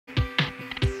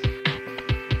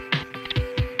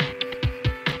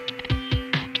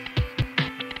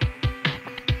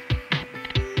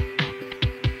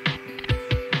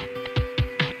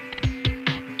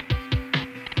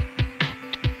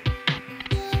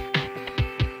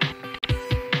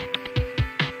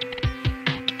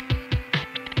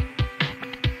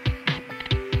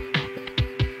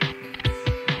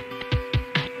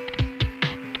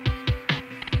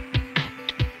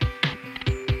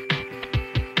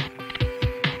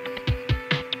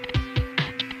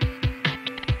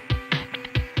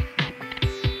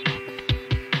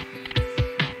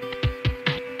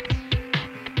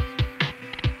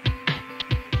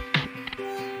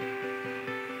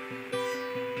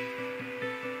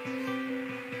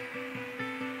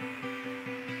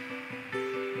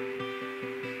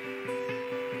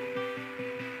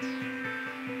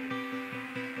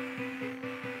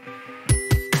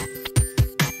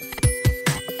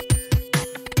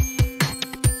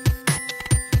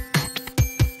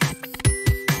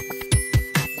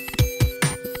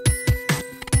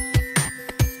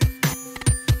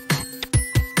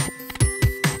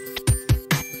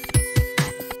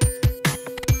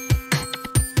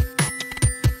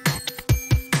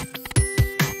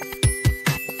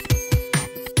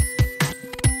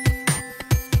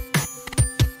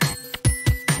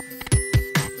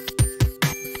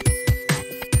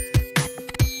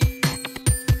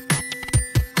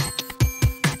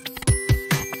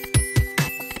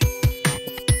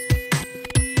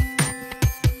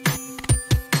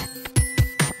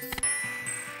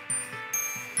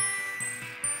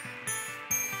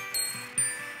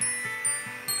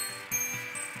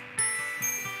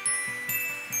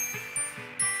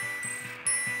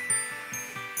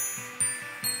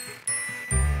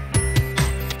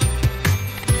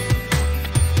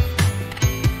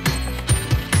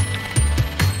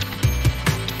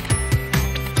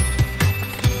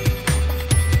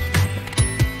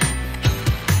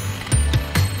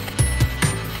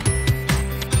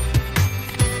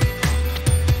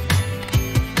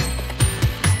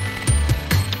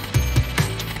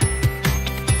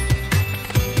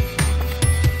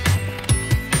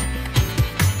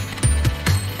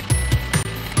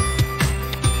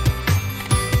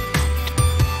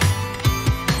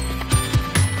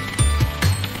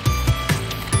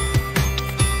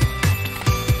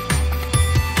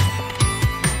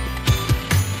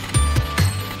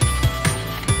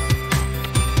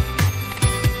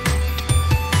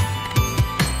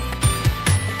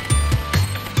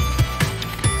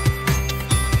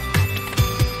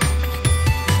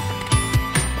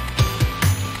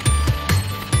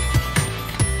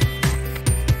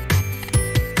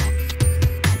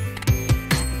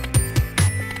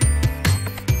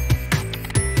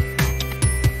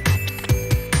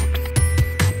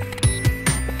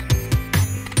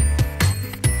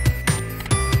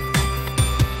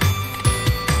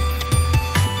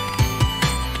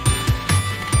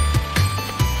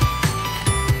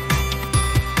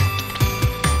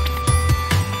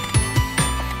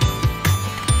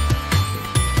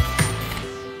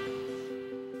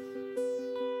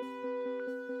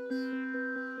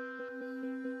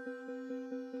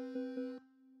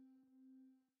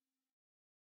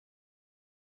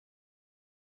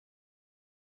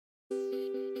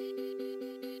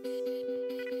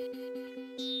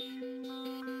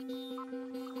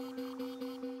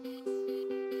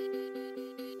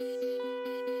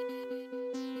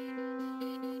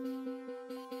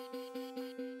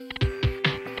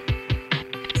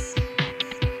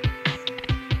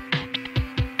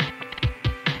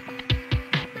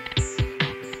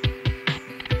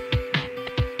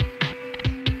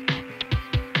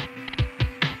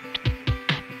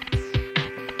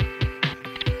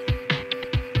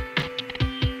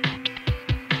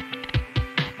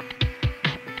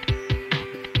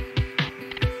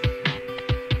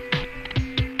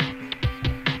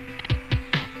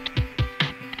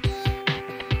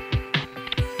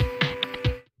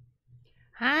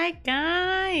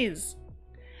guys!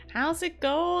 How's it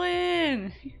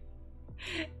going?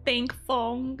 Thank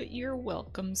Fronge. You're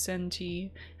welcome,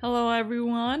 Senti. Hello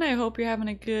everyone, I hope you're having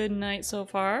a good night so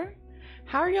far.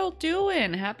 How are y'all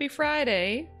doing? Happy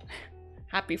Friday.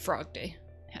 Happy Frog Day.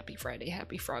 Happy Friday,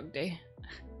 happy Frog Day.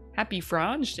 Happy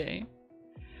Fronge Day.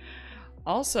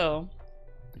 Also,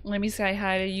 let me say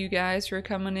hi to you guys who are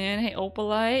coming in. Hey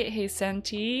Opalite, hey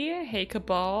Senti, hey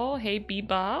Cabal, hey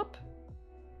Bebop.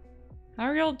 How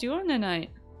are y'all doing tonight?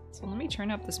 So let me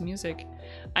turn up this music.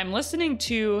 I'm listening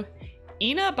to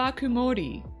Ina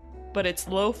Bakumori, but it's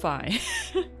lo-fi.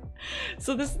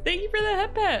 So thank you for the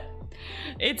head pet.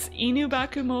 It's Inu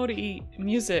Bakumori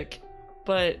music,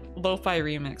 but lo-fi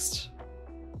remixed.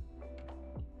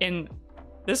 And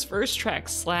this first track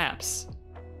slaps.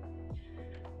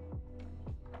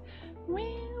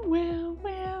 Well.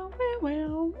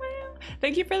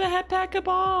 Thank you for the head pack,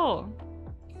 Cabal.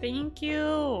 Thank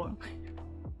you.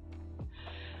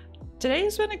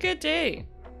 Today's been a good day.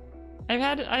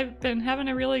 I've been having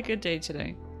a really good day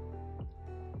today.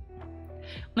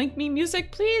 Link me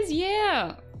music, please.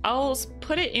 Yeah, I'll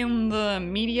put it in the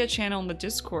media channel in the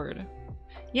Discord.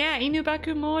 Yeah, Inu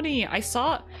Bakumori.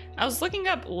 I was looking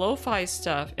up lo-fi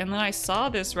stuff, and then I saw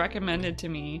this recommended to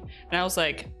me, and I was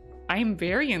like, I'm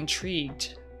very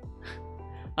intrigued.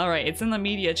 All right, it's in the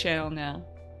media channel now.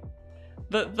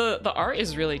 The art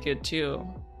is really good too.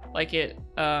 Like it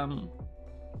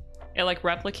like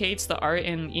replicates the art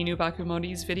in Inu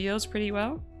Bakumori's videos pretty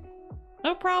well.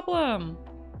 No problem.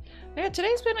 Yeah,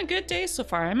 today's been a good day so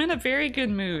far. I'm in a very good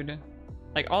mood.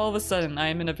 Like all of a sudden,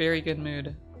 I'm in a very good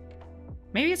mood.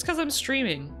 Maybe it's because I'm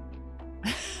streaming.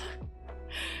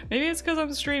 Maybe it's because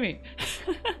I'm streaming.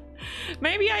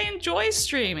 Maybe I enjoy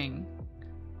streaming.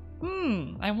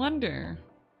 I wonder.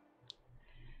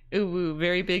 Uwu,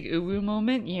 very big uwu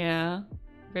moment. Yeah,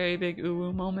 very big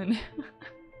uwu moment.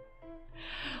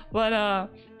 But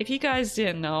if you guys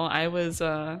didn't know, I was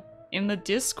in the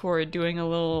Discord doing a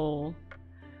little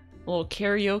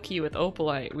karaoke with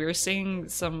Opalite. We were singing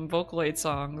some Vocaloid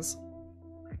songs,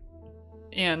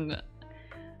 and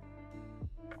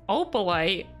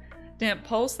Opalite didn't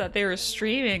post that they were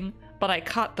streaming, but I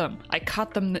caught them. I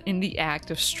caught them in the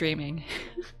act of streaming.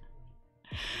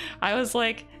 I was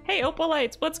like, hey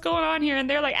Opalites, what's going on here? And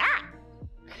they're like, ah!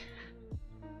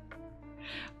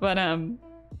 But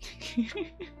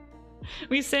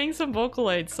we sang some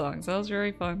Vocaloid songs. That was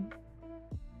very fun.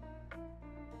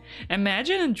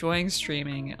 Imagine enjoying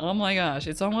streaming. Oh my gosh,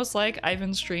 it's almost like I've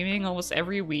been streaming almost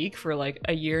every week for like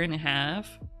a year and a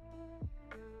half.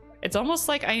 It's almost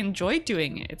like I enjoy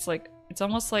doing it. It's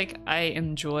almost like I've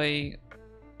been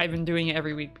doing it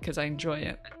every week because I enjoy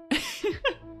it.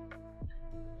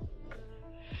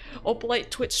 Opalite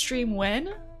Twitch stream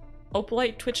when?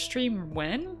 Opalite Twitch stream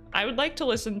when? I would like to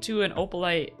listen to an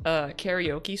Opalite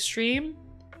karaoke stream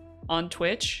on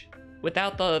Twitch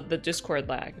without the Discord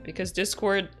lag, because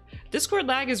Discord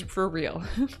lag is for real.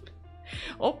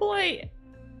 Opalite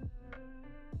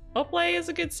is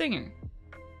a good singer,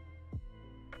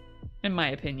 in my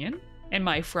opinion, in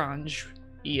my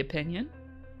Fronge-y opinion.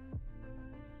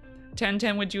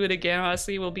 1010 would do it again.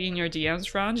 Honestly, will be in your DMs,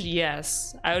 Fronge.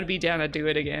 Yes, I would be down to do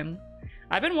it again.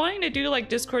 I've been wanting to do like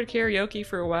Discord karaoke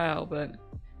for a while, but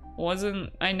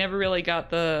I never really got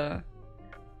the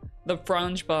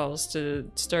Fronge balls to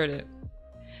start it.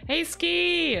 Hey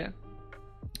Ski!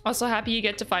 Also happy you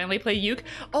get to finally play Yuque.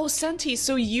 Oh Senti,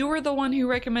 so you were the one who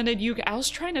recommended Yuque. I was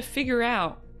trying to figure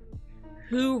out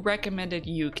who recommended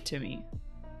Yuque to me,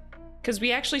 because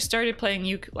we actually started playing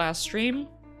Yuque last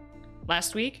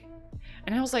week,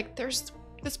 and I was like, there's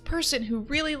this person who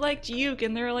really liked Yuque,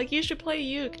 and they were like, you should play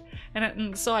Yuque.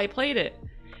 And so I played it,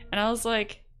 and I was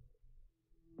like,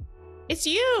 it's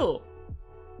you!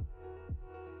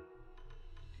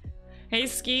 Hey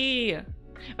Ski!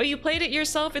 Oh, you played it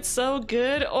yourself? It's so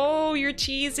good? Oh, you're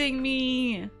teasing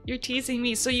me! You're teasing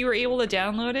me. So you were able to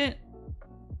download it?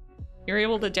 You were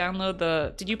able to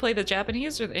download did you play the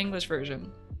Japanese or the English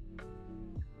version?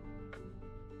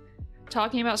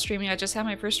 Talking about streaming, I just had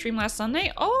my first stream last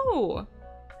Sunday. Oh!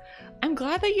 I'm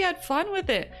glad that you had fun with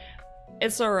it.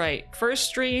 It's alright. First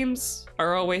streams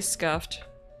are always scuffed.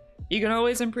 You can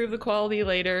always improve the quality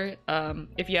later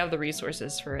if you have the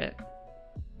resources for it.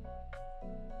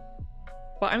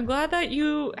 But I'm glad that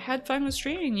you had fun with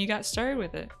streaming. You got started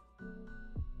with it.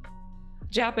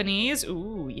 Japanese?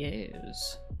 Ooh,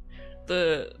 yes.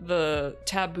 The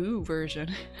taboo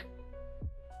version.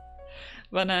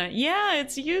 But yeah,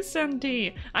 it's you,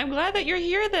 Senti. I'm glad that you're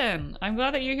here then. I'm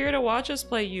glad that you're here to watch us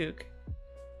play Yuque.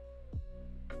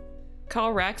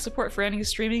 Call rack support for any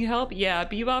streaming help? Yeah,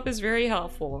 Bebop is very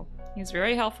helpful. He's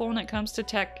very helpful when it comes to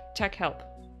tech help.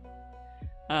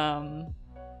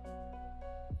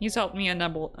 He's helped me a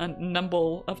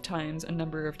number of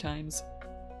times.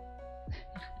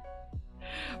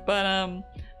 But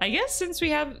I guess since we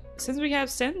have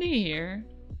Cindy here,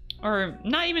 or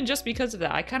not even just because of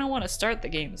that, I kind of want to start the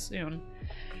game soon.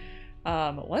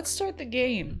 Let's start the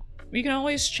game. We can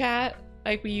always chat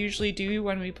like we usually do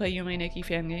when we play Yume Nikki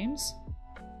fan games.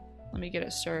 Let me get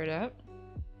it started up.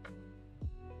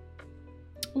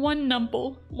 One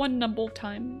numble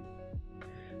time.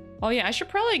 Oh yeah, I should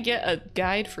probably get a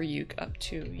guide for Yuque up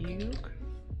too. Yuque.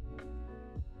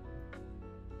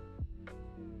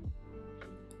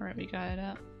 Alright, we got it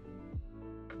up.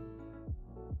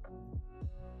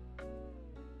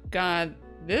 God,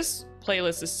 this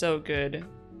playlist is so good.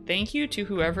 Thank you to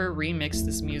whoever remixed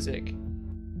this music.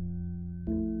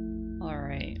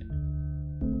 Alright.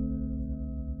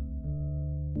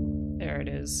 There it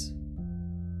is.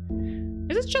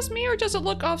 Is it just me or does it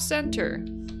look off center?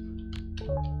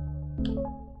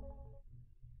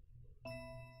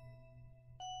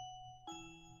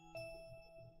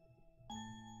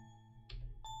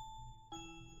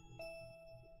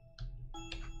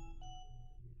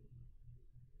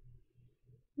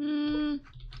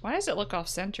 Why does it look off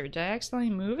center? Did I accidentally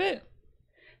move it?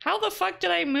 How the fuck did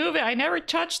I move it? I never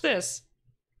touched this.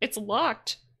 It's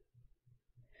locked.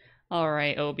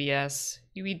 Alright, OBS.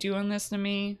 You be doing this to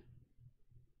me?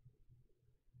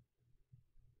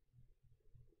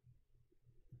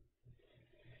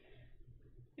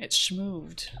 It's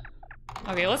schmooved.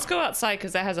 Okay, let's go outside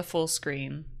because that has a full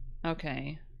screen.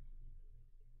 Okay.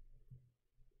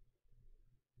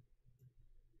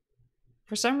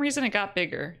 For some reason it got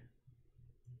bigger.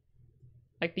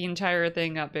 Like the entire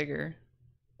thing got bigger.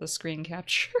 The screen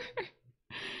capture.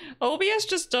 OBS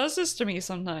just does this to me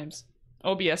sometimes.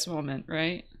 OBS moment,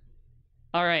 right?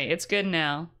 Alright, it's good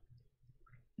now.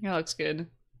 It looks good.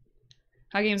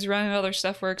 How games run and other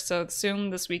stuff works, so soon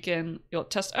this weekend you'll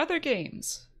test other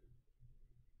games.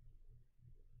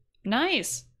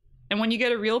 Nice! And when you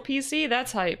get a real PC,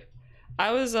 that's hype.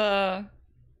 I was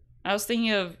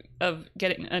thinking of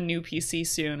getting a new PC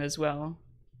soon as well.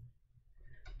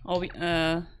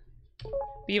 Bebop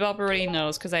already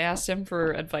knows because I asked him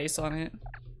for advice on it.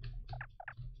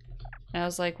 And I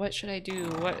was like, what should I do?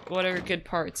 What are good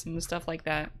parts and stuff like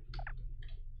that.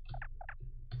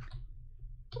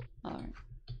 Alright.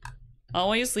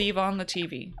 Always leave on the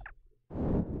TV.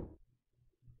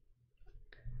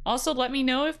 Also, let me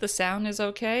know if the sound is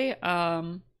okay.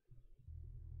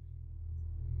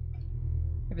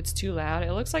 If it's too loud.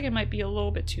 It looks like it might be a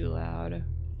little bit too loud.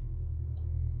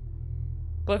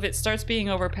 But if it starts being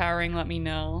overpowering, let me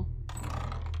know.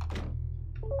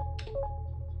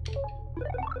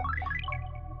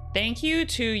 Thank you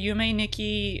to Yume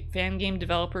Nikki fan game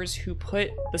developers who put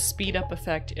the speed up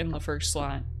effect in the first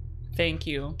slot. Thank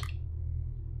you.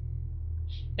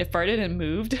 It farted and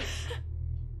moved.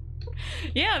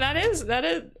 Yeah, that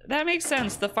makes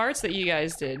sense. The farts that you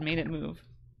guys did made it move.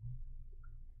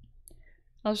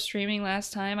 I was streaming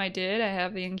last time I did. I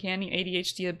have the uncanny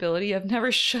ADHD ability of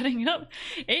never shutting up.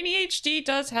 ADHD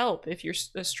does help if you're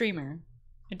a streamer.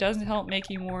 It does help make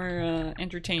you more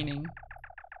entertaining,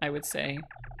 I would say.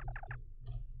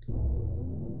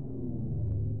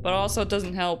 But also it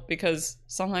doesn't help because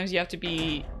sometimes you have to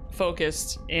be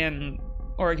focused and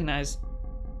organized.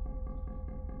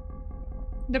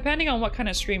 Depending on what kind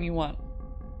of stream you want.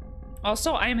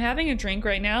 Also, I'm having a drink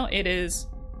right now.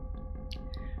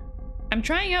 I'm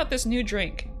trying out this new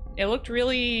drink. It looked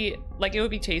really like it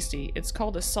would be tasty. It's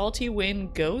called a Salty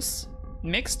Wind Ghost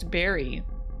Mixed Berry.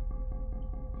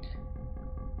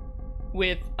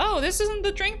 With, oh, this isn't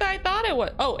the drink that I thought it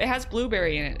was. Oh, it has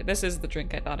blueberry in it. This is the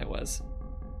drink I thought it was.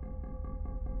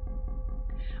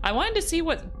 I wanted to see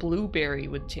what blueberry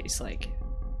would taste like.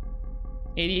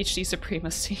 ADHD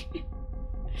supremacy.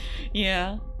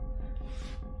 Yeah.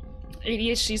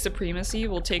 ADHD supremacy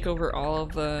will take over all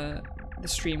of the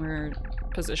streamer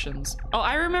positions. Oh,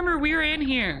 I remember we were in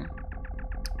here.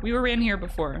 We were in here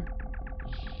before.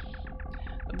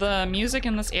 The music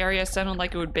in this area sounded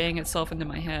like it would bang itself into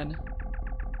my head.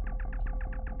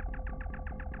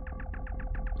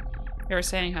 They were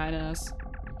saying hi to us.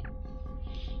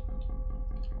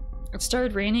 It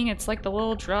started raining. It's like the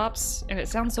little drops and it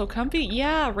sounds so comfy.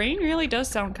 Yeah, rain really does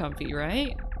sound comfy,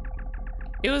 right?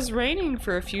 It was raining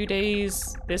for a few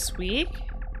days this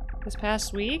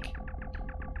past week.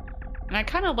 And I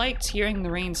kind of liked hearing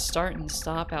the rain start and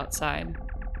stop outside.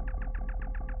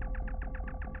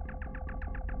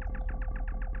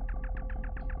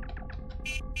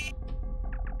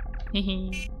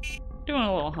 Hehe. Doing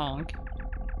a little honk.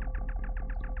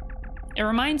 It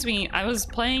reminds me, I was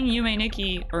playing Yume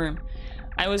Nikki, or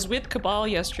I was with Cabal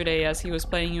yesterday as he was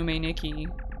playing Yume Nikki,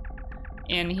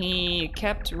 and he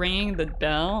kept ringing the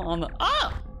bell on the—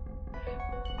 Oh!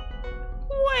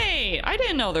 Wait, I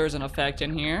didn't know there was an effect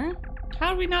in here. How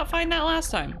did we not find that last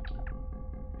time?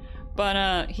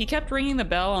 But he kept ringing the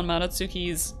bell on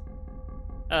Madatsuki's,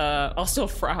 also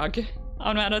Frog,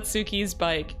 on Madatsuki's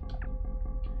bike.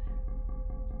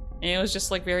 And it was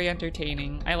just like very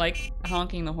entertaining. I like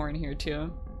honking the horn here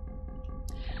too.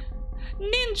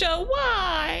 Ninja,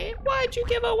 why? Why'd you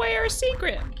give away our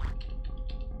secret?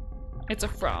 It's a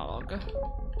frog.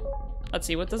 Let's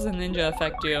see, what does the ninja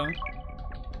effect do?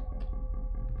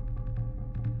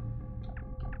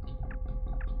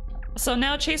 So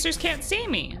now chasers can't see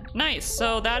me. Nice,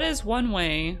 so that is one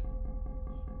way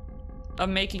of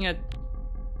making a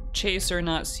chaser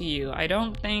not see you. I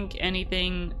don't think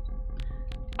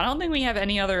we have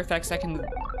any other effects that can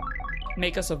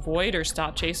make us avoid or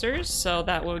stop chasers, so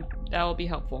that will be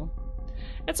helpful.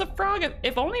 It's a frog.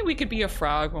 If only we could be a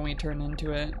frog when we turn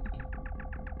into it.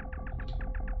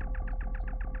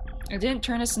 It didn't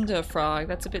turn us into a frog.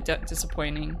 That's a bit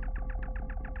disappointing.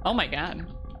 Oh my god.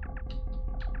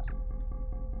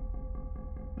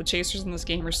 The chasers in this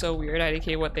game are so weird. I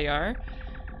IDK what they are.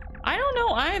 I don't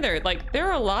know either. Like, there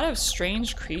are a lot of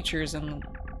strange creatures in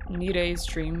Nirei's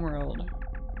dream world.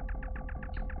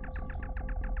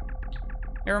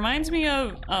 It reminds me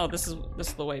of— oh, this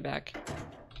is the way back.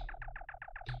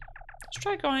 Let's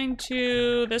try going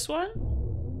to this one.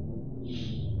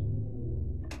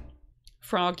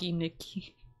 Froggy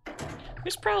Nikki.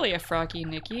 There's probably a Froggy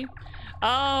Nikki.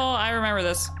 Oh, I remember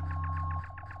this.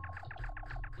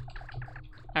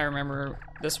 I remember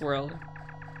this world.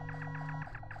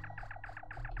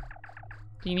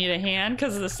 Do you need a hand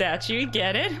because of the statue? You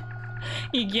get it?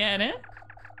 You get it?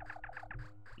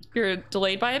 You're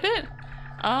delayed by a bit?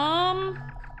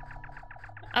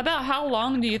 About how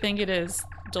long do you think it is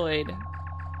delayed?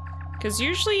 Because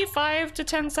usually 5 to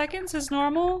 10 seconds is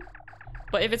normal.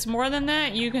 But if it's more than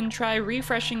that, you can try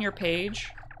refreshing your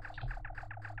page.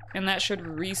 And that should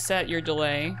reset your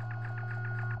delay.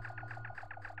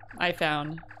 I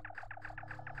found.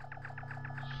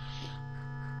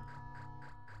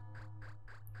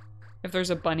 If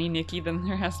there's a bunny Nikki, then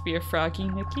there has to be a froggy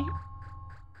Nikki.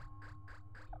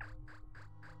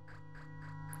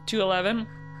 211?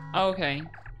 Okay.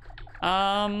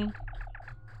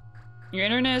 Your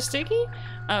internet is sticky?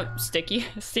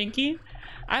 Stinky?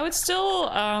 I would still,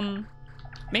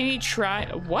 maybe try—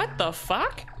 what the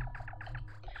fuck?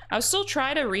 I would still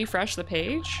try to refresh the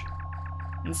page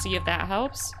and see if that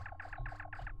helps.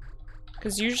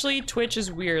 Because usually Twitch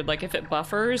is weird. Like, if it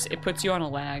buffers, it puts you on a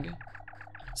lag.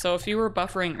 So if you were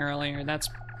buffering earlier, that's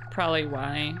probably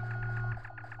why.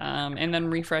 And then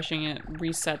refreshing it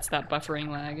resets that buffering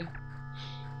lag.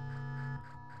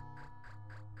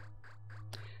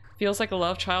 Feels like a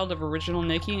love child of original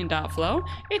Nikki and Dot Flow.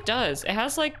 It does. It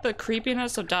has like the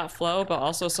creepiness of Dot Flow, but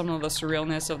also some of the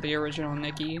surrealness of the original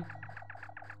Nikki.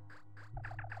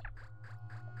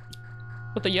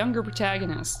 With a younger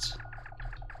protagonist.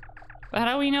 But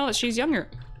how do we know that she's younger?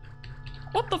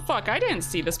 What the fuck? I didn't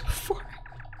see this before.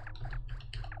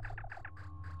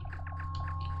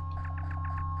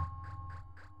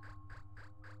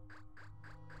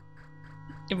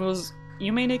 It was—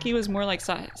 Yume Nikki was more like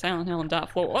Silent Hill and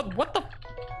Dot Flow. What the—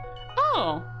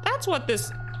 oh, that's what this—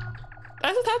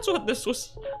 that's what this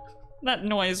was— that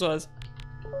noise was.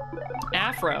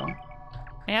 Afro.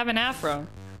 I have an afro.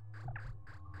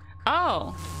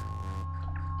 Oh.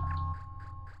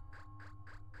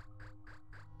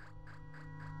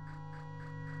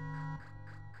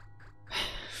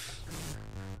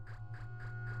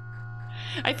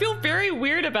 I feel very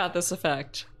weird about this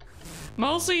effect.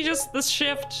 Mostly just the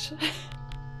shift.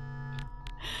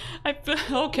 I feel—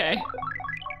 okay.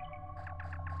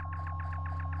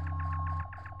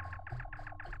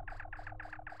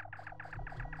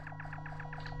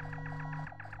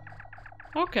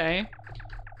 Okay.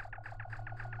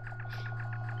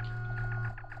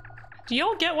 Do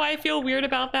y'all get why I feel weird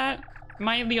about that? Am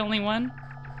I the only one?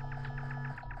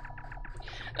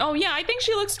 Oh yeah, I think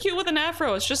she looks cute with an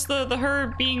afro. It's just the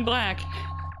her being black.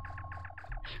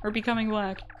 Or becoming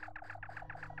black.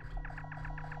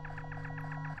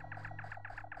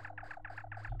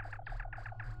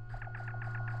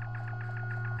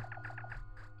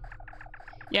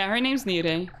 Yeah, her name's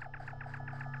Nire.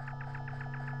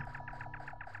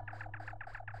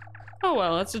 Oh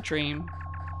well, it's a dream.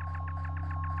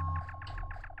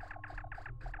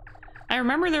 I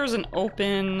remember there was an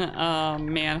open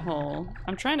manhole.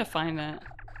 I'm trying to find that.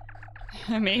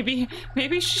 Maybe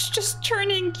she's just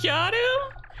turning Gyaru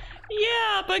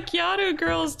Yeah, but Kyoto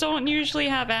girls don't usually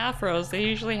have afros. They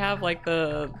usually have like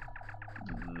the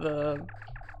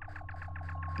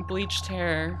bleached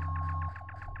hair.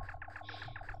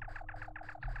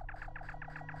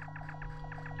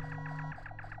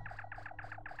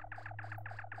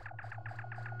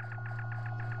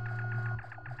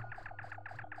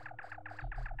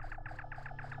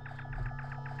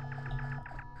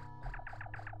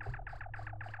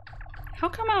 How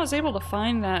come I was able to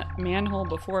find that manhole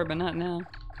before, but not now?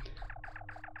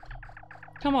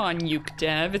 Come on, Yuque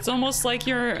Dev. It's almost like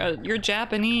you're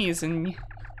Japanese and...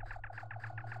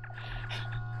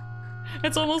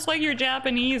 It's almost like you're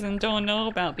Japanese and don't know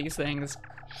about these things.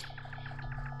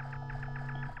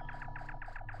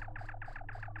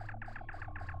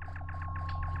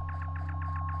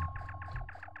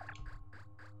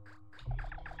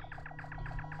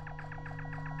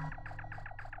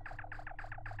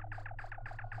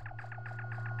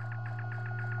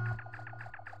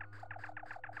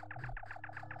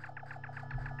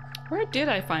 Where did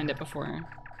I find it before?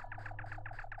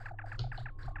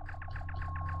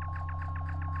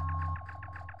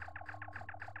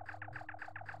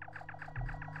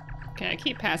 Okay, I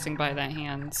keep passing by that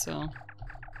hand, so...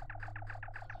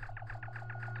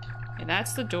 Okay,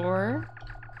 that's the door.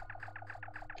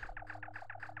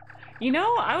 You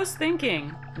know, I was thinking,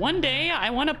 one day I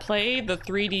want to play the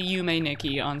 3D Yume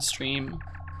Nikki on stream.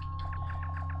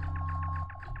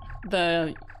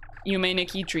 The Yume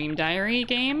Nikki Dream Diary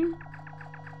game.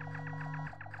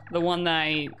 The one that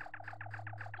I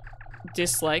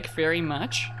dislike very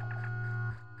much.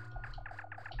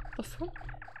 The fuck?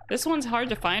 This one's hard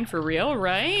to find for real,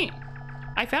 right?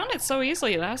 I found it so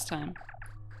easily last time.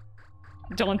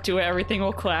 Don't do it, everything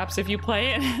will collapse if you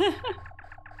play it.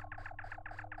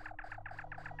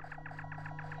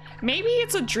 Maybe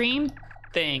it's a dream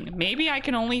thing. Maybe I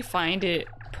can only find it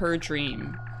per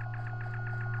dream.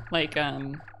 Like,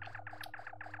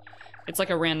 it's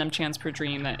like a random chance per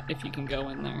dream that if you can go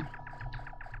in there.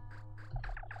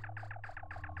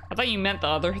 I thought you meant the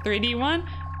other 3D one.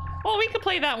 Well, we could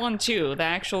play that one too. The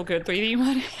actual good 3D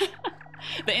one.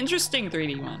 The interesting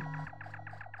 3D one.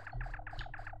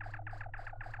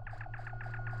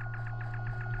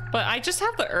 But I just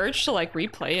have the urge to like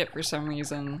replay it for some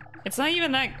reason. It's not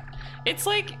even that... It's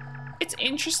like... It's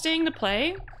interesting to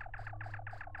play.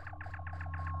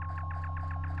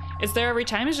 Is there every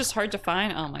time? It's just hard to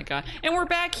find. Oh my god. And we're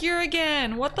back here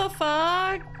again. What the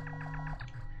fuck?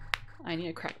 I need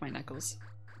to crack my knuckles.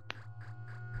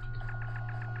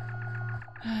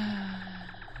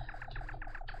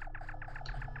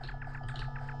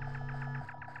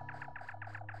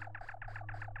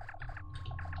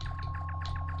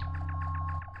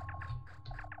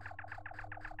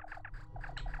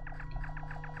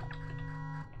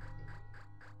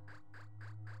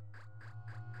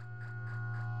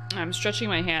 I'm stretching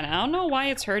my hand. I don't know why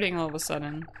it's hurting all of a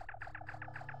sudden.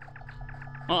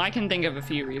 Well, I can think of a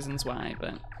few reasons why,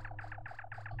 but...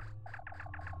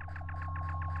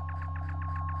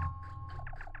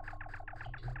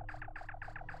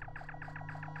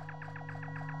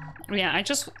 Yeah,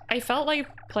 I felt like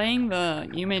playing the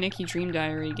Yume Nikki Dream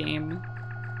Diary game.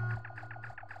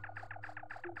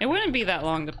 It wouldn't be that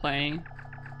long to play.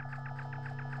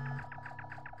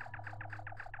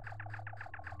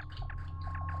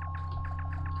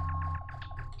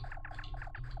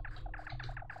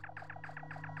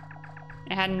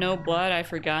 It had no blood, I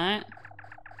forgot.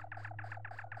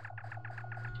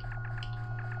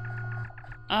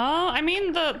 Oh, I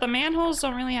mean, the manholes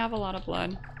don't really have a lot of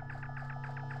blood.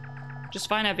 Just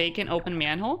find a vacant open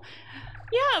manhole?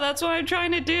 Yeah, that's what I'm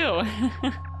trying to do.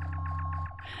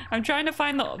 I'm trying to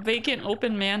find the vacant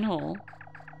open manhole.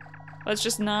 But it's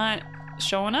just not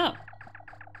showing up.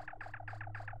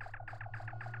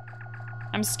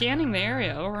 I'm scanning the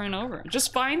area over and over.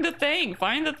 Just find the thing.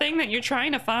 Find the thing that you're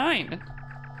trying to find.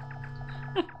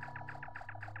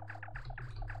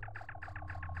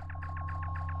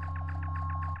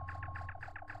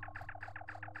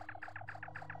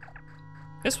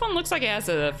 This one looks like it has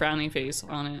a frowny face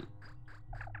on it.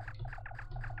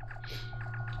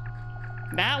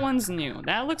 That one's new.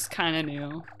 That looks kind of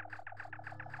new.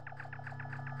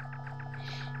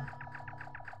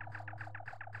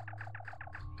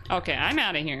 Okay, I'm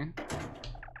out of here.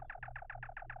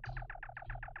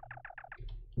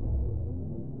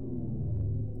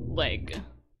 Leg.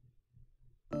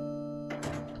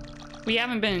 We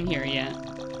haven't been in here yet.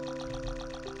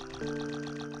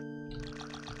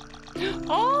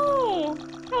 Oh!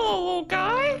 Hello, little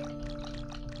guy!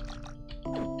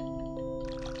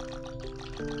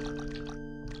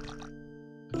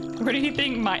 Where do you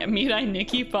think my Mirai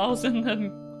Nikki falls in the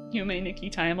Yume Nikki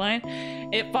timeline.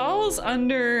 It falls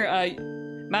under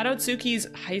Marotsuki's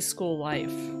high school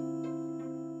life.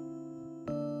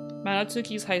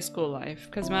 Marotsuki's high school life,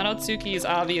 because Marotsuki is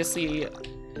obviously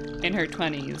in her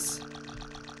 20s.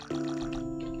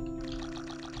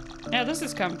 Yeah, this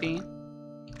is comfy.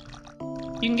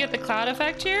 You can get the cloud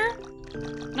effect here?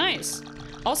 Nice.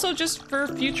 Also, just for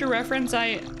future reference,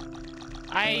 I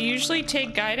usually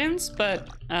take guidance, but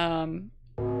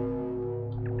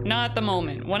not at the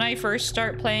moment. When I first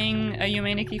start playing a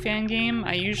Yume Nikki fan game,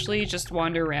 I usually just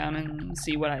wander around and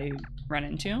see what I run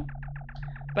into.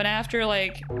 But after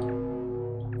like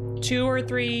 2 or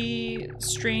 3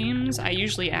 streams, I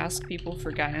usually ask people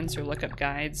for guidance or look up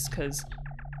guides, because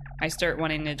I start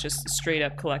wanting to just straight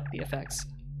up collect the effects.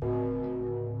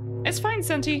 It's fine,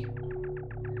 Senti.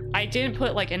 I didn't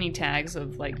put like any tags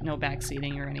of like no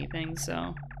backseating or anything,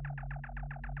 so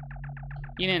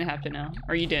you didn't have to know,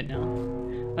 or you did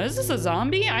know. Oh, is this a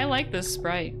zombie? I like this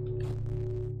sprite.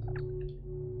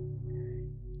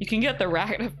 You can get the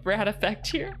rat effect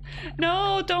here.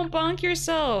 No, don't bonk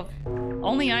yourself.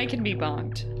 Only I can be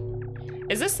bonked.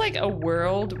 Is this like a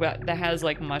world that has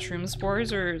like mushroom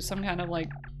spores or some kind of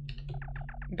like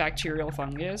bacterial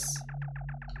fungus?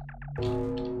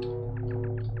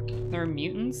 There are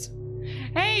mutants?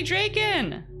 Hey,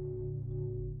 Draken!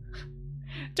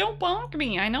 Don't bonk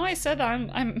me. I know I said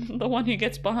I'm the one who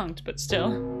gets bonked, but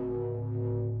still.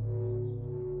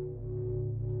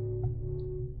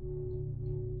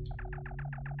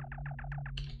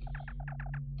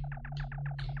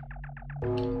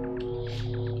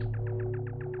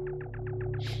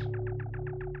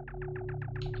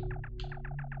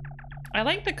 I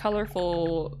like the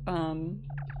colorful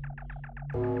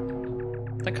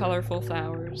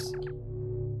flowers.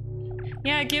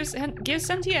 Yeah, it gives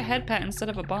Senti a head pat instead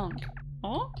of a bonk.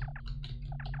 Oh?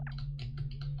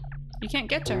 You can't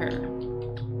get to her.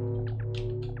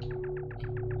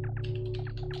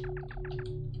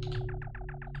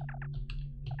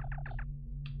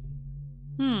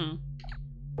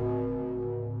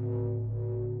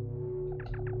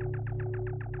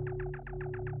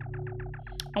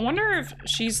 I wonder if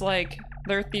she's like,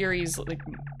 their theories like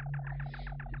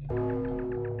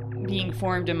being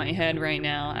formed in my head right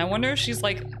now. I wonder if she's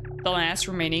like the last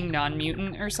remaining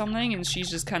non-mutant or something, and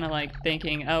she's just kind of like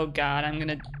thinking, oh god, I'm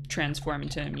gonna transform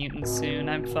into a mutant soon.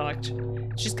 I'm fucked.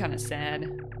 She's kind of sad.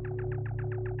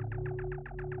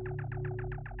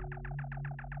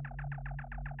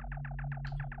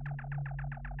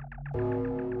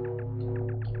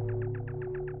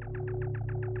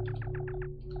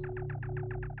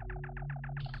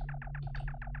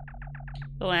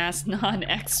 The last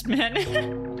non-X-Men.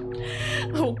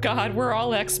 Oh god, we're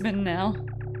all X-Men now.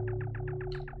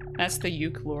 That's the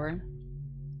Yuque lore.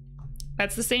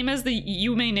 That's the same as the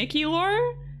Yume Nikki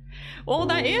lore? Well,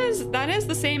 that is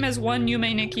the same as one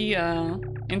Yume Nikki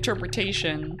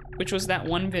interpretation, which was that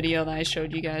one video that I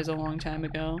showed you guys a long time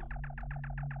ago.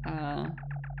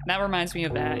 That reminds me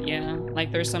of that, yeah.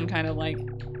 Like there's some kind of like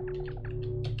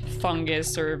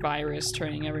fungus or virus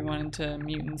turning everyone into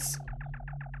mutants.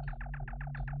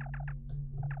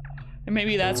 And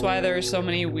maybe that's why there are so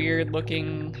many weird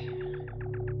looking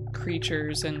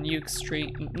creatures in Yuke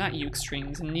stream, not Yuke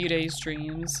streams, in New Day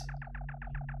streams.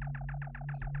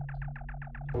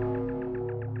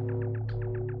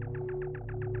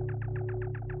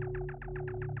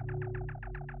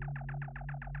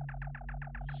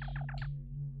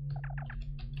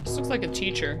 This looks like a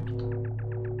teacher.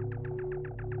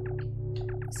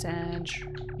 Sag,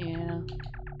 yeah.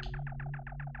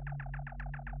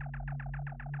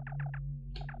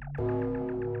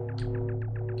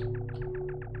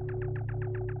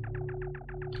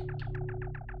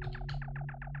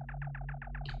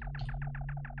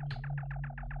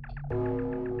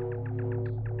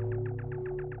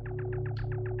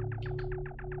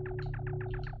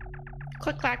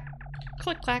 Click clack,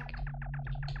 click clack,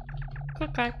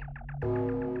 click clack.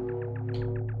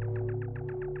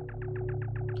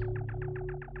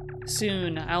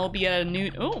 Soon I will be at a new.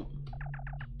 Oh.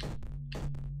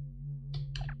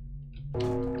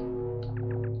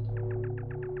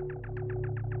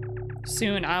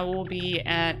 Soon I will be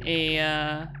at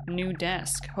a new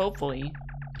desk, hopefully,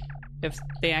 if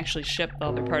they actually ship the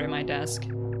other part of my desk.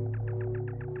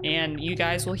 And you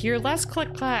guys will hear less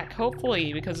click-clack,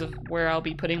 hopefully, because of where I'll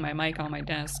be putting my mic on my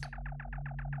desk.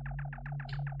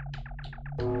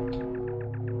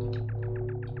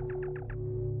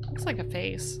 Looks like a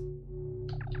face.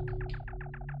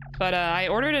 But I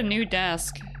ordered a new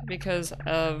desk because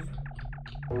of...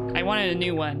 I wanted a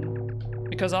new one.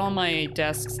 Because all my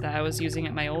desks that I was using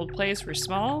at my old place were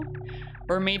small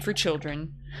or made for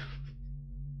children.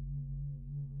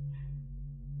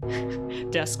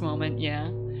 Desk moment, yeah.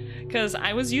 Because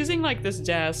I was using like this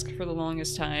desk for the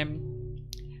longest time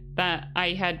that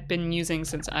I had been using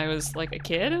since I was like a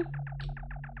kid.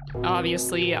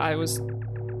 Obviously, I was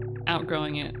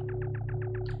outgrowing it.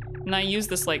 And I used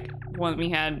this like one we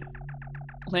had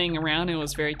laying around. It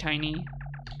was very tiny.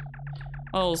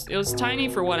 Oh, it was tiny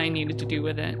for what I needed to do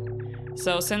with it.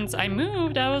 So since I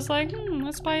moved, I was like,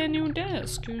 let's buy a new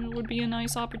desk. It would be a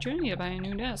nice opportunity to buy a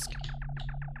new desk.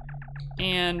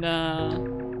 And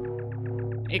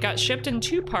it got shipped in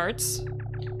 2 parts.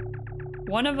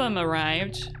 One of them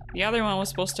arrived. The other one was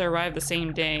supposed to arrive the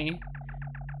same day.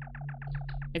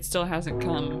 It still hasn't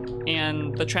come.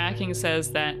 And the tracking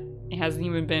says that it hasn't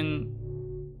even been...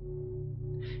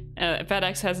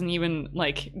 FedEx hasn't even,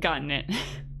 like, gotten it.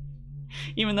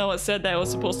 Even though it said that it was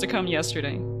supposed to come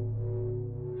yesterday.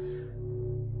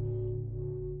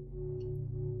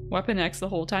 Weapon X the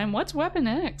whole time? What's Weapon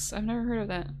X? I've never heard of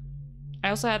that. I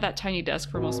also had that tiny desk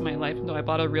for most of my life until I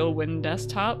bought a real wooden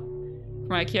desktop from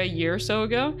IKEA a year or so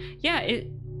ago. Yeah,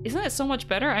 isn't it so much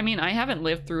better? I mean, I haven't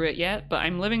lived through it yet, but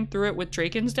I'm living through it with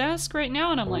Draken's desk right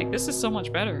now, and I'm like, this is so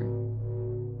much better.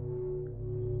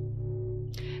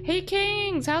 Hey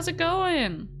Kings, how's it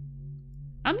going?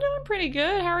 I'm doing pretty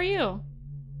good, how are you?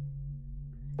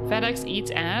 FedEx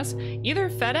eats ass? Either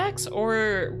FedEx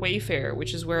or Wayfair,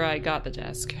 which is where I got the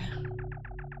desk.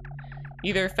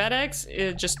 Either FedEx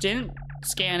it just didn't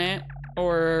scan it,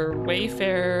 or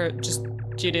Wayfair just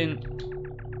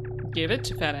didn't give it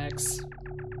to FedEx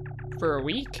for a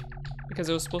week because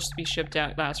it was supposed to be shipped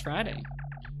out last Friday.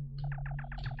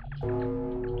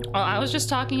 Oh, I was just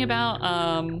talking about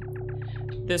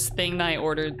this thing that I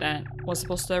ordered that was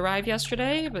supposed to arrive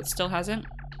yesterday but still hasn't.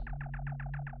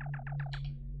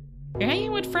 You're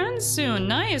hanging with friends soon.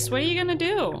 Nice. What are you gonna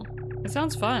do? It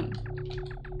sounds fun.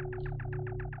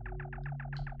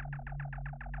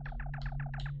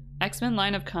 X-Men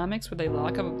line of comics where they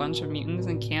lock up a bunch of mutants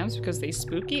in camps because they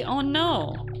spooky? Oh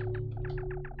no!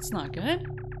 It's not good.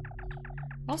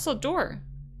 Also, door.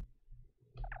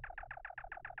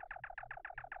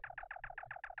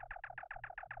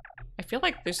 I feel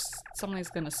like there's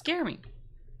somebody's gonna scare me.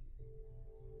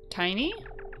 Tiny?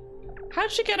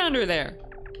 How'd she get under there?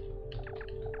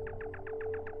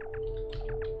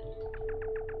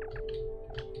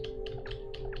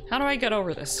 How do I get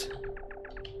over this?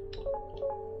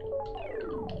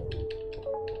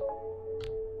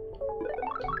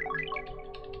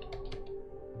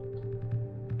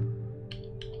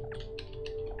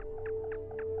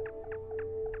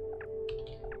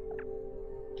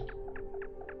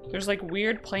 There's like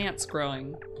weird plants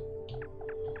growing.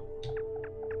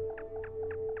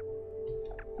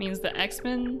 Means the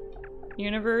X-Men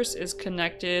universe is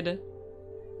connected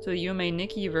to the Yume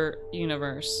Nikki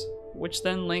universe, which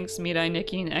then links Mirai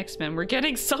Nikki and X-Men. We're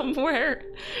getting somewhere.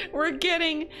 We're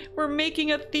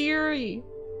making a theory.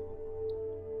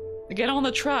 Get on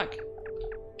the truck.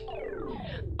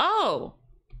 Oh.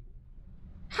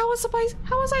 How was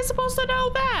I supposed to know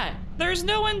that? There's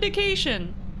no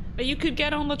indication that you could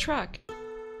get on the truck.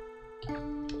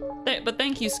 But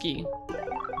thank you, Ski.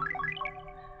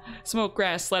 Smoke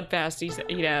grass, sled fast,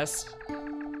 eat ass.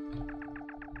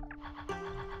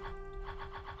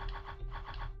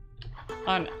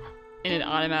 In an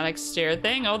automatic stair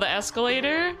thing? Oh, the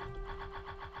escalator?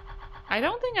 I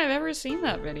don't think I've ever seen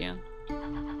that video.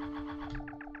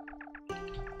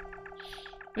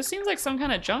 This seems like some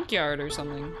kind of junkyard or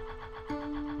something.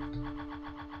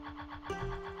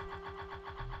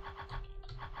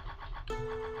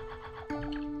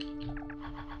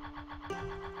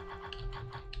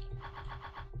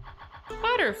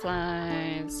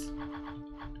 Butterflies.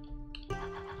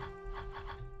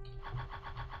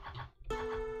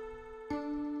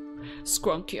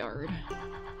 Skrunkyard.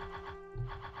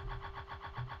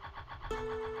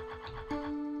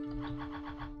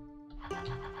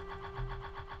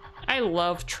 I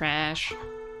love trash.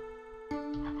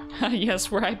 Yes,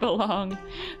 where I belong.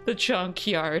 The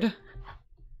junkyard.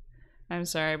 I'm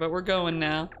sorry, but we're going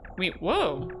now. Wait,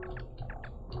 whoa.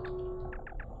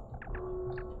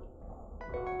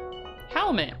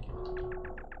 Helmet.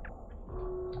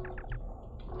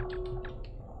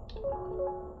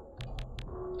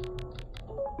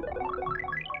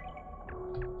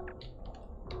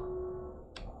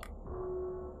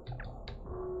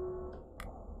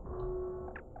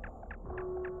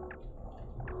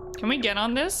 Can we get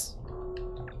on this?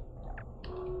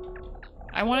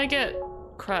 I want to get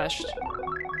crushed.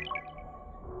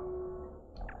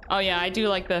 Oh yeah, I do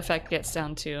like the effect gets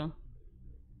down too.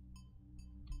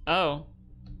 Oh.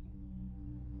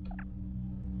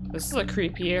 This is a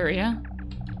creepy area.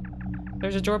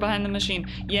 There's a door behind the machine.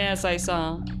 Yes, I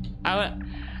saw.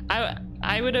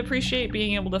 I would appreciate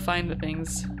being able to find the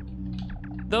things.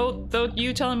 Though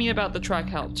you telling me about the truck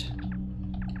helped.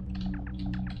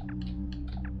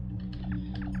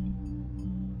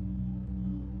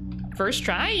 First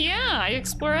try? Yeah, I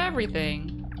explore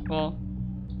everything. Well,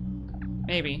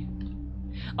 maybe.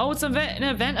 Oh, it's an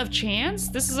event of chance?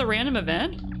 This is a random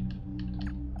event?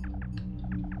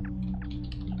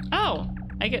 Oh,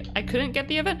 I couldn't get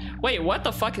the event? Wait, what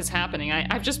the fuck is happening?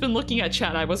 I've just been looking at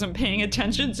chat. I wasn't paying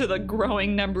attention to the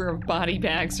growing number of body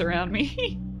bags around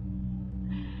me.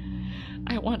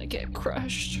 I want to get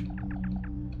crushed.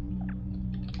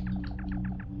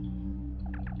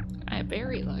 I'm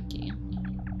very lucky.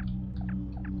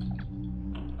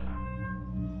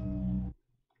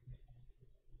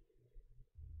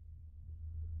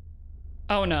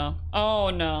 Oh no. Oh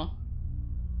no.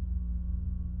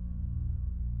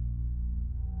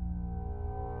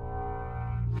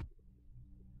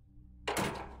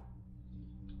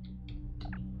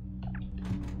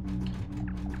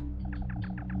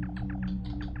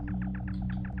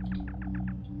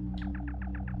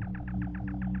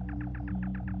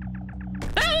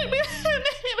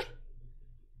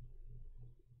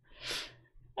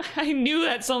 I knew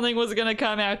that something was gonna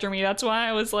come after me. That's why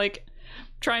I was like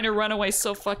trying to run away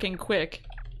so fucking quick.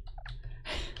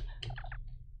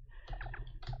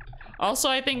 Also,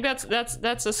 I think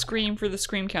that's a scream for the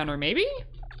scream counter. Maybe?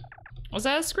 Was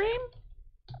that a scream?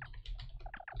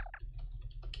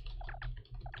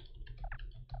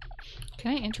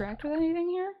 Can I interact with anything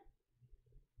here?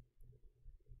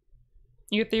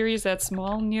 Your theory is that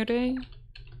small, Yuque?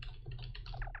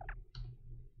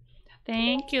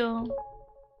 Thank you.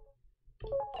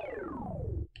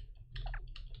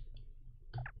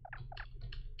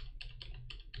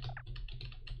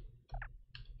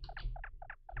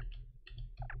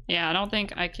 Yeah, I don't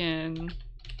think I can...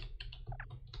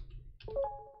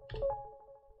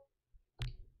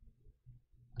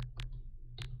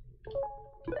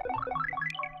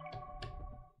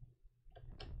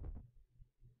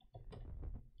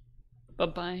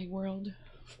 Bye-bye, world.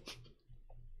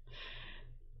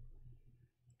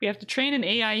 We have to train an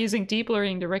AI using deep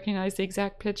learning to recognize the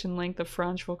exact pitch and length of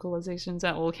Fronge vocalizations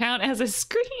that will count as a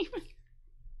scream.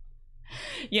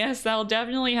 Yes, that'll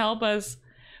definitely help us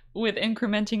with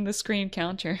incrementing the scream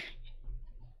counter.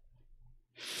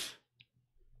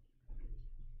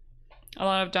 A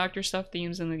lot of doctor stuff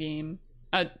themes in the game.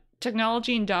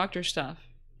 Technology and doctor stuff.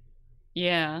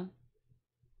 Yeah.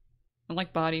 I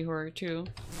like body horror too.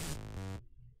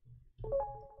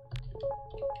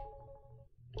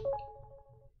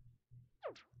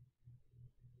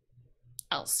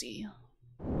 I'll see.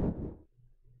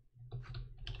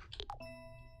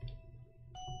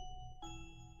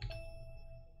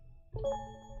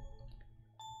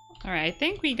 Alright, I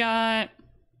think we got...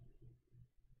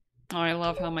 Oh, I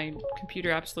love how my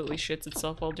computer absolutely shits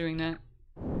itself while doing that.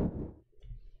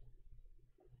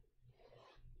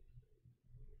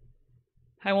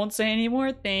 I won't say any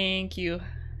more, thank you.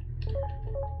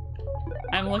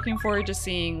 I'm looking forward to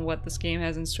seeing what this game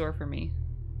has in store for me.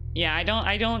 Yeah,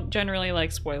 I don't generally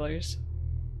like spoilers.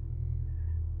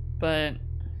 But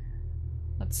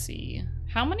let's see.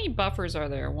 How many buffers are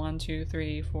there? 1, 2,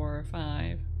 3, 4,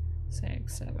 5,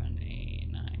 6, 7, 8,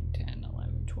 9, 10,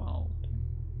 11, 12,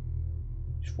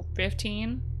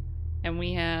 15? And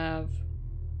we have...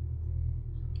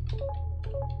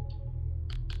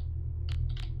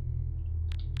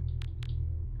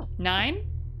 9?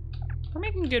 We're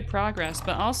making good progress,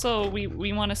 but also we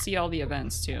want to see all the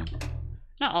events too.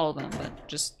 Not all of them, but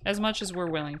just as much as we're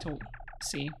willing to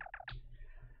see.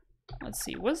 Let's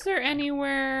see, was there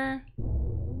anywhere...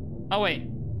 Oh wait,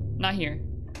 not here.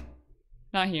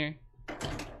 Not here.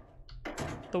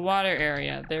 The water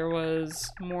area, there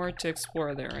was more to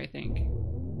explore there, I think.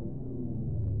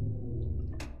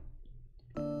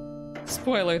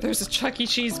 Spoiler, there's a Chuck E.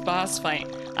 Cheese boss fight.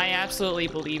 I absolutely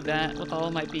believe that with all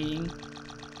of my being.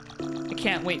 I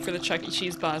can't wait for the Chuck E.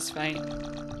 Cheese boss fight.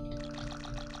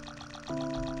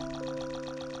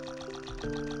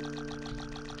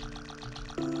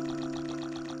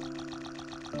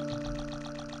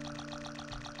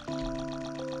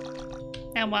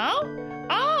 And well?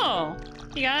 Oh!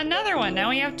 You got another one. Now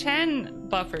we have 10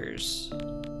 buffers.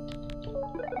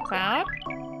 Cloud?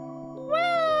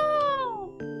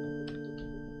 Wow!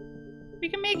 We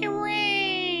can make it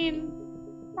rain!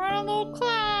 We're on a little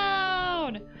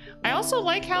cloud! I also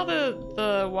like how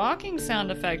the walking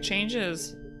sound effect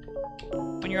changes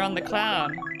when you're on the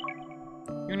cloud.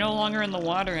 You're no longer in the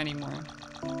water anymore.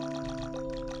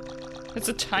 It's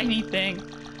a tiny thing.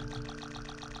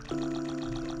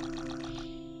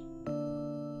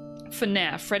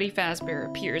 FNAF, Freddy Fazbear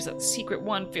appears at the secret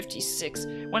 1 out of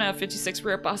 56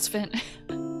 rare boss event.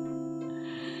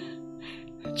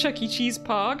 Chuck E. Cheese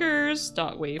Poggers.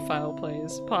 .wave file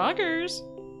plays. Poggers.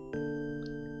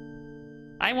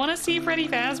 I want to see Freddy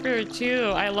Fazbear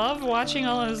too. I love watching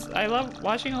all his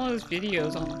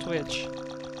videos on Twitch.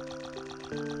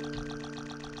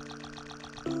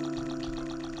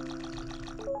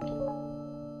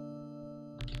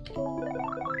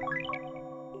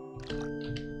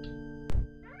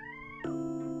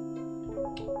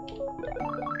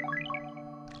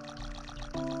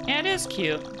 Yeah, it is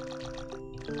cute.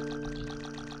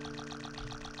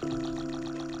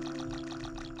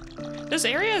 This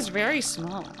area is very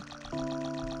small.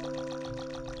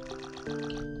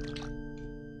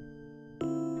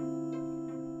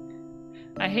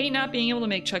 I hate not being able to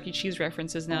make Chuck E. Cheese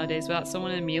references nowadays without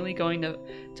someone immediately going to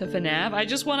FNAF. I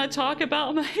just want to talk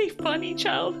about my funny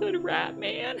childhood rap,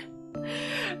 man.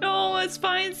 No, it's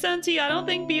fine, Senti. I don't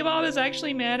think Bebop is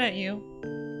actually mad at you.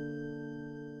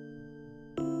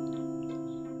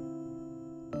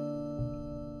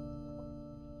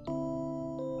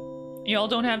 Y'all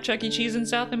don't have Chuck E. Cheese in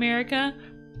South America?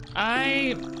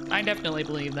 I definitely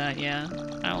believe that, yeah.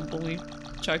 I don't believe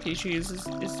Chuck E. Cheese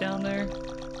is down there.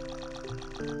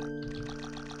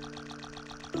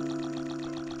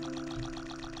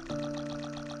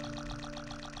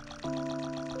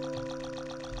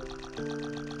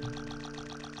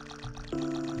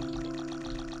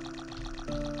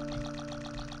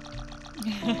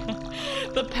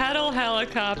 The pedal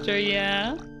helicopter,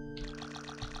 yeah.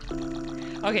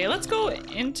 Okay, let's go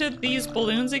into these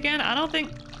balloons again. I don't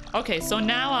think... Okay, so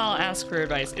now I'll ask for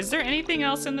advice. Is there anything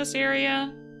else in this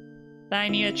area that I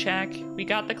need to check? We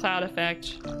got the cloud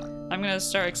effect. I'm gonna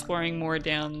start exploring more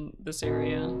down this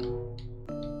area.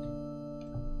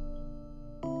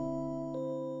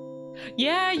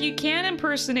 Yeah, you can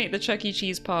impersonate the Chuck E.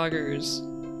 Cheese Poggers.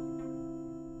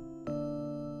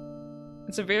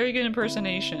 It's a very good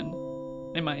impersonation,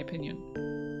 in my opinion.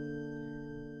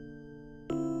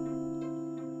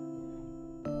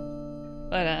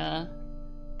 But,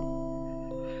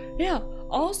 yeah.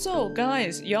 Also,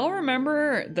 guys, y'all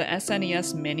remember the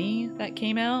SNES Mini that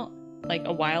came out, like,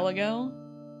 a while ago?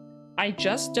 I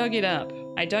just dug it up.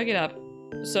 I dug it up.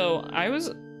 So, I was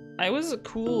a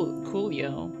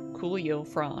Coolio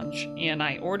Fronge, and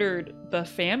I ordered the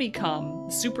Famicom,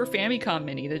 Super Famicom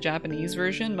Mini, the Japanese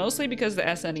version, mostly because the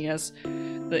SNES,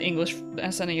 the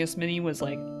SNES Mini was,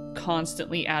 like,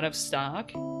 constantly out of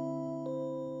stock.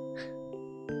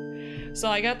 So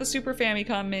I got the Super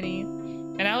Famicom Mini,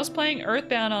 and I was playing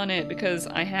Earthbound on it because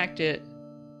I hacked it.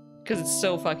 Because it's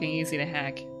so fucking easy to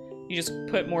hack. You just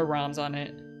put more ROMs on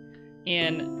it.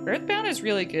 And Earthbound is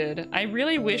really good. I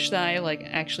really wish that I, like,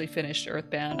 actually finished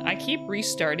Earthbound. I keep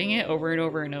restarting it over and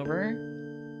over and over.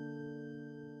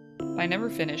 But I never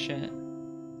finish it.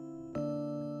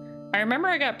 I remember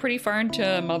I got pretty far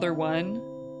into Mother 1.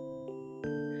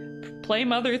 Play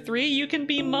Mother 3? You can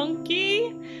be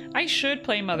Monkey? I should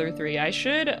play Mother 3. I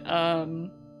should, I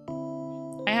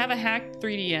have a hacked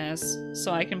 3DS,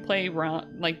 so I can play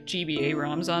like GBA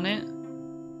ROMs on it.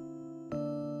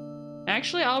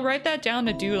 Actually, I'll write that down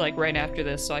to do like right after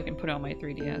this so I can put it on my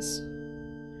 3DS.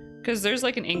 Because there's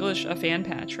like a fan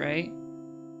patch, right?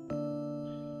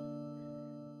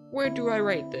 Where do I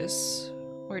write this?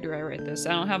 Where do I write this?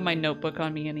 I don't have my notebook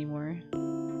on me anymore.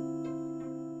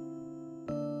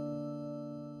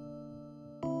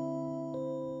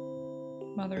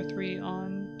 Mother 3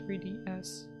 on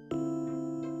 3DS.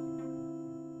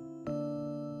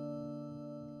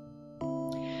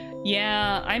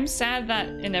 Yeah, I'm sad that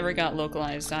it never got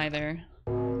localized either.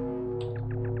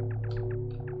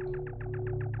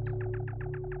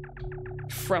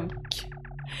 Fronge.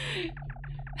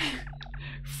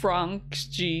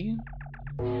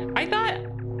 I thought...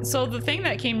 So the thing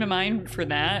that came to mind for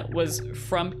that was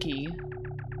Frumkey.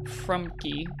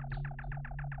 Frumkey.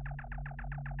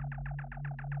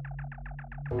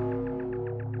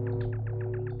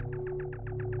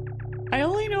 I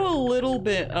only know a little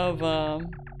bit of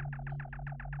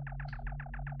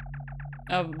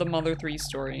the Mother 3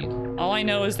 story. All I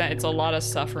know is that it's a lot of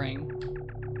suffering.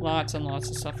 Lots and lots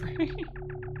of suffering.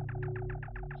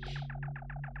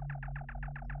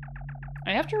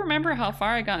 I have to remember how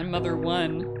far I got in Mother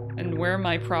 1 and where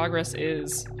my progress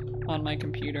is on my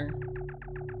computer.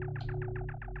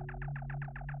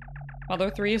 Mother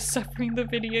 3 is suffering the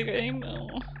video game?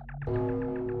 Oh.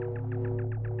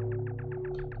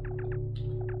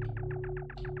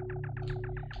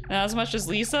 Not as much as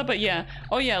Lisa, but yeah.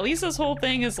 Oh yeah, Lisa's whole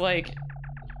thing is like...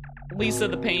 Lisa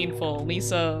the painful.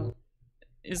 Lisa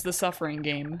is the suffering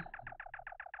game.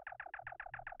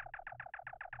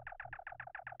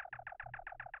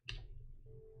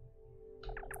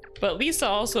 But Lisa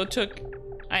also took,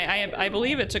 I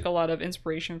believe it took a lot of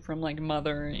inspiration from like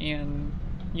Mother and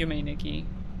Yume Nikki.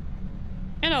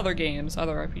 And other games,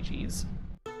 other RPGs.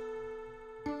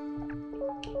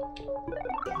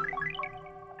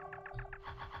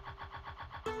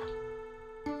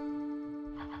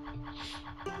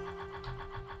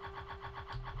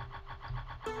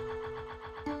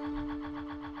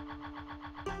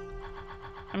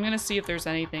 I'm gonna see if there's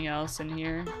anything else in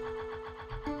here.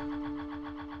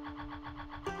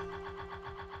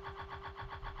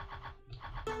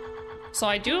 So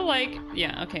I do like,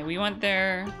 yeah, okay, we went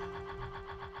there.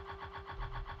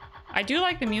 I do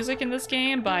like the music in this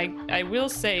game, but I will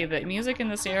say that music in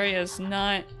this area is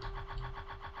not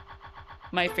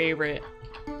my favorite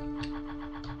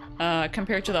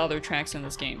compared to the other tracks in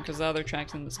this game, because the other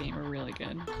tracks in this game are really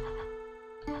good.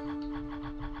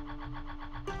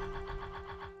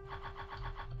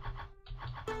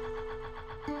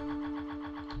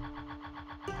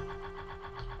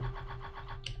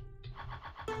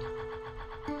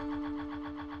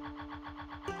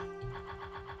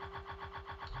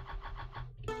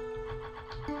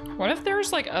 What if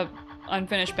there's like a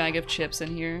unfinished bag of chips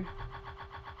in here?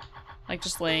 Like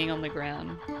just laying on the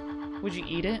ground. Would you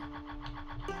eat it?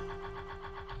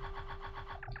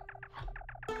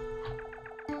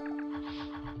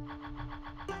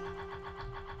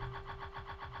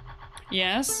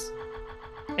 Yes?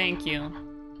 Thank you.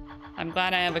 I'm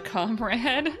glad I have a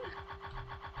comrade.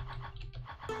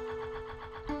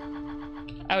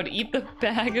 I would eat the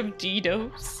bag of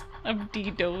Didos.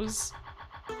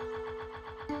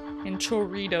 And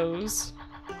choritos.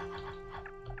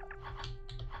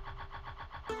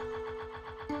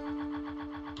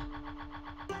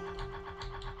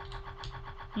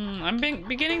 I'm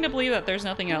beginning to believe that there's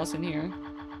nothing else in here.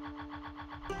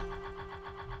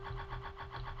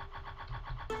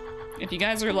 If you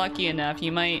guys are lucky enough,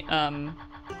 you might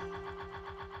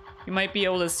be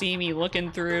able to see me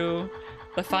looking through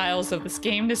the files of this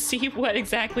game to see what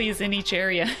exactly is in each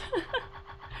area.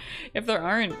 If there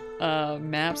aren't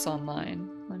maps online,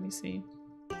 let me see.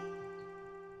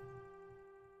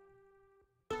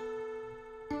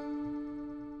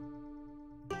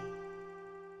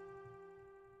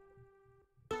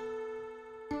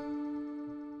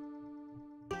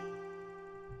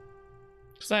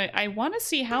 Because I want to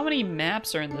see how many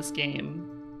maps are in this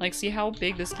game. Like, see how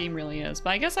big this game really is. But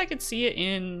I guess I could see it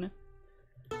in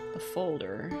the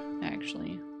folder,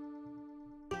 actually.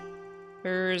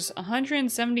 There's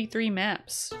 173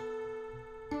 maps.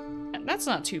 That's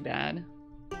not too bad.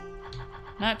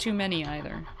 Not too many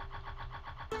either.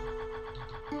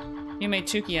 Yume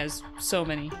Tsuki has so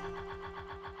many.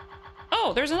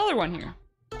 Oh, there's another one here.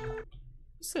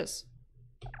 What's this?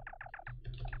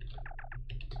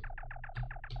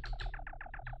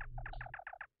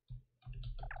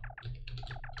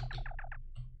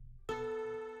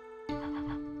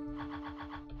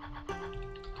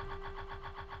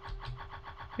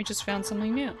 We just found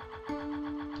something new.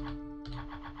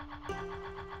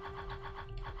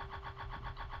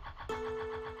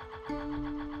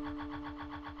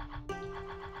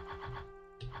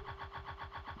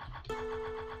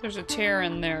 There's a tear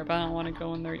in there, but I don't want to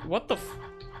go in there. What the f-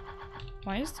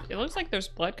 Why is- it looks like there's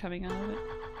blood coming out of it.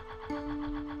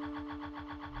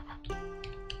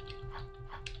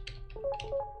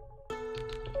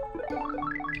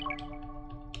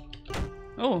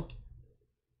 Oh.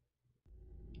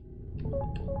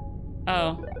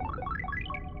 Oh.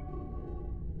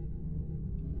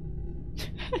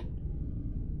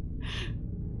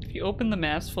 If you open the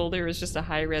maps folder, it's just a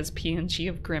high-res PNG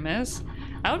of Grimace.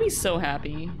 I would be so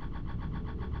happy.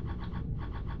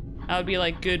 I would be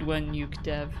like, good one, Yuque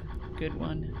dev. Good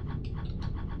one.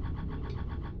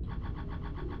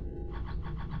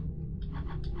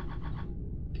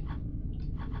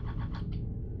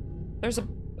 There's a-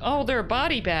 oh, there are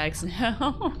body bags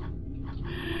now.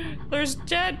 There's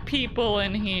dead people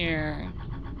in here.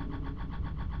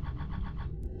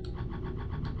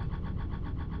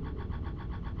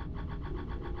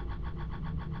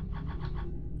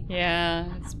 Yeah,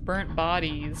 it's burnt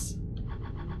bodies.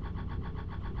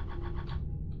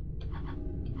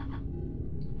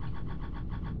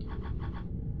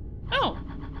 Oh,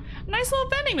 nice little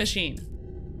vending machine.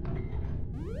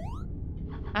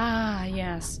 Ah,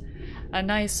 yes. A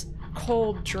nice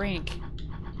cold drink.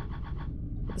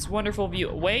 With this wonderful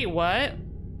view. Wait, what?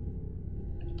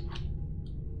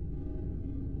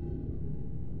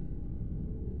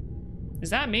 Is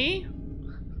that me?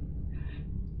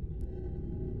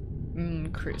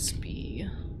 Crispy.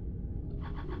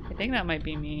 I think that might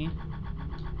be me.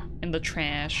 In the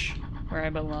trash, where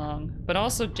I belong. But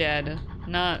also dead.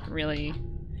 Not really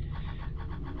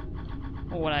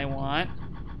what I want.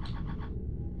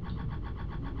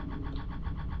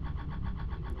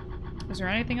 Is there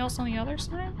anything else on the other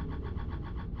side?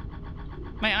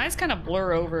 My eyes kind of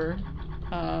blur over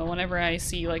whenever I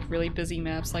see like really busy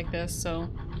maps like this, so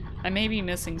I may be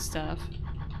missing stuff.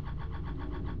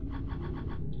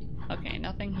 Okay,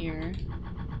 nothing here.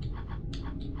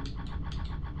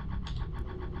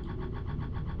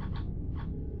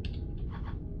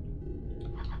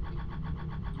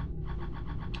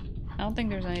 I don't think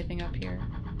there's anything up here.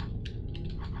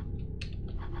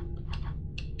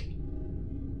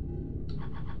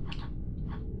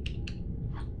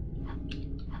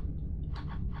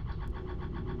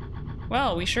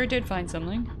 Well, we sure did find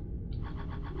something.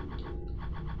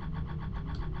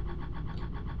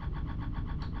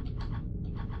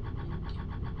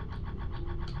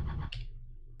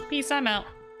 Peace, I'm out.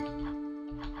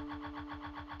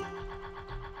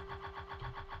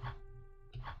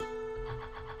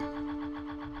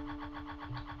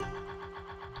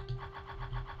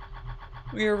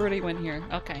 We already went here.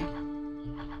 Okay.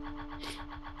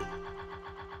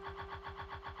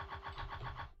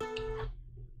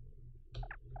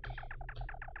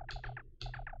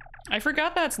 I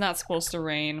forgot that's not supposed to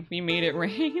rain. We made it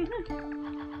rain.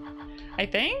 I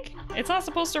think? It's not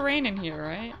supposed to rain in here,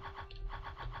 right?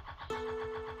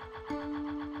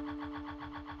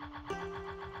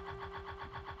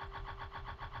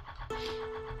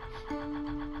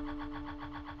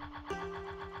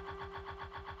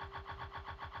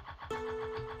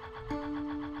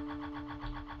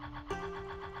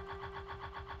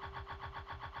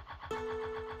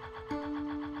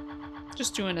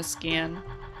 Just doing a scan.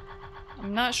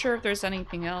 I'm not sure if there's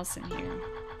anything else in here.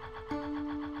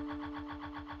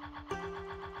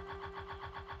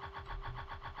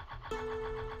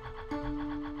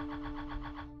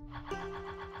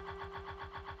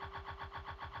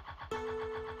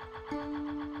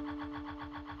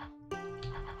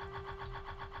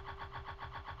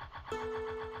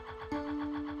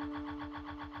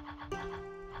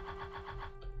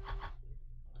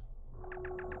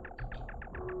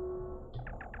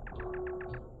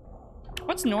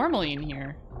 What's normally in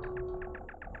here?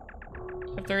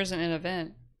 If there isn't an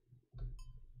event.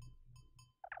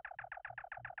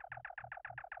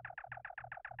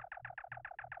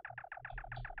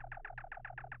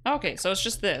 Okay, so it's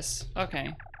just this.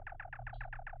 Okay.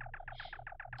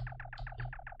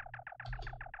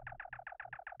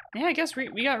 Yeah, I guess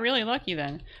we got really lucky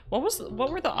then. What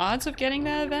were the odds of getting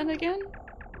that event again?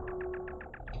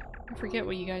 I forget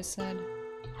what you guys said.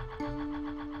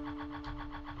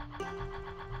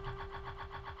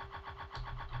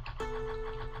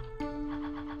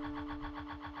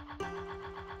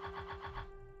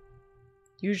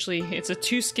 Usually it's a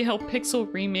 2-scale pixel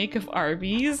remake of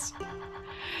Arby's.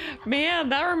 Man,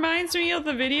 that reminds me of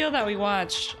the video that we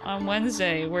watched on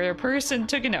Wednesday where a person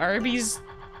took an Arby's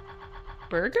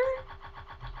burger?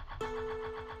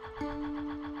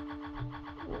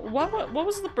 What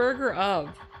was the burger of?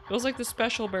 It was like the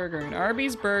special burger, an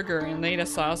Arby's burger, and they ate a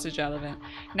sausage out of it.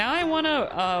 Now I want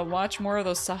to watch more of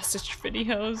those sausage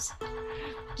videos.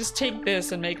 Just take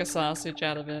this and make a sausage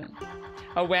out of it.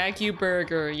 A Wagyu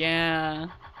burger, yeah.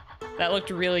 That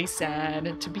looked really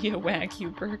sad to be a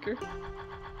Wagyu burger.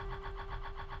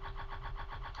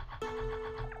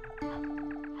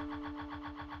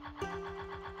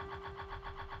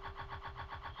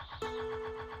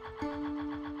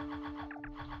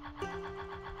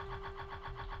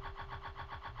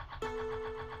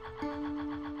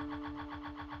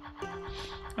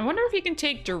 I wonder if you can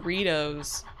take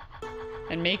Doritos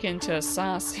and make it into a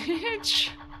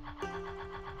sausage.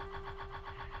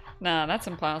 Nah, that's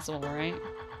impossible, right?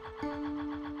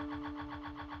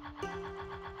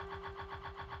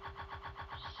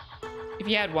 If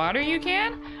you add water, you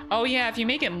can? Oh yeah, if you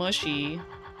make it mushy.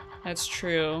 That's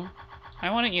true. I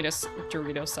want to eat a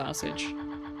Dorito sausage.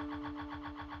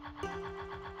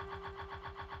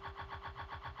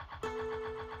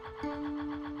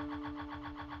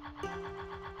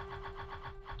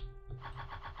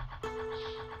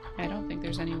 I don't think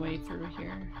there's any way through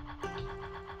here.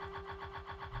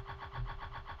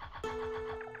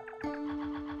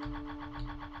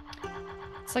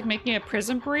 It's like making a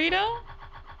prison burrito?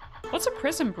 What's a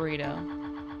prison burrito?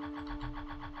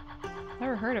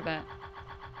 Never heard of that.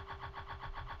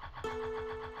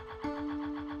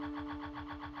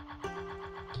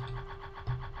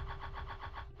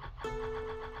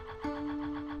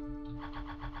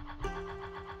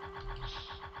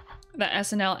 The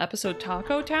SNL episode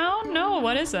Taco Town? No,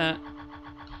 what is that?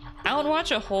 I don't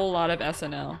watch a whole lot of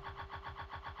SNL.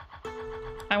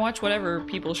 I watch whatever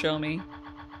people show me.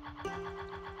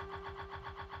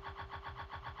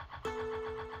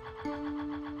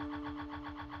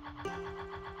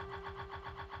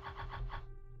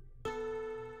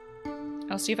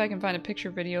 I'll see if I can find a picture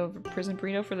video of a prison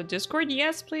burrito for the Discord.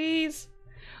 Yes, please.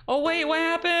 Oh wait, what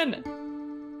happened?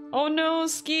 Oh no,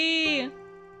 Ski.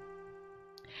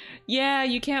 Yeah,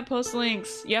 you can't post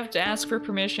links. You have to ask for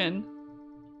permission.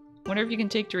 Wonder if you can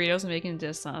take Doritos and make it into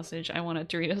a sausage. I want a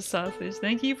Doritos sausage.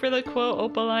 Thank you for the quote,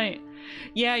 Opalite.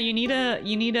 Yeah, you need a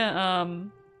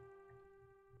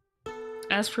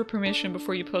ask for permission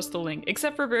before you post the link.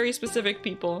 Except for very specific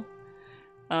people.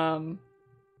 Because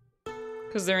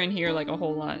they're in here like a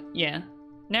whole lot. Yeah.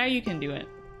 Now you can do it.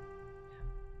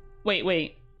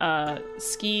 Wait.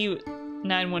 Ski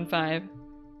 915.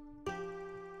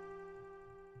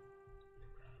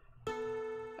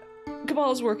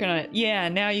 Kabal's working on it. Yeah,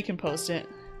 now you can post it.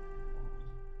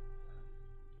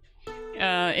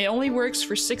 It only works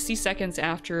for 60 seconds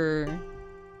after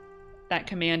that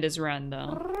command is run,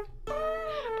 though.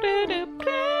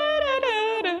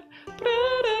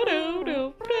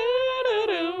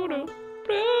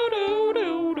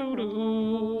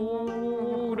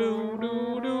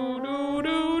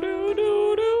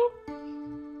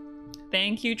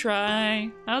 Thank you,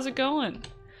 Try. How's it going?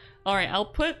 Alright, I'll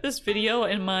put this video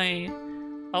in my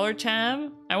other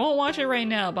tab. I won't watch it right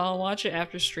now, but I'll watch it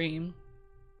after stream.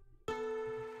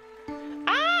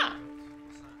 Ah!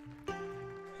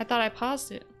 I thought I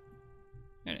paused it.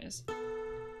 There it is.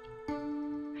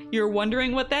 You're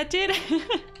wondering what that did?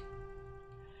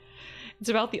 It's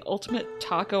about the ultimate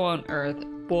taco on earth.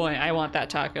 Boy, I want that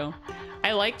taco.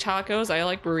 I like tacos, I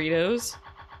like burritos.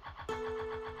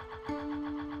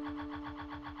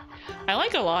 I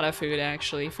like a lot of food,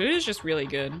 actually. Food is just really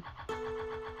good.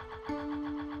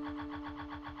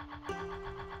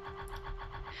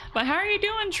 But how are you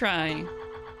doing, Try?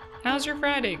 How's your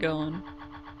Friday going?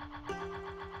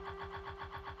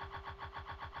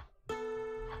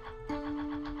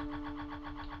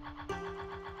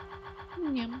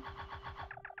 Yum.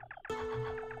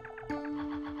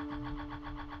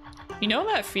 You know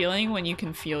that feeling when you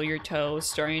can feel your toe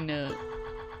starting to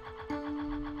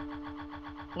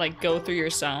like go through your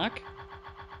sock?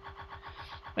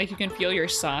 Like you can feel your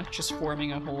sock just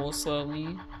forming a hole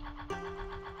slowly.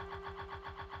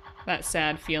 That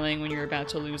sad feeling when you're about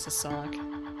to lose a sock.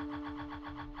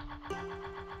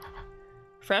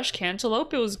 Fresh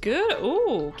cantaloupe, it was good.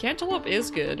 Ooh, cantaloupe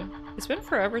is good. It's been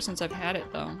forever since I've had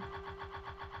it though.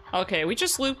 Okay, we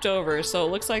just looped over, so it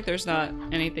looks like there's not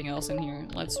anything else in here.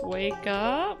 Let's wake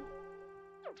up.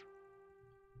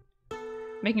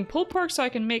 Making pulled pork so I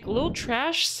can make little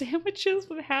trash sandwiches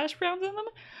with hash browns in them?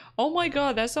 Oh my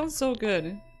god, that sounds so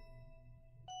good.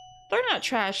 They're not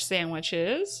trash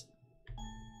sandwiches.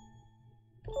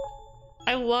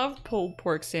 I love pulled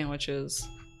pork sandwiches.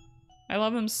 I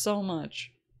love them so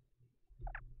much.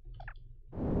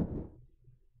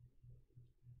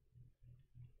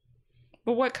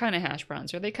 But what kind of hash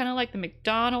browns? Are they kind of like the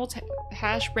McDonald's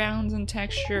hash browns in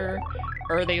texture?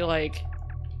 Or are they like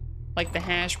the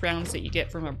hash browns that you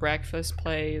get from a breakfast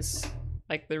place?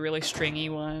 Like the really stringy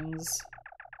ones?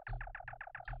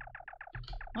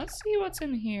 Let's see what's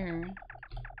in here.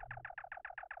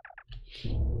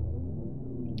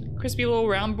 Crispy little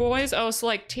round boys? Oh, it's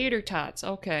like tater tots.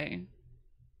 Okay.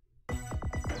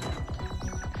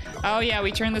 Oh yeah,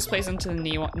 we turned this place into the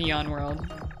neon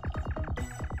world.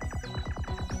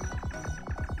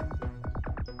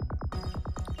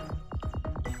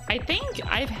 I think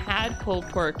I've had pulled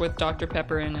pork with Dr.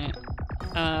 Pepper in it,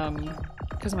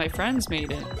 because my friends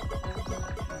made it.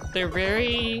 They're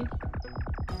very...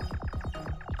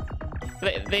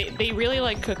 They really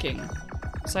like cooking,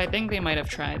 so I think they might have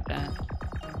tried that.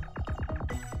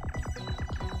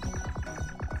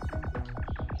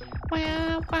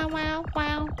 Wow, wow, wow,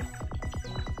 wow.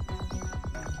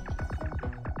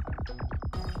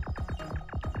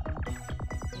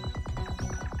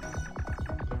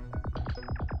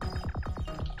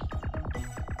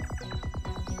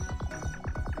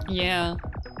 Yeah,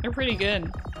 they're pretty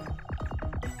good.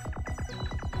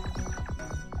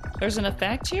 There's an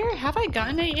effect here? Have I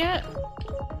gotten it yet?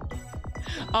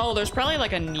 Oh, there's probably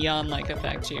like a neon-like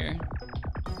effect here.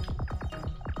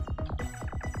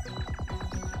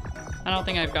 I don't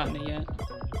think I've gotten it yet.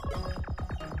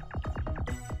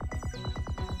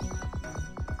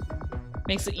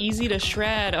 Makes it easy to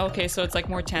shred. Okay, so it's like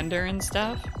more tender and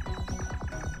stuff.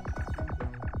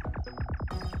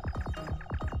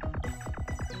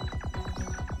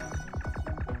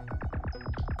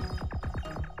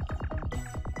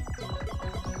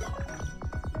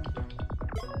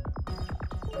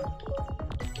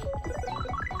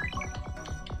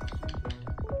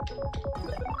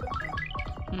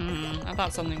 I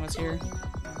thought something was here.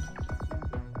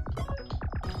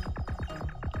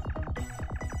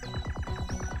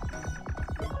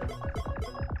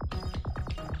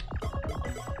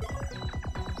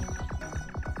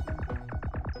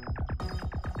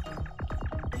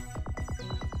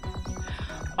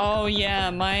 Oh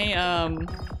yeah,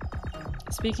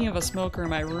 speaking of a smoker,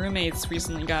 my roommates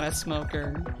recently got a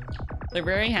smoker. They're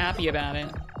very happy about it.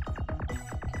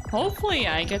 Hopefully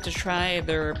I get to try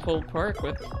their pulled pork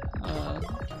with,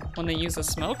 when they use a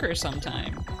smoker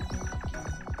sometime.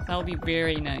 That'll be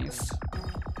very nice.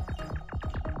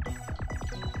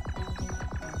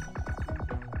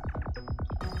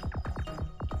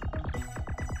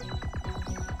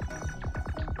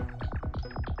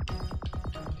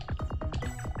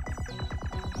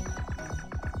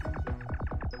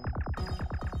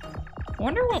 I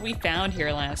wonder what we found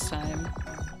here last time.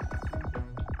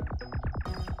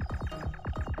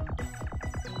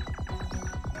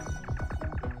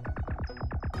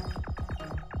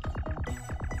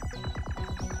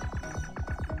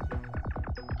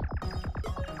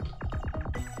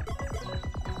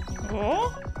 Oh?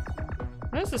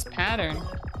 What is this pattern?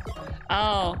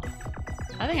 Oh.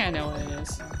 I think I know what it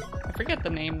is. I forget the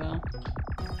name though.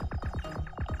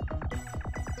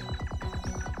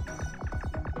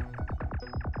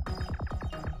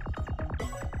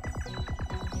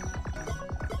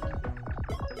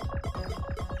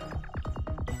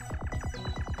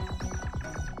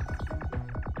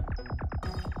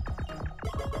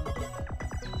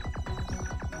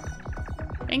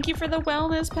 Thank you for the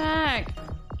wellness pack!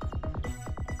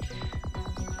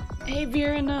 Hey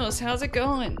Veranos, how's it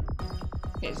going?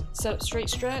 Okay, set up straight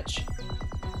stretch.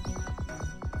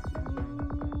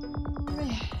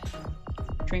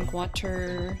 Drink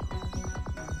water.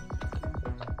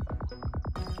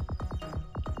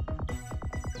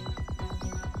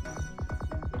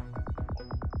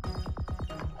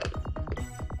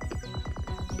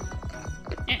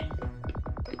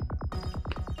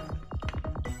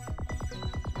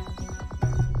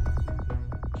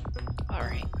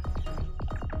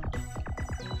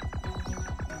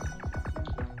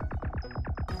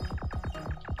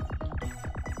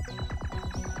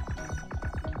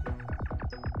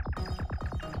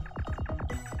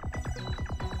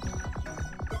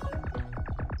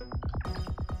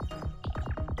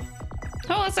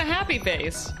 Oh, it's a happy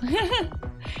face.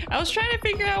 I was trying to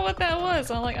figure out what that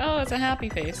was. I'm like, oh, it's a happy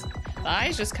face. The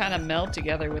eyes just kind of meld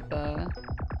together with the...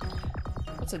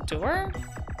 What's a door?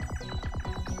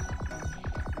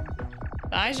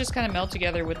 The eyes just kind of meld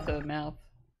together with the mouth.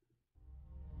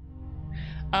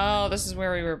 Oh, this is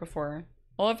where we were before.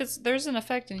 Well, if there's an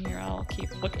effect in here, I'll keep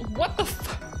looking. What the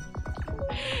f-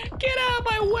 Get out of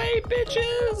my way,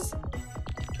 bitches!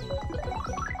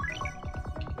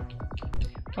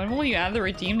 When will you add the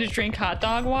redeem to drink hot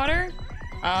dog water?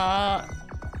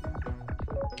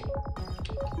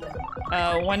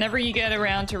 Whenever you get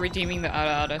around to redeeming the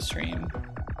auto stream.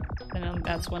 Then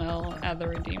that's when I'll add the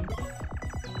redeem.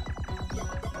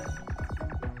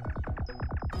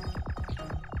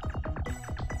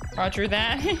 Roger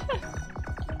that.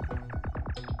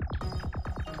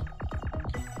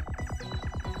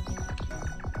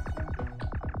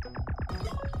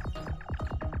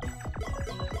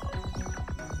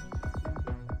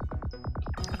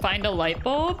 Find a light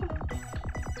bulb?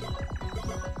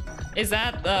 Is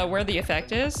that where the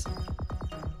effect is?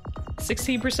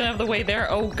 16% of the way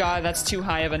there? Oh god, that's too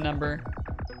high of a number.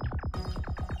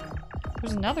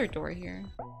 There's another door here.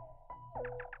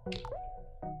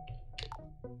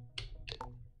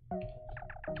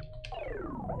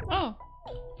 Oh.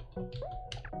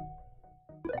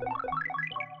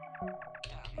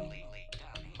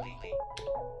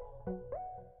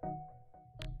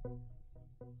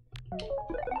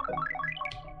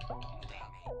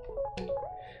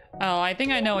 Oh, I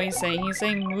think I know what he's saying. He's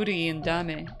saying moody and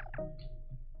dame.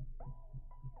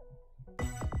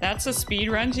 That's a speed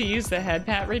run to use the head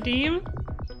pat redeem?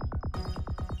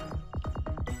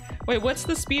 Wait, what's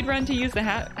the speed run to use the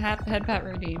head pat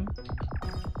redeem?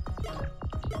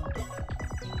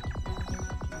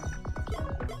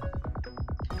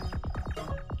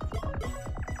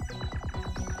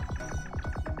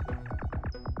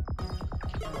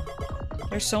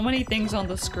 There's so many things on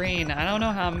the screen. I don't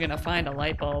know how I'm gonna find a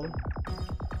light bulb.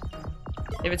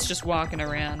 If it's just walking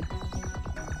around.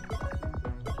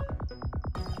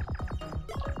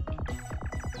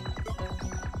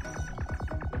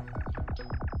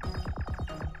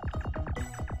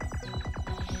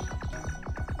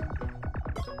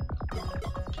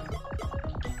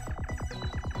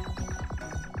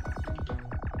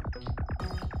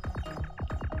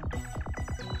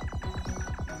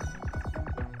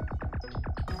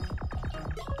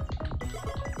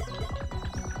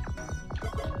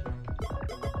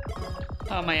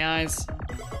 Oh, my eyes.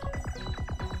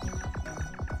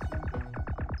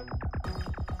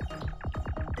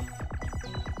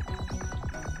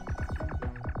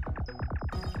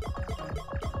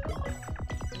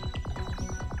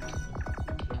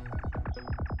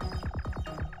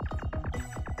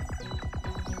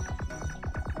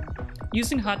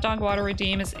 Using hot dog water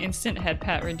redeem is instant head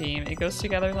pat redeem. It goes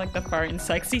together like the fart and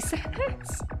sexy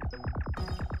sex.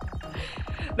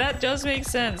 That does make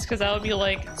sense, because I would be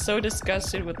like so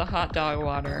disgusted with the hot dog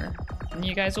water. And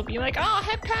you guys will be like, oh,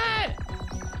 head pat!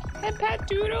 Head pat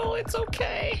doodle, it's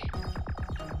okay.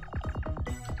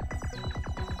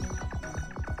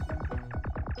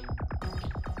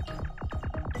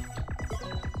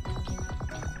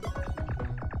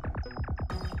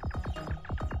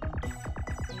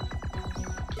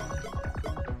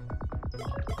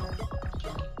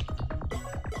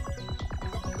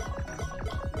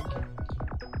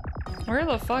 Where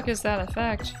the fuck is that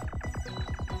effect?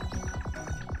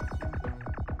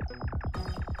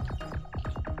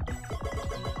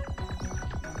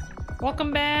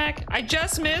 Welcome back. I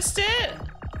just missed it.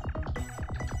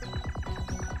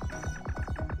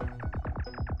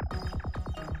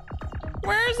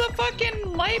 Where's the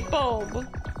fucking light bulb?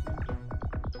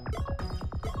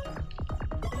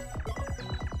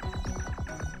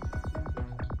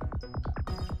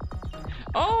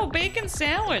 Oh, bacon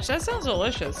sandwich. That sounds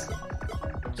delicious.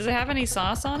 Does it have any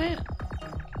sauce on it?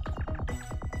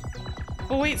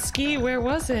 Oh wait, Ski, where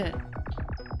was it?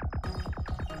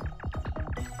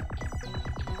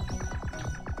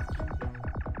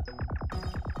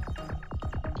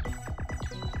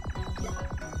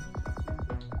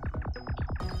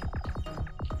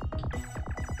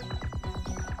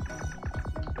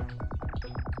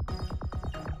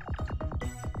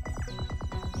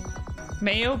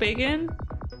 Mayo bacon?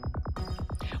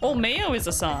 Oh, mayo is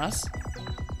a sauce.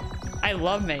 I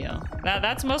love mayo.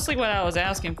 That's mostly what I was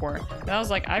asking for. I was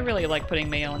like, I really like putting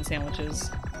mayo on sandwiches.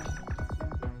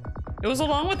 It was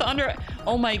along with the under...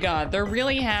 Oh my god, they're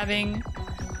really having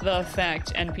the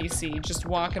effect NPC, just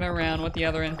walking around with the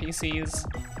other NPCs.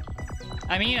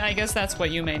 I mean, I guess that's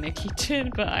what Yume Nikki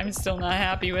did, but I'm still not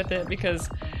happy with it because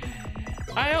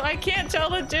I can't tell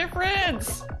the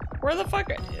difference. Where the fuck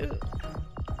are...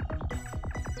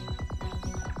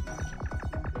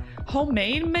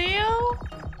 Homemade mayo?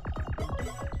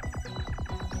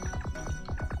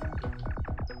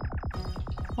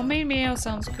 Homemade mayo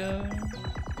sounds good.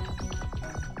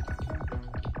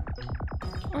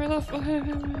 Where the fuck?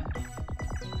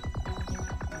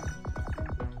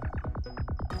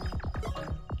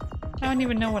 I don't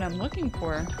even know what I'm looking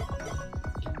for.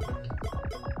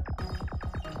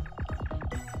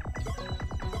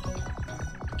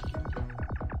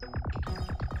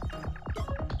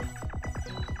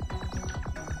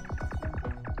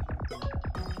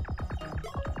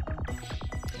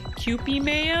 Yuque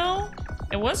mayo?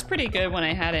 It was pretty good when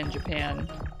I had it in Japan.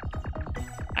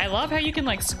 I love how you can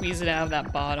like squeeze it out of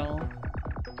that bottle.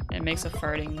 It makes a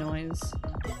farting noise.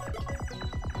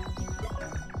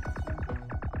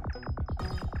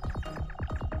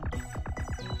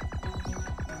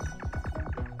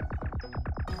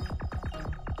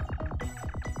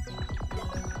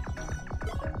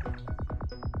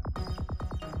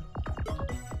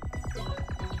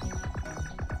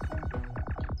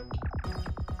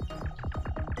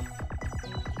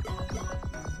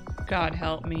 God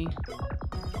help me.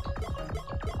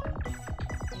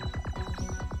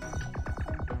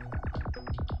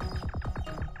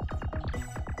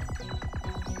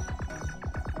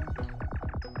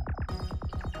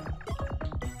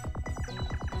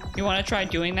 You want to try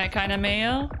doing that kind of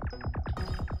mayo?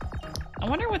 I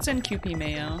wonder what's in Yuque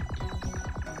mayo.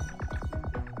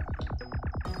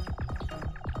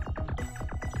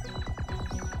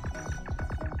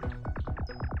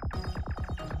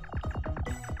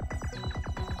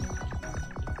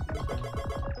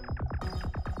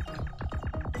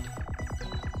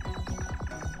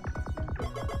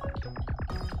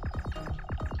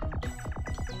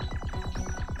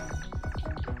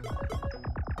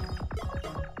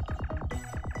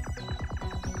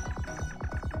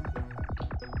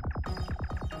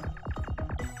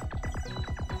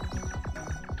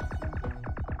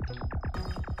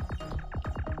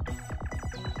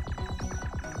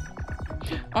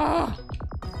 Oh!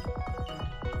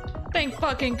 Thank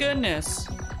fucking goodness.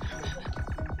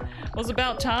 It was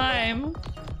about time.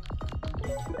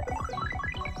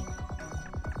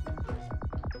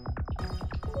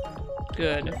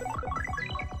 Good.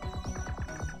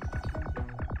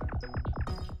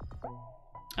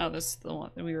 Oh, this is the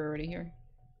one. We were already here.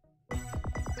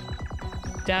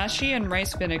 Dashi and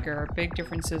rice vinegar are big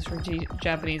differences for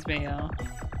Japanese mayo.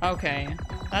 Okay,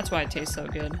 that's why it tastes so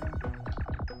good.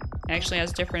 It actually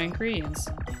has different ingredients.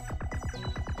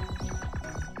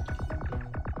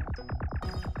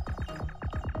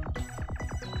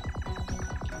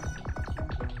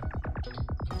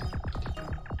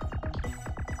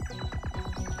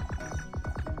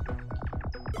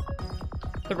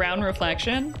 The round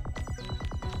reflection?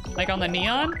 Like on the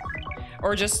neon?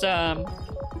 Or just on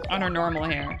her normal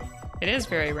hair? It is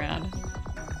very round.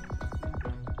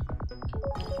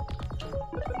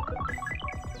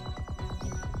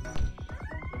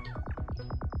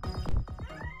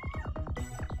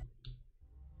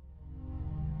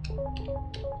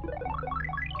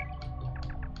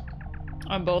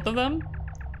 On both of them?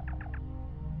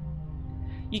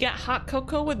 You got hot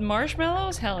cocoa with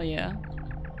marshmallows? Hell yeah.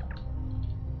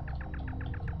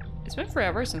 It's been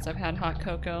forever since I've had hot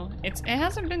cocoa. It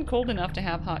hasn't been cold enough to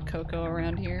have hot cocoa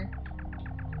around here.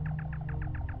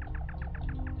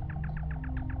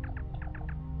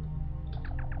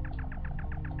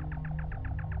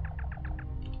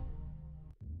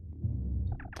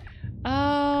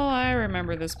 Oh, I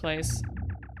remember this place.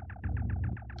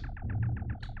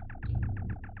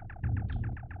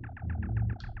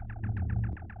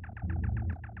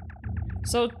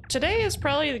 So today is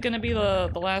probably going to be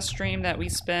the last stream that we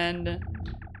spend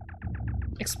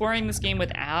exploring this game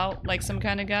without like some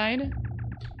kind of guide.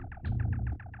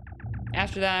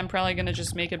 After that, I'm probably going to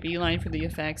just make a beeline for the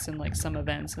effects and like some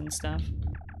events and stuff.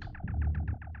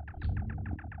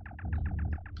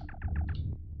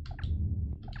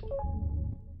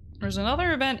 There's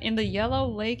another event in the Yellow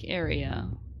Lake area.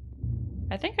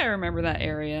 I think I remember that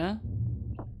area.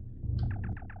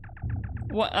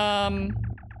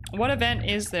 What event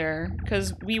is there?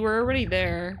 Because we were already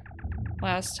there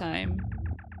last time.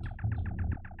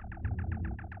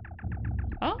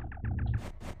 Oh?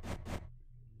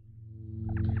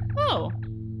 Oh!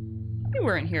 We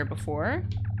weren't here before.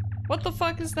 What the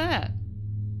fuck is that?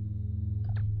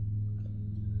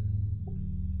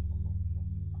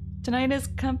 Tonight is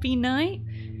comfy night?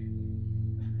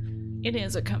 It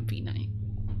is a comfy night.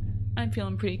 I'm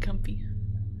feeling pretty comfy.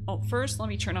 Oh, first let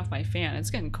me turn off my fan. It's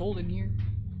getting cold in here.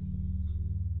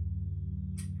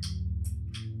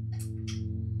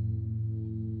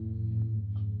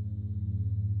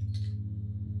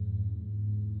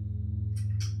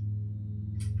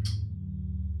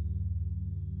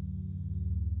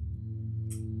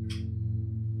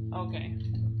 Okay.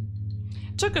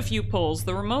 Took a few pulls.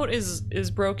 The remote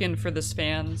is broken for this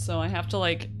fan, so I have to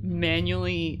like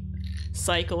manually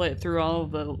cycle it through all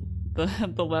of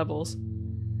the levels.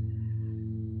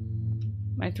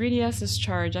 My 3DS is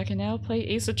charged. I can now play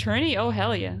Ace Attorney. Oh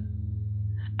hell yeah!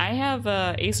 I have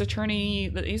Ace Attorney,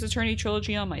 the Ace Attorney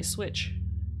trilogy on my Switch.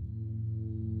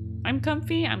 I'm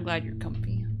comfy. I'm glad you're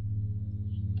comfy.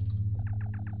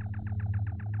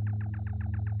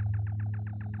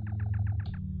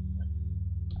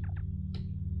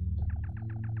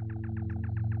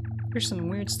 There's some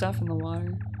weird stuff in the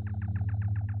water.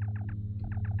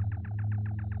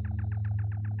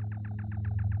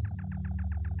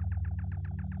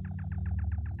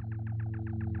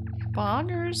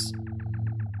 Boggers?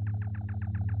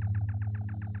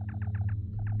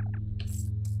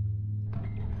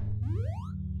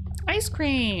 Ice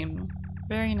cream!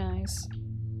 Very nice.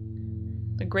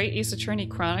 The Great Ace Attorney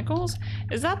Chronicles?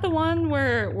 Is that the one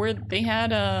where they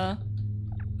had a...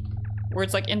 where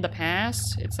it's like in the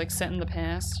past? It's like set in the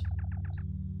past.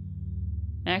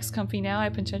 Max comfy now. I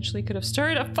potentially could have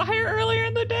started a fire earlier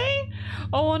in the day?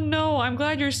 Oh no, I'm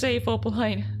glad you're safe,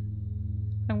 Opalite.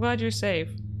 I'm glad you're safe.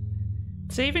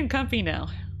 Safe and comfy now.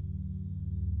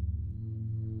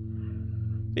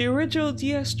 The original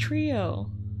DS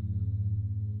trio.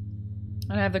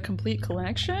 And I have the complete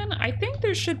collection? I think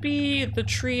there should be the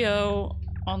trio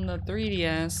on the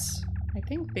 3DS. I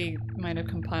think they might have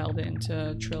compiled it into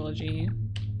a trilogy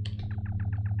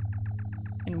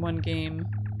in one game.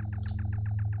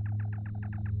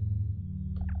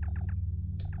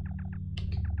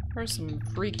 There are some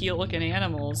freaky looking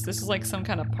animals. This is like some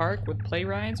kind of park with play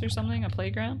rides or something, a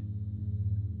playground.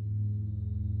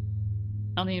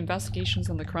 On the investigations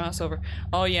on the crossover.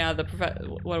 Oh yeah, the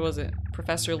what was it?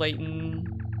 Professor Layton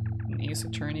and Ace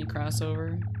Attorney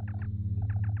crossover.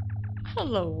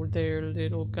 Hello there,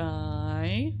 little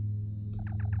guy.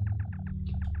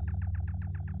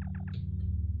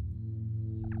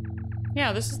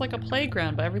 Yeah, this is like a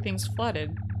playground, but everything's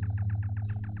flooded.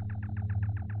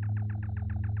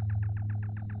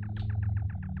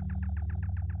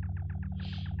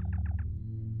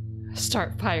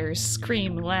 Start fires,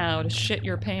 scream loud, shit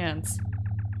your pants.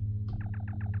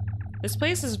 This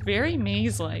place is very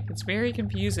maze-like. It's very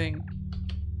confusing.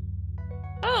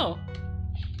 Oh!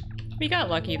 We got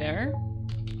lucky there.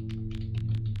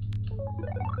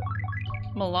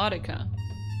 Melodica.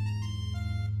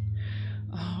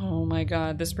 Oh my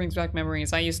god, this brings back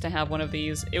memories. I used to have one of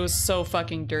these. It was so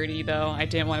fucking dirty though. I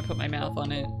didn't want to put my mouth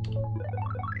on it.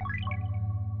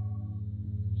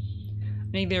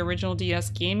 Many of the original DS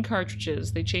game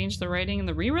cartridges. They changed the writing in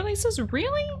the re-releases?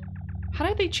 Really? How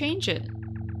did they change it?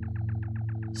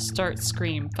 Start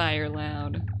scream, fire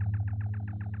loud.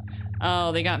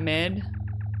 Oh, they got mid?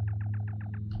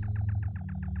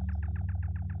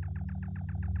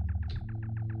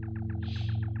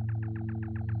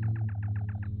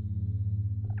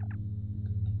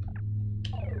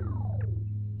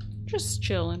 Just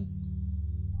chilling.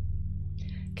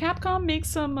 Capcom makes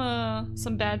some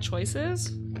bad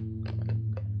choices.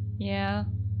 Yeah.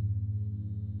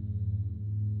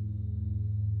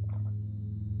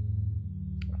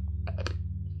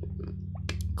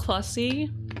 Clussy.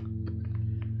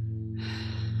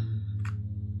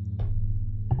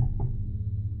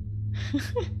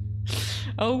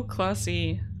 Oh,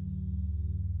 Clussy.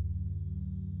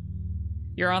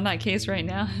 You're on that case right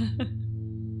now.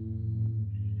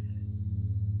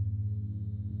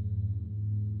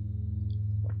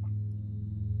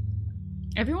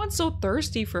 Everyone's so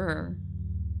thirsty for her.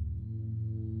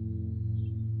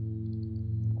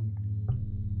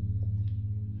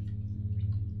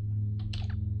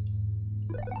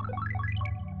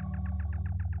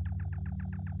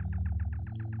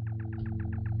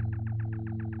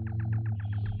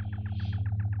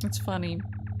 It's funny.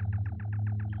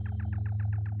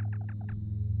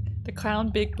 The clown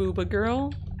big booba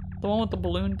girl? The one with the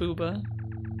balloon booba.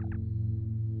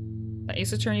 The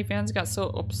Ace Attorney fans got so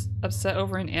upset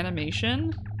over an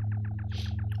animation?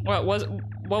 What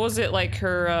was it, like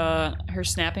her her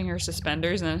snapping her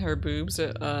suspenders and then her boobs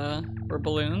were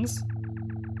balloons?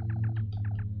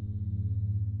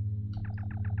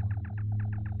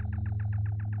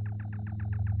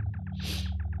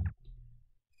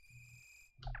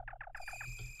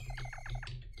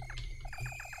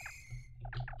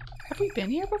 Have we been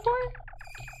here before?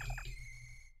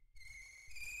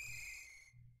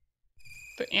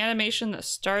 The animation that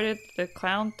started the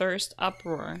clown thirst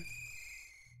uproar.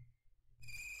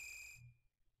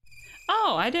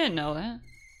 Oh, I didn't know that.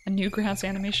 A Newgrounds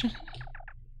animation?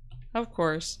 Of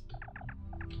course.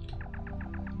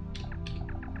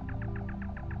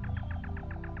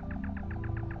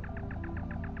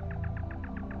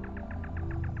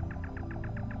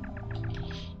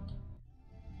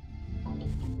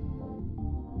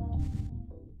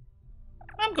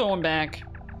 I'm going back.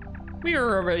 We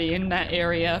were already in that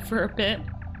area for a bit.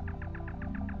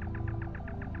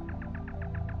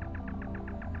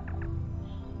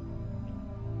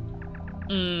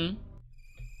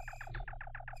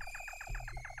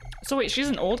 So wait, she's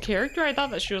an old character? I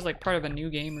thought that she was like part of a new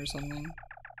game or something.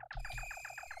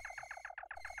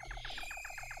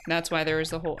 That's why there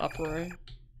was the whole uproar.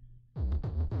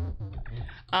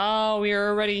 Oh, we were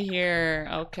already here.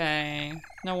 Okay.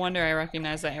 No wonder I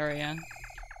recognize that area.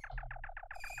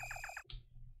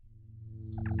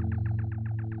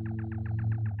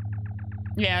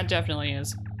 Yeah, it definitely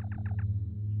is.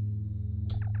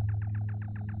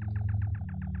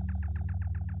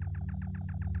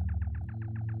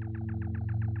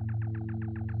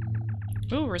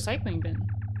 Ooh, recycling bin.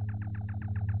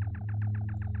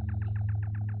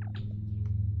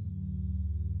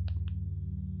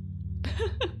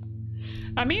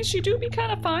 I mean, she do be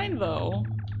kind of fine, though.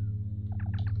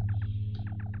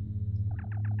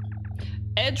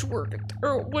 Edgework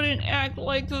wouldn't act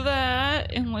like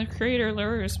that. And like creator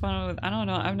Larry responded with, I don't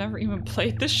know, I've never even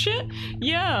played this shit.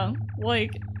 Yeah,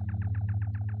 like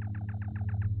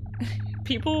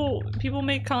people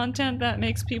make content that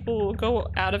makes people go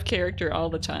out of character all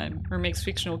the time, or makes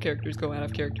fictional characters go out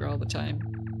of character all the time.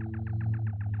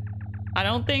 I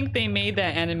don't think they made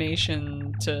that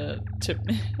animation to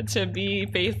be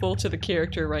faithful to the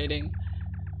character writing.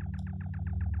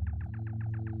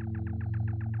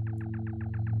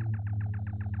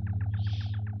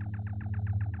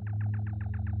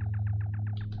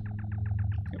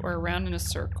 We're around in a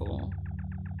circle.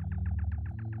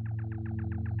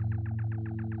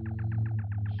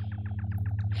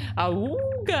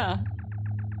 Auga!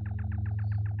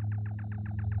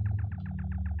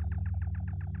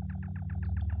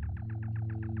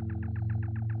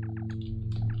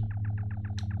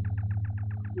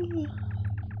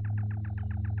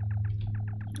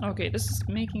 Okay, this is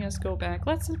making us go back.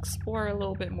 Let's explore a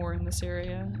little bit more in this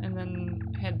area and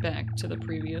then head back to the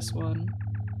previous one.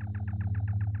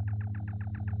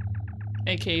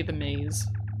 AKA the maze.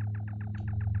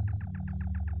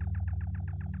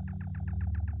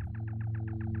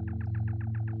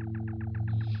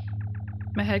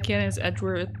 My headcanon is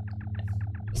Edgeworth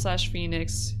 /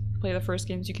 Phoenix. Play the first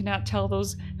games. You cannot tell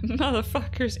those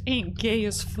motherfuckers ain't gay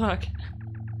as fuck.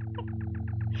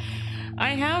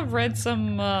 I have read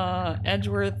some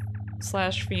Edgeworth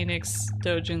 / Phoenix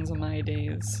doujins in my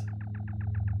days.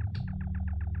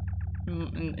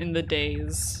 in the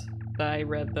days that I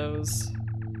read those.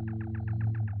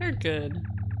 They're good.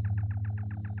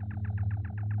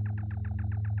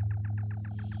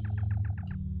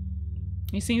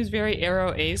 He seems very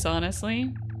Arrow Ace,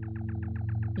 honestly.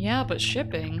 Yeah, but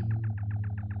shipping.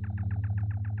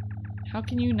 How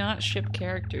can you not ship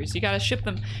characters? You gotta ship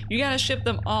them. You gotta ship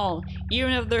them all,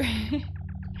 even if they're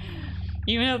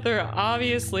even if they're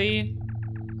obviously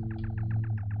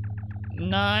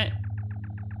not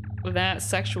that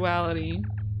sexuality.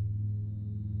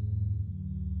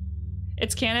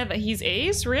 It's canon that he's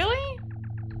ace? Really?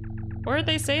 Where did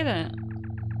they say that?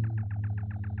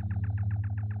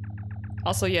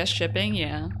 Also, yes, shipping,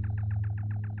 yeah.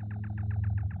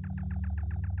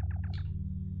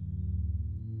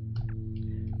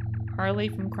 Harley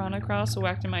from Chrono Cross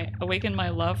awakened my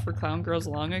love for clown girls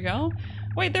long ago.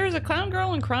 Wait, there was a clown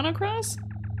girl in Chrono Cross?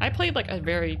 I played like a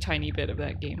very tiny bit of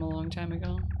that game a long time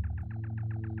ago.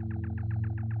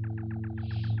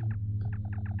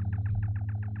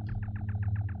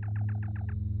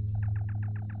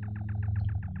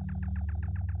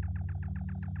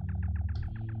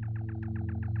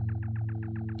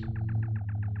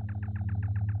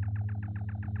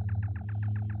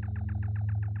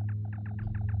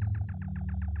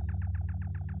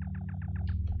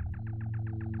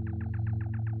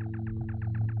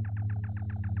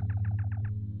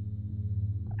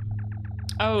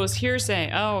 Oh, it was hearsay.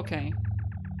 Oh, okay.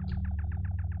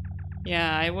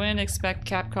 Yeah, I wouldn't expect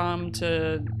Capcom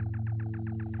to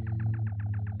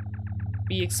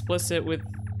be explicit with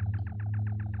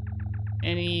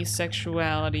any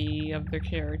sexuality of their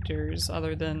characters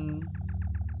other than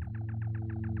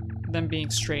them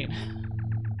being straight.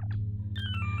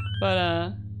 But,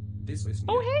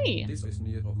 oh, hey! This is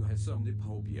Nero who has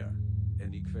somniphobia.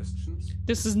 Any questions?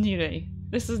 This is Nire.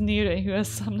 This is Nire who has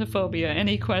somniphobia.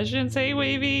 Any questions? Hey,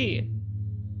 Wavy!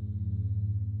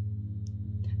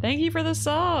 Thank you for the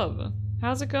sub!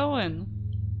 How's it going?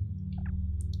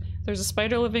 There's a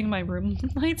spider living in my room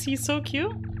nights. He's so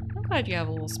cute. I'm glad you have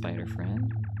a little spider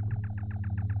friend.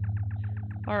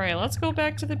 Alright, let's go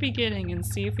back to the beginning and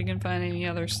see if we can find any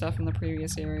other stuff in the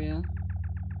previous area.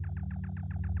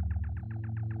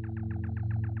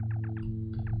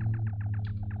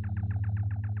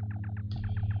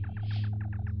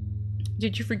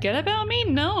 Did you forget about me?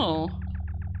 No.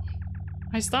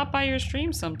 I stop by your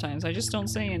stream sometimes. I just don't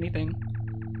say anything.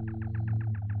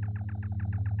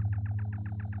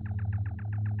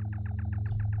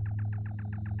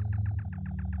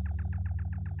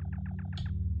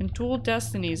 In Dual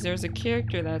Destinies, there's a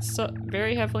character that's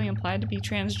very heavily implied to be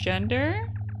transgender.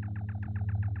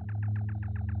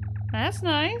 That's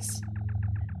nice.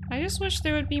 I just wish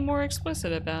there would be more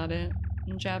explicit about it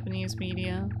in Japanese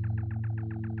media.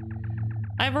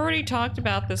 I've already talked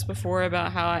about this before,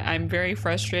 about how I'm very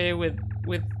frustrated with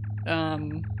what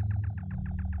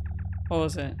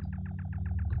was it?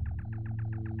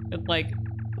 With, like,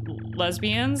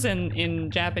 lesbians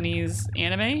in Japanese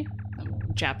anime?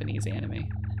 Japanese anime.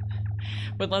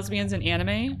 With lesbians in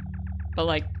anime, but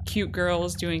like cute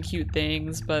girls doing cute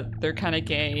things, but they're kind of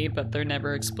gay, but they're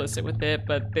never explicit with it,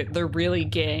 but they're really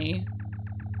gay.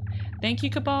 Thank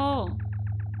you, Cabal.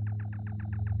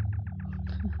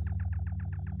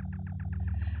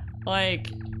 Like,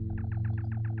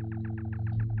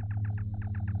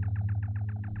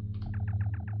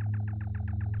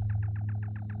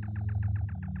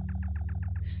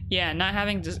 yeah, not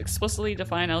having just explicitly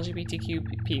defined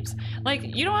LGBTQ peeps. Like,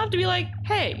 you don't have to be like,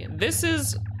 hey, this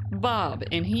is Bob,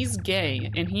 and he's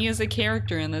gay, and he is a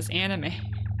character in this anime.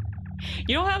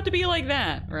 You don't have to be like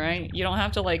that, right? You don't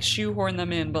have to, like, shoehorn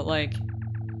them in, but, like,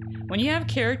 when you have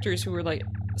characters who are, like,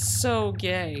 so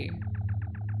gay,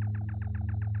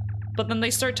 but then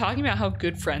they start talking about how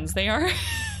good friends they are.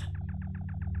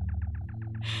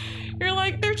 You're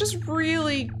like, they're just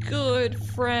really good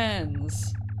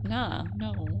friends. Nah,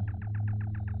 no.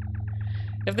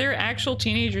 If they're actual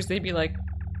teenagers, they'd be like,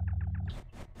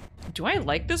 do I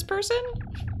like this person?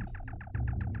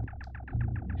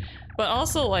 But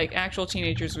also, like, actual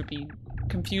teenagers would be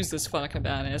confused as fuck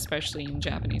about it, especially in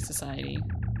Japanese society.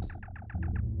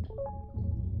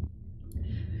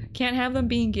 Can't have them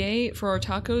being gay for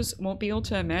otakus, won't be able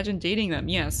to imagine dating them.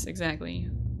 Yes, exactly.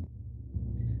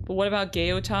 But what about gay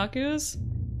otakus?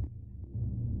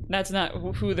 That's not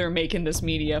who they're making this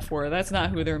media for. That's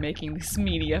not who they're making this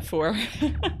media for.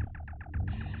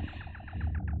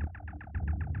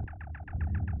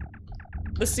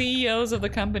 The CEOs of the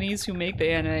companies who make the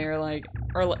anime are like,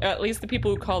 or at least the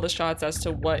people who call the shots as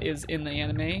to what is in the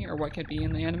anime or what could be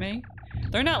in the anime.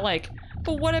 They're not like,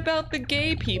 but what about the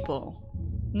gay people?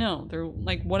 No, they're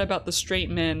like, what about the straight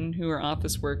men who are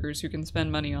office workers who can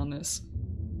spend money on this?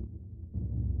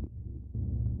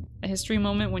 A history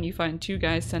moment when you find two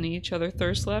guys sending each other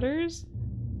thirst letters?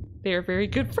 They are very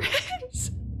good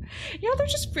friends. Yeah, they're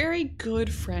just very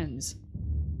good friends.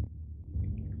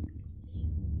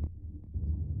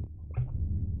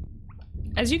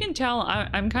 As you can tell,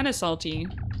 I'm kind of salty.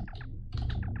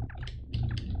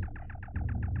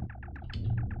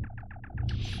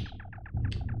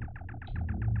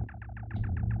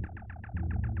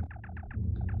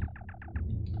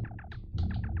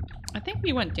 I think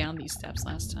we went down these steps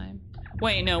last time.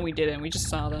 Wait, no, we didn't. We just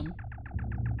saw them.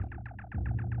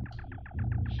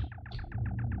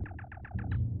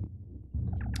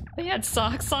 They had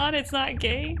socks on. It's not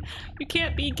gay. You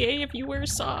can't be gay if you wear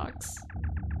socks.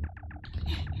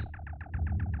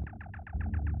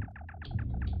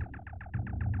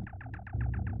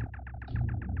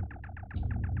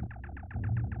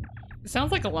 It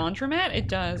sounds like a laundromat. It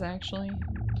does, actually.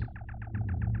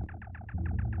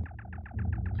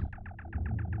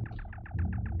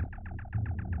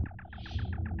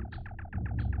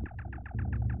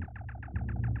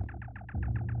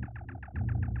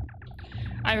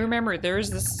 I remember there was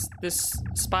this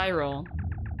spiral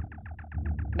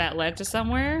that led to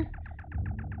somewhere.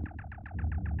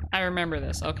 I remember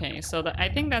this. Okay, so I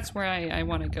think that's where I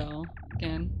want to go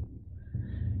again.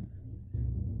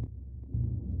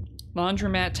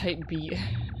 Laundromat type beat.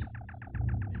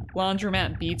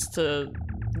 Laundromat beats to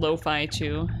lo-fi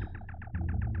to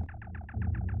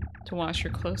wash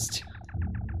your clothes to.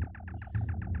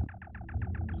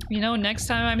 You know, next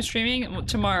time I'm streaming,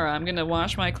 tomorrow, I'm gonna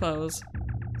wash my clothes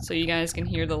so you guys can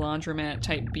hear the laundromat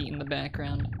type beat in the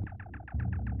background.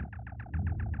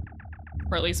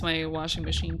 Or at least my washing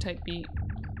machine type beat.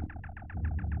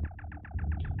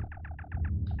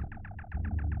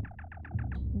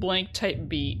 Blank type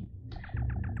beat.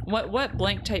 What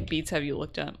blank type beats have you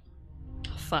looked up?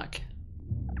 Oh, fuck.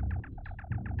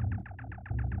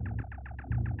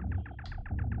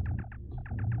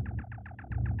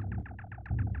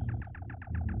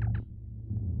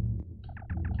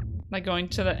 Like going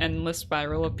to the endless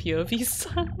spiral of POV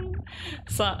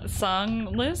song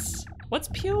lists? What's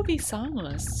POV song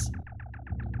lists?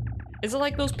 Is it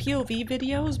like those POV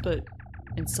videos but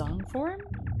in song form?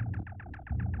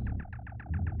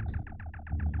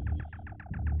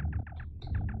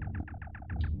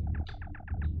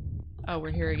 Oh,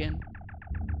 we're here again.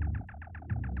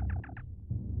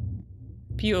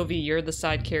 POV, you're the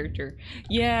side character.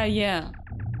 Yeah, yeah.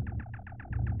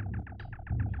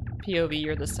 POV,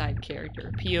 you're the side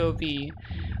character. POV,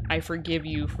 I forgive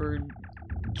you for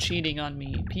cheating on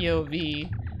me. POV,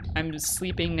 I'm just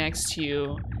sleeping next to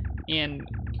you and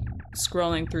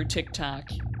scrolling through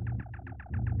TikTok.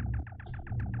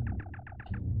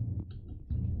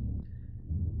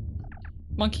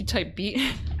 Monkey type beat.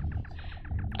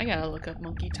 I gotta look up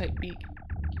monkey type beat.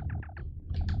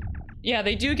 Yeah,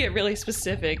 they do get really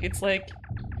specific. It's like,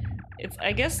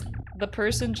 I guess the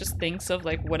person just thinks of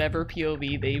like whatever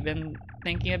POV they've been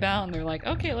thinking about and they're like,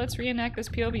 okay, let's reenact this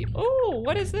POV. Oh,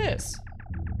 what is this?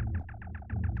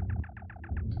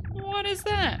 What is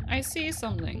that? I see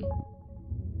something.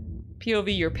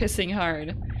 POV, you're pissing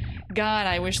hard. God,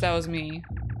 I wish that was me.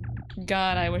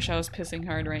 God, I wish I was pissing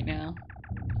hard right now.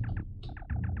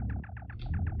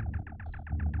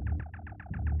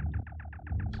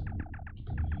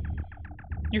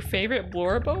 Your favorite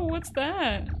Blorbo? What's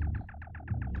that?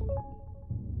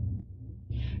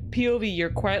 POV, you're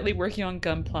quietly working on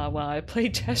Gunpla while I play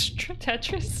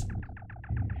Tetris.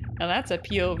 Now that's a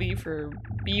POV for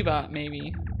Bebop,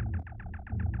 maybe.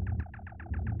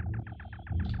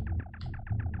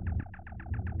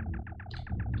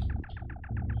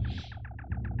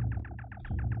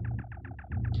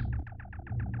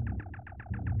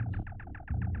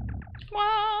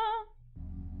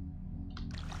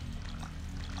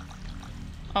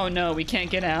 Oh no, we can't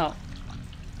get out.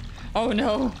 Oh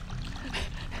no.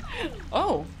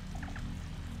 Oh.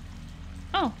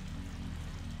 Oh.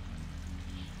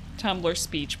 Tumblr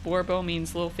speech. Borbo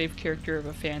means little fave character of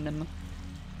a fandom.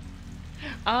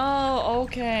 Oh,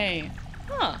 okay.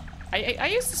 Huh. I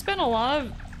used to spend a lot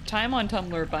of time on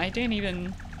Tumblr, but I didn't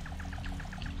even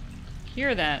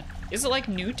hear that. Is it like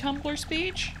new Tumblr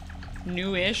speech?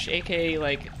 Newish, aka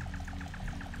like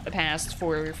the past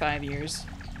 4 or 5 years.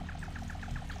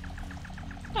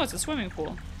 Oh, it's a swimming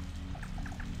pool.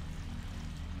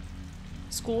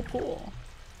 School pool.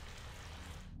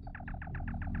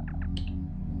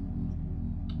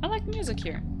 I like the music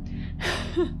here.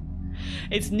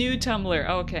 It's new Tumblr.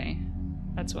 Okay.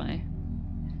 That's why.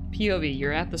 POV,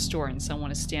 you're at the store and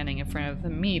someone is standing in front of the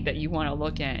meat that you want to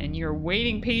look at and you're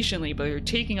waiting patiently, but you're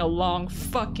taking a long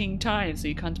fucking time, so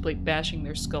you contemplate bashing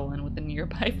their skull in with a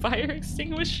nearby fire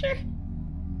extinguisher.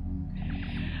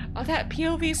 Oh, that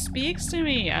POV speaks to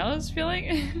me. I was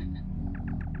feeling...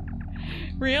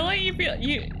 Really?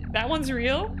 That one's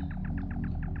real?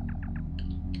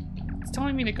 It's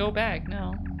telling me to go back,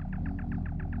 no.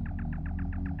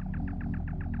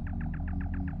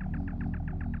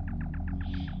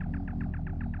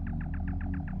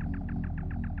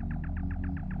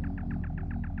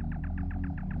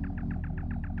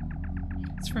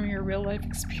 It's from your real life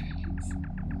experience.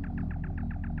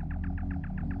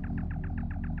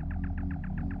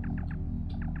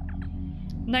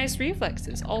 Nice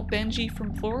reflexes. All Benji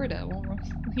from Florida.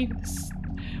 Won't leave this.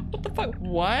 What the fuck?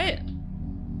 What?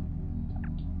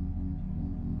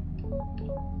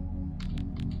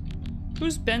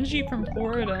 Who's Benji from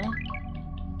Florida?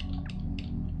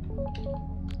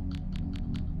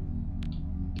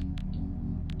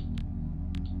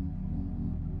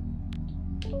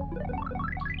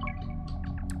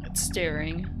 It's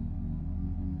staring.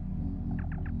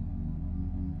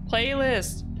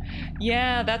 Playlist.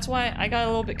 Yeah, that's why I got a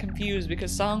little bit confused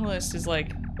because song list is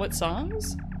like, what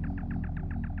songs?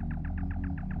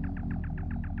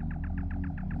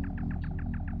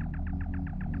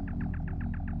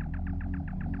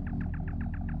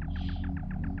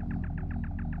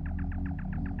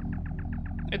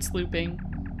 It's looping.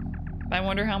 I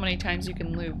wonder how many times you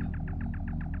can loop.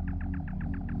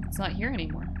 It's not here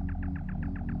anymore.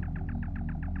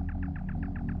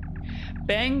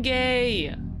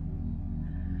 Bengay!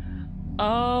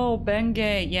 Oh,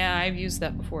 Bengay. Yeah, I've used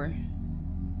that before.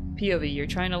 POV, you're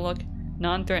trying to look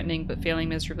non-threatening but failing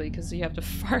miserably because you have to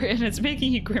fart and it's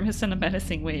making you grimace in a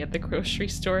menacing way at the grocery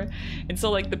store. And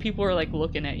so like the people are like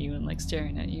looking at you and like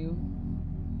staring at you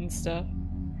and stuff.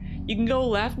 You can go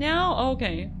left now? Oh,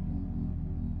 okay.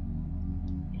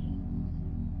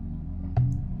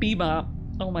 Bebop.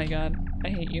 Oh my god. I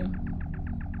hate you.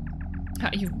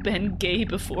 You've been gay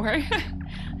before?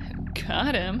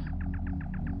 Got him.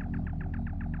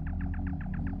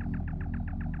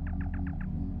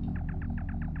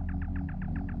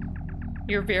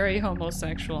 You're very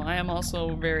homosexual. I am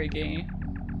also very gay.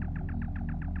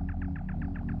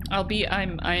 Albeit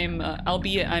I'm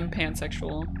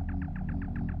pansexual.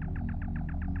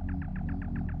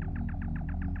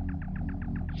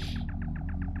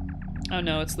 Oh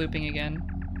no, it's looping again.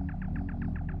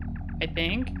 I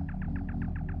think.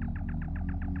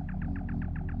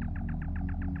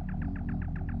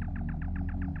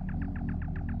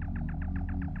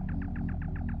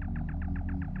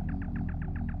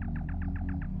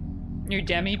 Your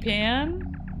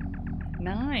demi-pan?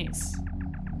 Nice.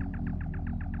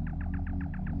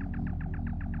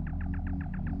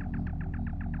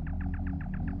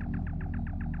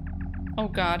 Oh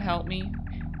god, help me.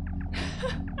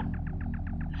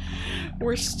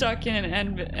 We're stuck in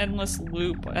an endless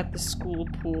loop at the school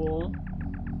pool.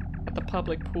 At the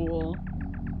public pool.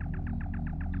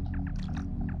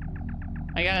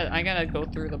 I gotta go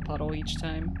through the puddle each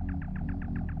time.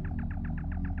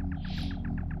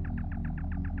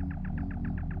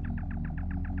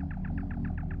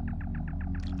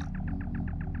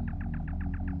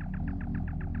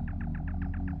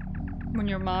 When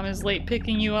your mom is late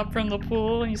picking you up from the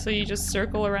pool, and so you just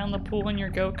circle around the pool in your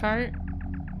go-kart.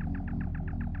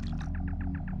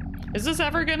 Is this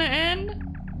ever gonna end?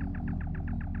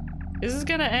 Is this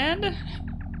gonna end?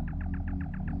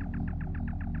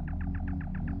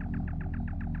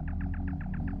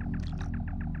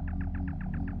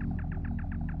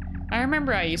 I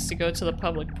remember I used to go to the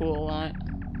public pool a lot.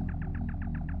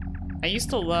 I used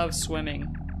to love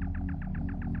swimming.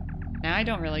 Now I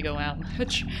don't really go out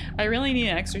much. I really need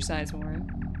to exercise more.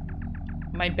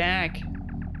 My back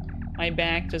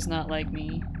does not like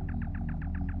me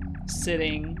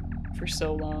sitting for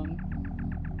so long.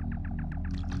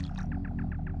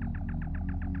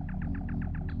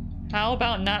 How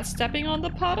about not stepping on the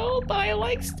puddle? But I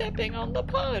like stepping on the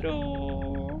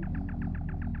puddle.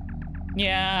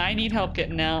 Yeah, I need help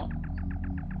getting out.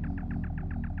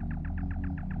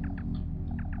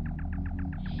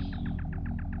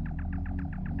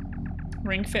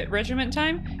 Ring Fit regiment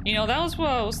time? You know, that was what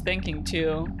I was thinking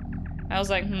too. I was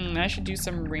like, I should do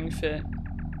some Ring Fit.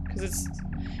 Because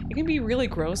it can be really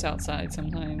gross outside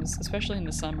sometimes, especially in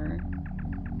the summer.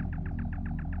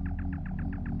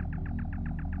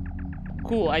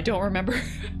 Cool, I don't remember.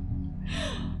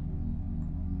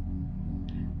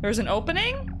 There's an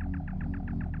opening?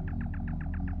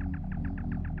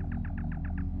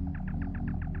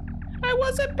 I I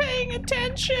wasn't paying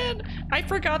attention. I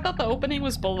forgot that the opening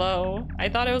was below. I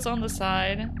thought it was on the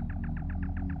side.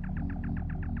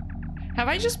 Have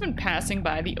I just been passing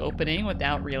by the opening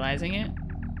without realizing it?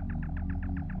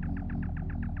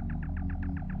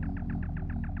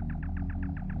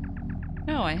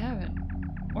 No, I haven't.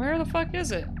 Where the fuck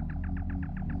is it?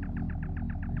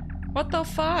 What the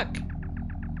fuck?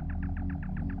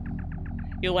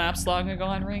 You lapsed long ago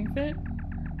on Ring Fit?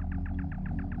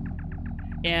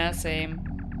 Yeah, same.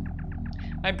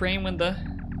 My brain when the...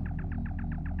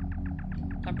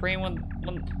 My brain when...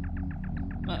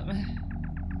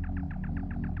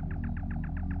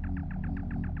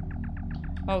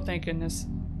 Oh, thank goodness.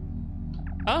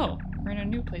 Oh, we're in a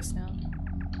new place now.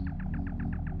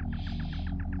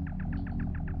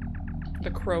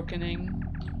 The croakening.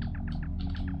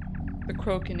 The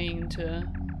croakening to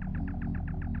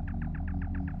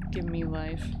give me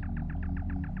life.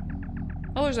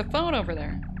 Oh, there's a phone over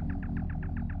there.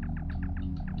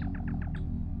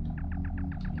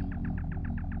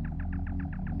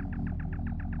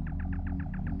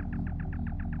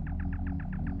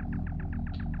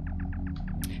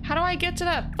 How do I get to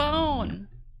that phone?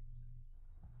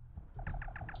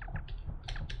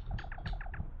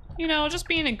 You know, just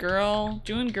being a girl,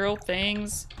 doing girl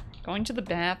things, going to the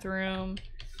bathroom,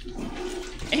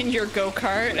 in your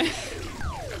go-kart.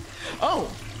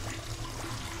 Oh!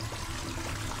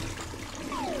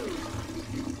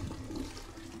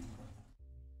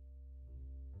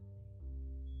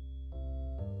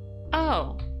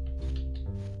 Oh.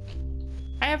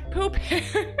 I have poop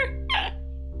hair.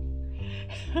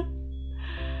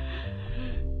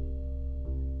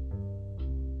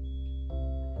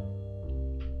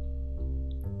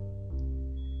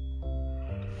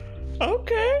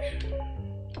 Okay.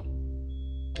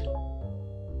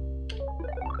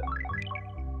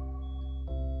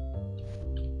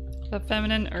 The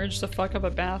feminine urge to fuck up a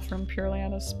bathroom purely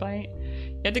out of spite.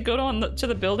 You had to go to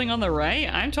the building on the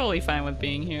right? I'm totally fine with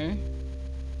being here.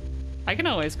 I can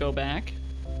always go back.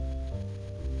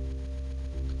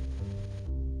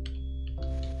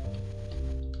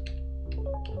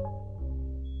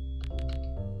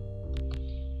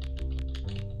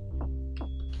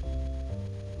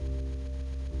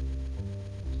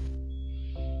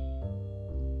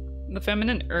 The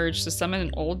feminine urge to summon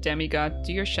an old demigod to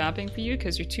do your shopping for you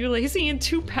because you're too lazy and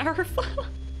too powerful.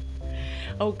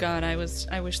 Oh god, I wish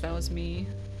that was me.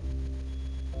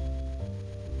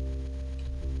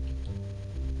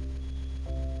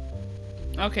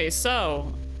 Okay,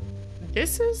 so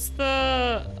this is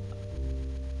the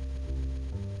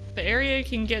area you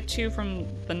can get to from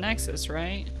the Nexus,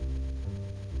 right?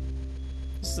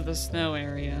 This is the snow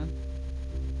area.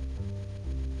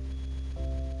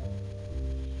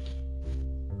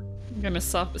 I'm gonna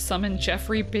summon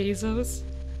Jeffrey Bezos.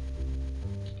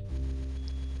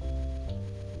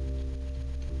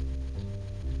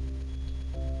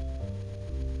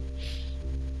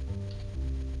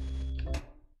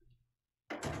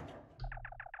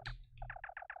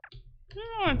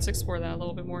 Oh, let's explore that a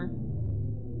little bit more.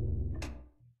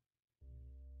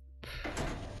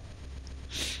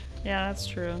 Yeah, that's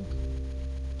true.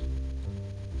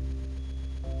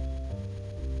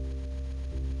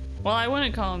 Well, I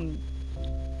wouldn't call him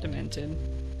demented.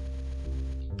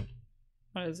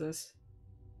 What is this?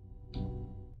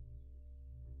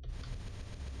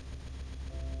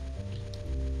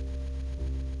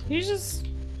 He's just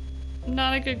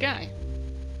not a good guy.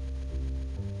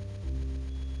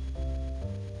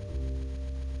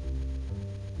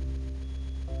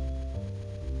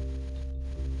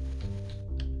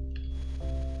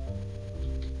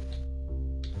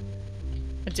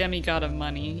 A demigod of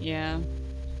money, yeah.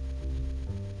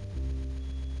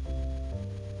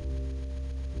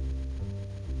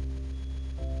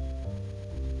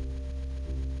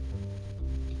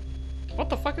 What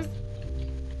the fuck is...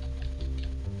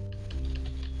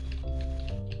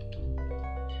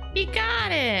 We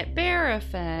got it! Bear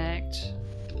effect.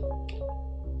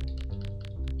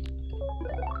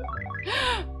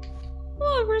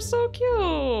 Look, we're so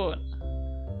cute!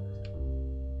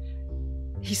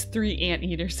 He's 3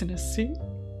 anteaters in a suit.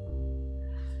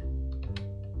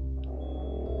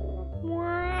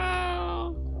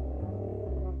 Wow!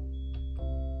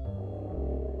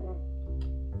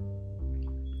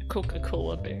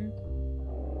 Coca-Cola bear.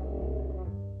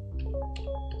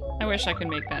 I wish I could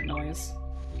make that noise.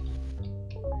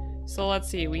 So let's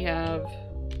see, we have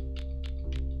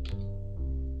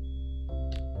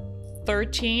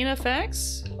 13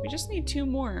 effects? We just need 2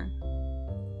 more.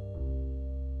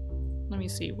 Let me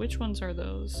see, which ones are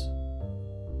those?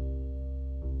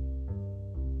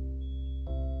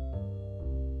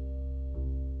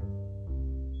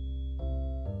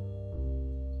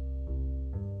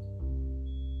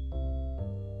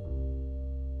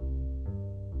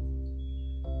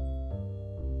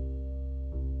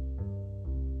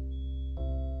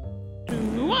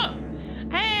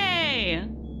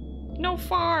 no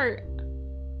fart.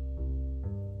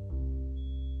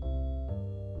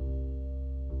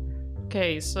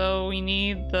 Okay, so we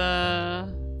need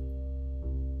the...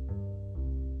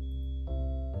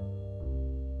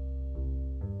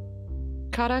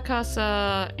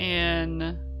 Karakasa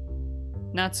and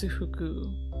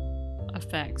Natsufuku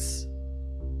effects.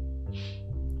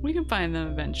 We can find them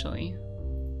eventually.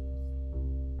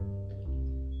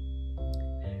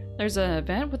 There's an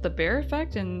event with the bear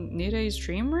effect in Nire's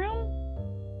dream room?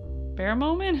 Bear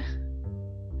moment?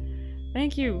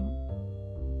 Thank you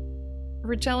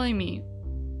for telling me.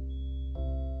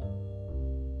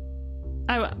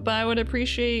 But I would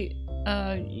appreciate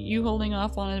you holding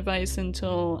off on advice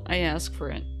until I ask for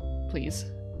it, please.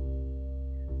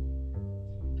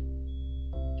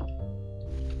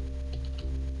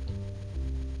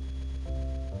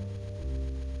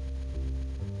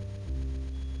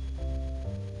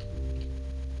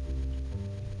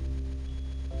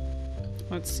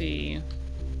 Let's see.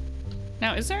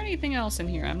 Now, is there anything else in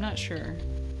here? I'm not sure.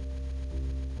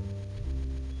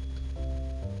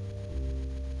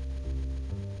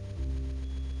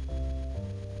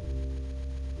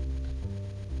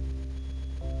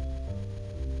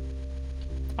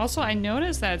 Also, I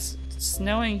noticed that it's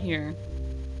snowing here,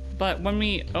 but when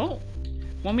we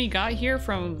got here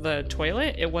from the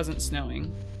toilet, it wasn't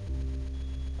snowing.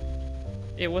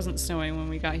 It wasn't snowing when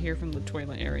we got here from the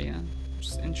toilet area, which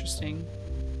is interesting.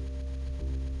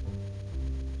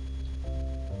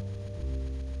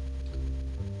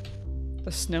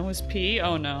 The snow is pee?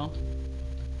 Oh no.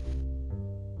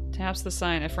 Taps the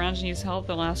sign. If Fronge needs help,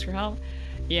 they'll ask for help.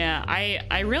 Yeah,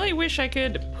 I really wish I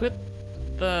could put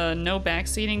the no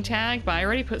backseating tag, but I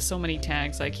already put so many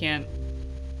tags I can't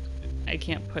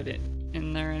put it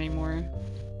in there anymore.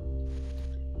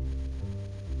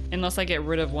 Unless I get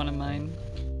rid of one of mine.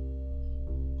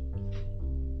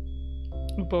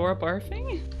 Bora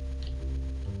barfing?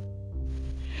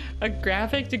 A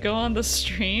graphic to go on the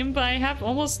stream, but I have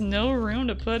almost no room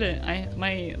to put it.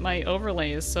 My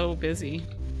overlay is so busy.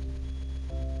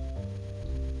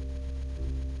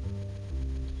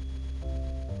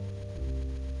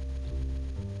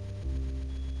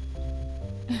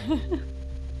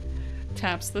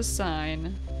 Taps the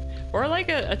sign. Or like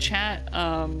a chat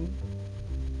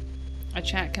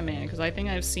command, because I think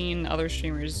I've seen other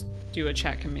streamers do a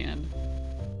chat command.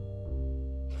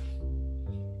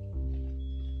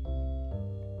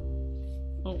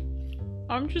 Oh,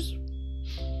 I'm just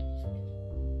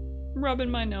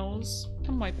rubbing my nose.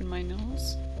 I'm wiping my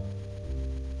nose.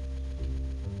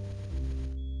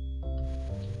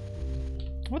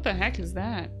 What the heck is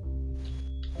that?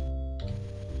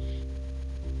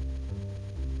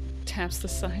 Taps the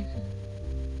sign.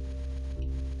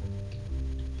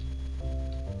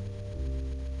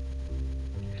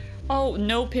 Oh,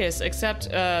 no piss, except,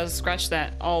 scratch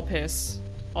that. All piss.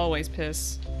 Always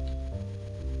piss.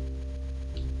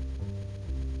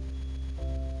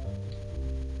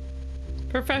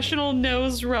 Professional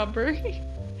nose rubber.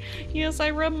 Yes,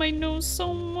 I rub my nose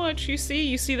so much. You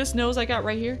see this nose I got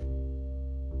right here?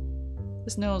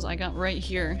 This nose I got right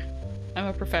here. I'm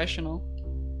a professional.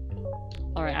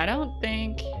 Alright, I don't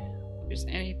think there's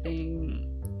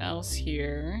anything else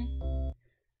here.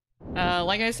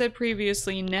 Like I said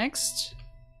previously, next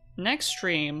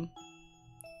stream,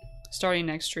 starting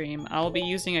next stream, I'll be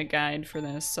using a guide for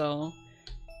this, so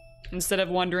instead of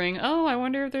wondering, oh, I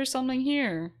wonder if there's something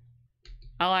here,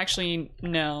 I'll actually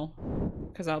know,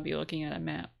 because I'll be looking at a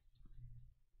map.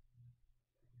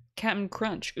 Captain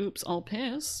Crunch. Oops, I'll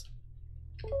piss.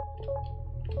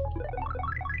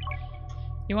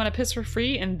 You want to piss for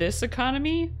free in this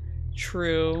economy?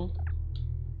 True.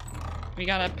 We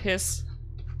gotta piss.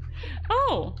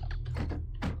 Oh!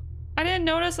 I didn't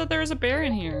notice that there was a bear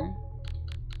in here.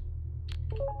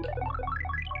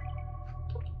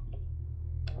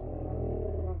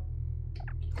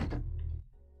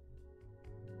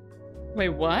 Wait,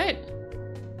 what?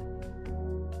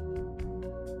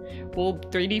 Will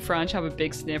 3D Fronge have a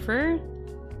big sniffer?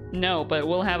 No, but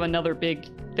we'll have another big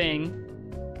thing.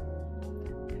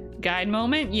 Guide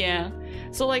moment? Yeah.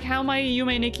 So like how my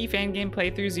Yume Nikki fan game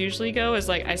playthroughs usually go is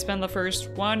like I spend the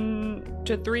first 1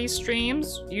 to 3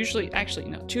 streams, usually, actually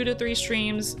no, 2 to 3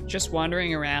 streams just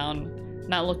wandering around,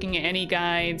 not looking at any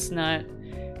guides, not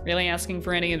really asking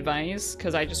for any advice,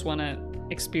 because I just want to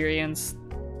experience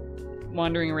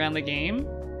wandering around the game.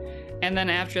 And then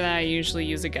after that I usually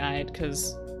use a guide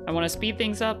because I want to speed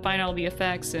things up, find all the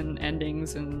effects and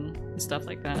endings and stuff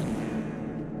like that.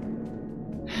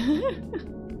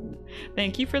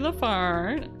 Thank you for the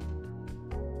fart.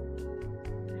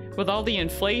 With all the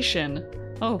inflation.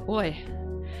 Oh boy.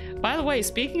 By the way,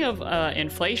 speaking of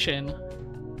inflation,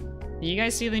 You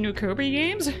guys see the new Kirby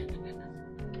games?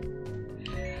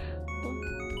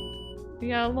 We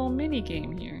got a little mini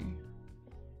game here.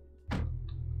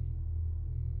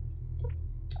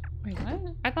 Wait, what?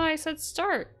 I thought I said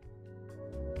start.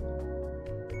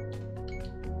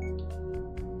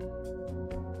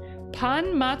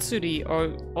 Pan Matsuri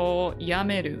o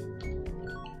Yameru.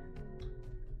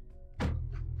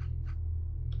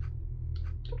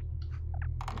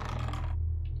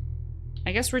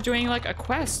 I guess we're doing like a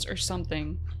quest or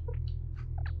something.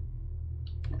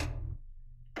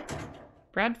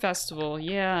 Bread festival,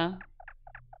 yeah.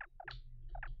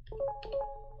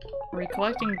 Are we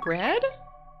collecting bread?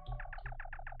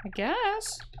 I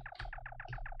guess.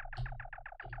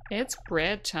 It's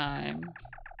bread time.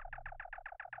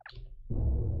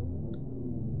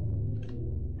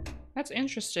 That's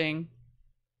interesting.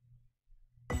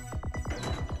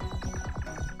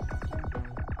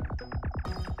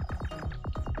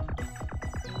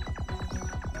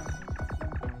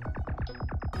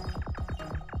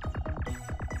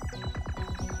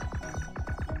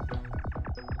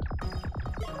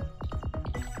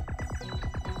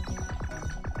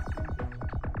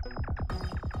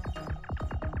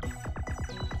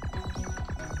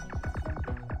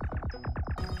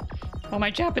 Oh, my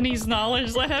Japanese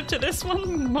knowledge led up to this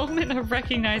one moment of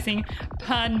recognizing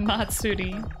Pan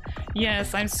Matsuri.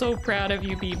 Yes, I'm so proud of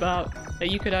you, Bebop, that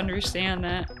you could understand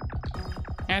that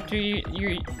after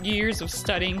your years of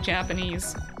studying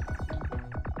Japanese.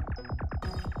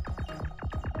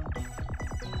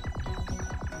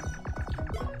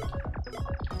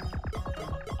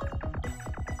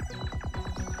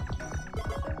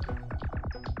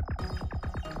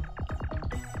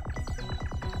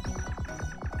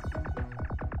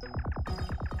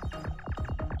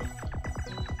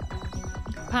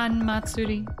 Pan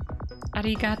Matsuri.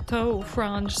 Arigatou,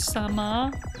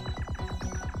 Fronge-sama.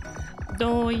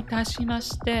 Dou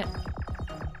itashimashite,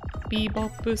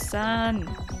 Bebop-san.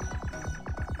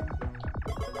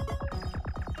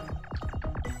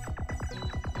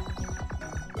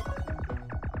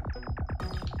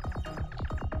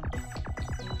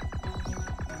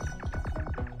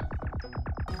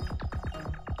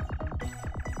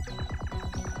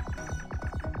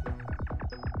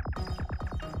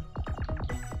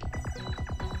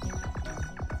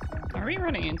 Are we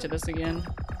running into this again?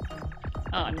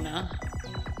 Oh, no.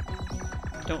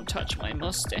 Don't touch my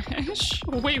mustache.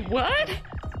 Wait, what?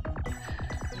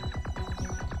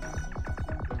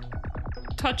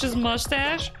 Touch his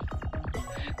mustache?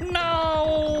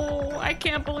 No! I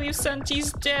can't believe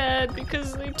Senti's dead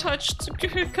because they touched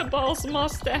Cabal's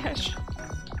mustache.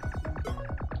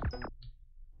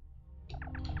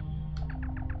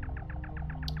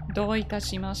 Dou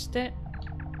itashimashite.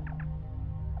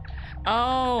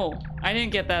 Oh, I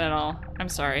didn't get that at all. I'm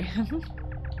sorry.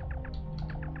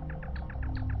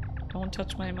 Don't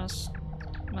touch my mustache?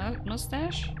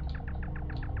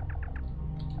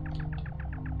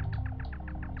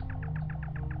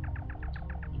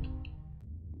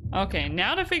 Okay,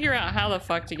 now to figure out how the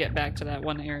fuck to get back to that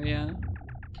one area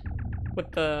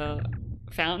with the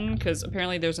fountain, because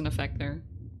apparently there's an effect there.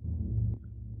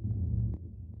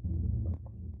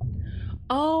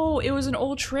 Oh, it was an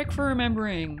old trick for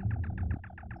remembering.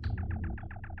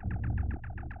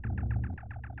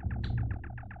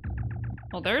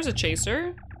 Well, there's a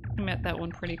chaser. I met that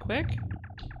one pretty quick.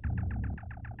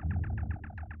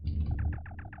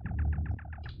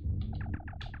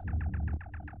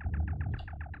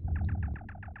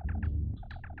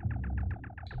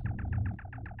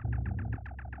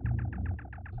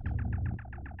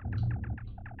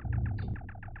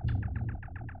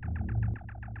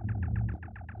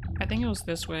 I think it was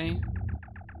this way.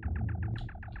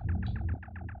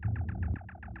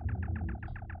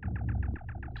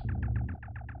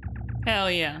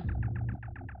 Hell yeah.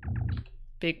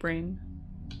 Big brain.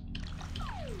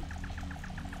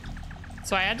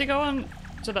 So I had to go on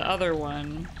to the other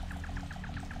one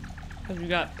because we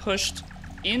got pushed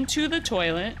into the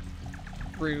toilet.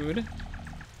 Rude.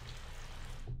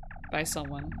 By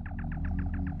someone.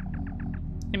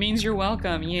 It means you're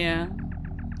welcome, yeah.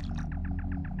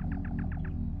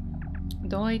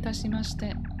 Dou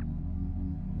itashimashite.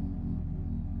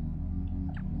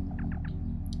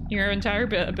 Your entire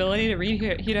ability to read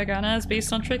hiragana is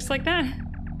based on tricks like that?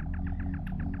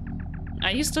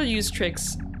 I used to use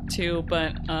tricks too,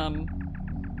 but I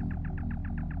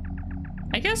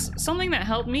guess something that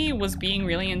helped me was being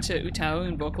really into Utau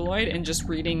and Vocaloid and just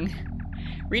reading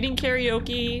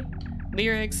karaoke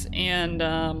lyrics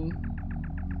and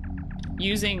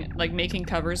using, like, making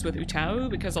covers with Utau,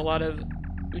 because a lot of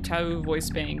Utau voice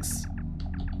banks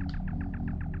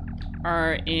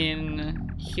are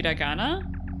in hiragana.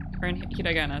 Or in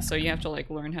hiragana, so you have to like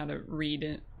learn how to read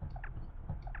it.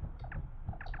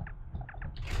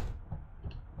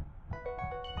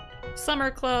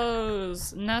 Summer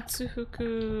clothes!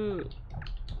 Natsufuku!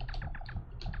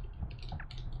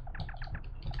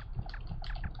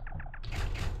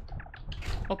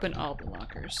 Open all the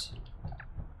lockers.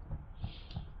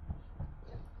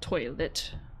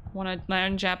 Toilet. Wanna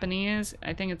learn Japanese?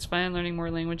 I think it's fine. Learning more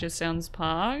languages sounds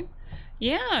pog.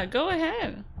 Yeah, go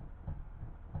ahead.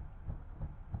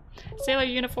 Sailor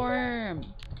uniform.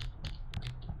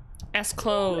 S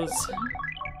clothes.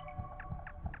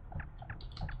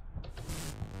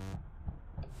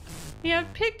 You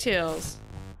have pigtails.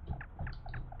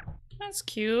 That's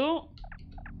cute.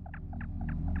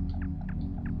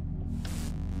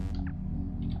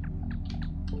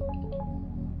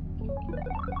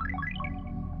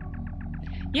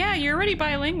 Yeah, you're already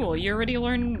bilingual. You already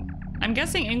learn... I'm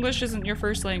guessing English isn't your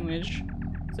first language.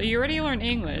 So you already learned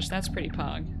English. That's pretty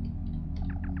pog.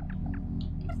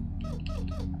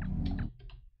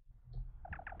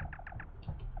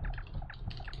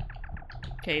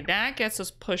 Okay, that gets us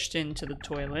pushed into the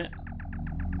toilet.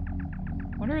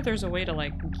 Wonder if there's a way to,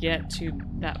 like, get to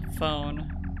that phone.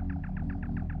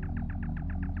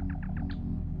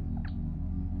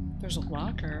 There's a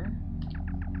locker.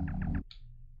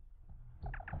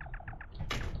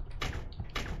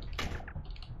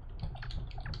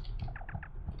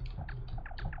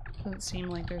 Doesn't seem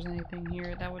like there's anything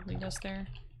here that would lead us there.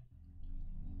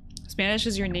 Spanish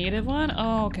is your native one?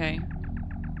 Oh, okay.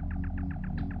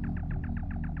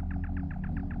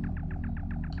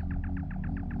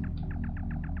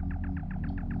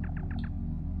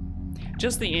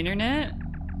 Just the internet?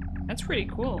 That's pretty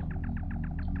cool.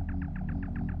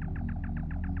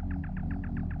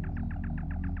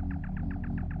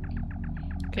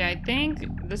 Okay, I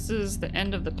think this is the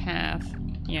end of the path.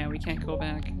 Yeah, we can't go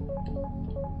back.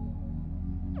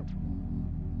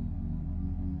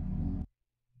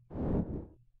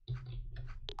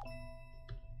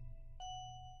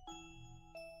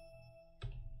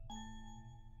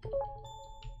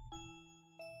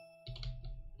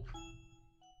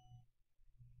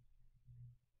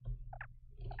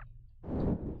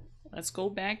 Let's go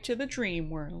back to the dream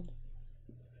world.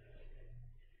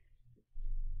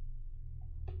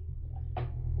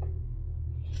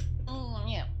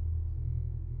 Yeah.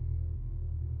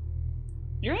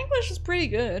 Your English is pretty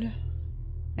good,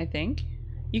 I think.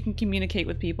 You can communicate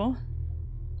with people.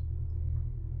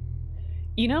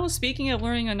 You know, speaking of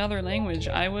learning another language,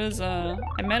 I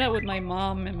met up with my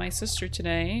mom and my sister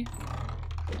today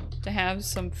to have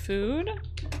some food.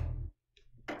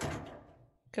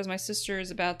 Because my sister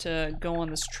is about to go on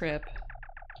this trip.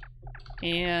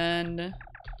 And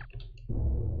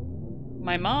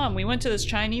my mom, we went to this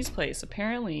Chinese place.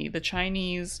 Apparently,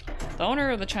 the owner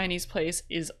of the Chinese place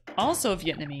is also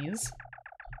Vietnamese.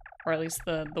 Or at least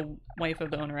the wife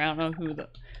of the owner. I don't know who the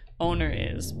owner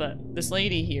is, but this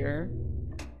lady here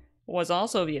was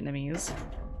also Vietnamese.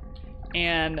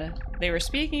 And they were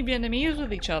speaking Vietnamese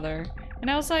with each other. And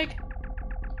I was like,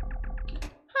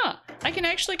 huh, I can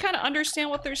actually kind of understand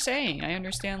what they're saying. I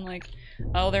understand, like,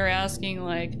 oh, they're asking,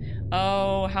 like,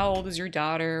 oh, how old is your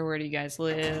daughter? Where do you guys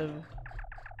live?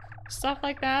 Stuff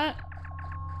like that.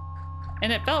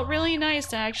 And it felt really nice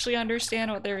to actually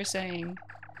understand what they were saying.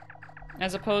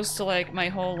 As opposed to, like, my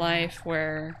whole life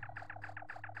where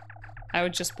I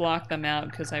would just block them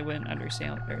out because I wouldn't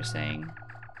understand what they were saying.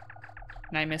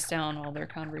 And I missed out on all their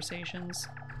conversations.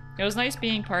 It was nice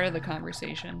being part of the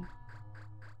conversation.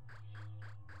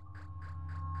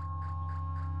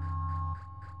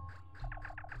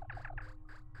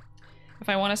 If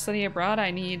I want to study abroad,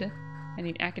 I need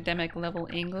academic level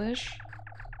English.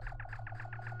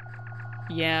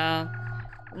 Yeah.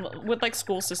 With like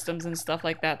school systems and stuff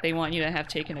like that, they want you to have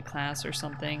taken a class or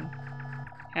something.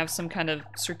 Have some kind of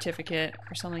certificate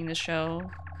or something to show.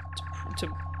 To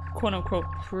quote unquote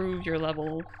prove your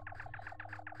level.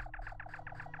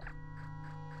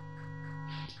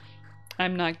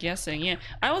 I'm not guessing, yeah.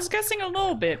 I was guessing a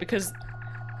little bit because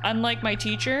unlike my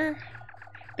teacher,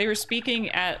 they were speaking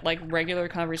at like regular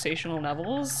conversational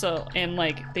levels, so, and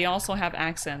like they also have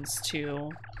accents too.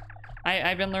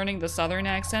 I've been learning the southern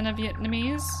accent of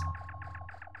Vietnamese.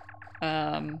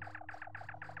 And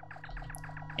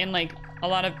like a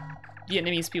lot of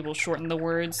Vietnamese people shorten the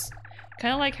words.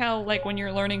 Kind of like how like when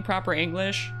you're learning proper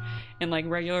English and like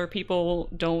regular people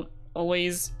don't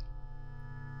always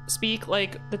speak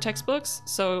like the textbooks,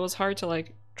 so it was hard to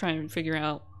like try and figure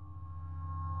out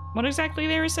what exactly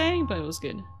they were saying, but it was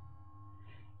good.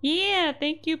 Yeah,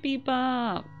 thank you,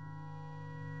 Bebop.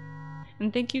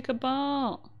 And thank you,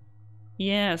 Cabal.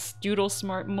 Yes, doodle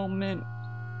smart moment.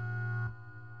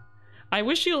 I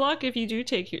wish you luck if you do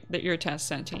take your test,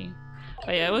 Senti.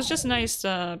 But yeah, it was just nice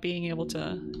being able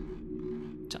to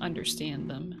understand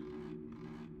them.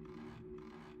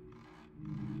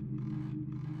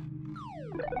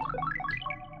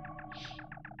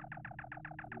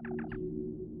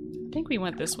 I think we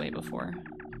went this way before.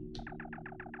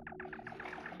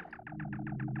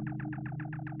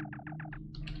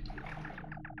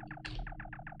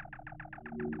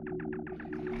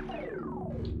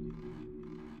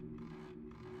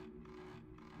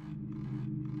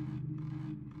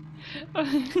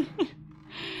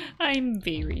 I'm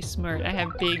very smart. I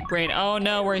have big brain. Oh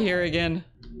no, we're here again.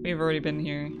 We've already been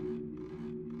here.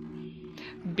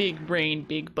 Big brain,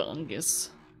 big bungus.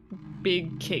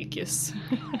 Big cakeus.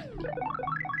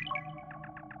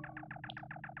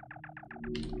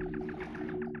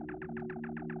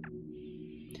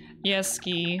 Yes,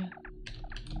 Ski.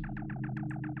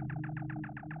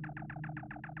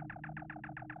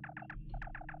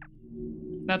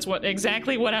 That's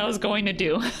exactly what I was going to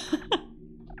do.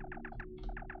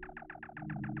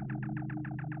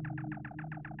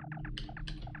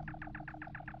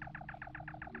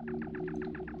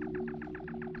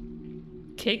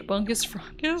 Cake Bungus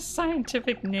Frongus?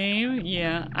 Scientific name?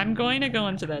 Yeah, I'm going to go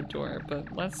into that door,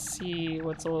 but let's see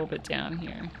what's a little bit down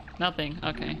here. Nothing.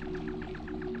 Okay.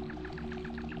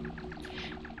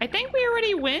 I think we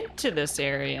already went to this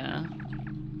area.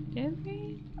 Did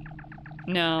we?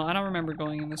 No, I don't remember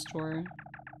going in this door.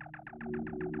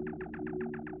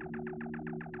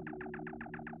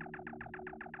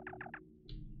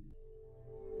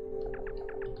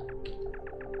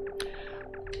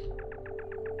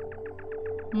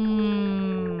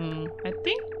 I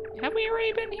think, have we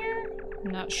already been here?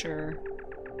 I'm not sure.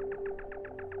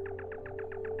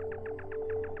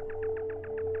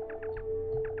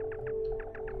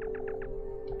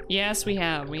 Yes, we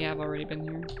have. We have already been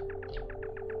here.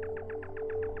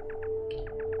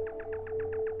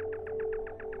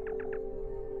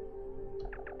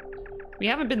 We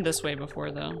haven't been this way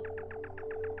before, though.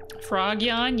 Frog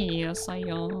yawn? Yes, I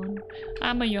yawn.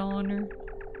 I'm a yawner.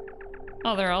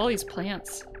 Oh, there are all these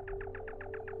plants.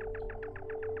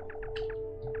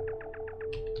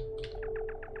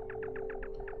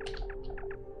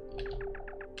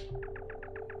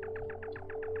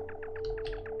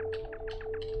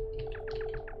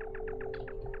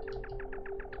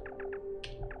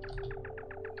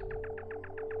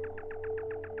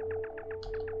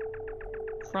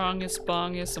 Frongus,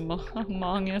 bongus,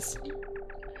 among us.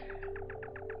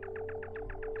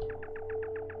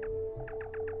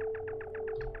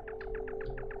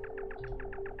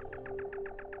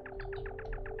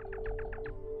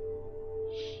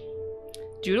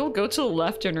 Doodle, go to the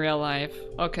left in real life.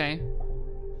 Okay.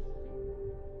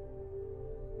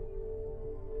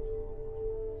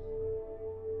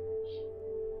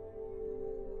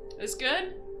 This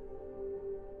good?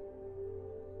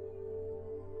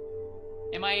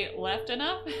 Am I left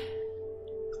enough?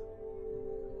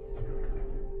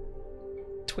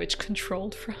 Twitch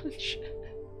controlled Fronge.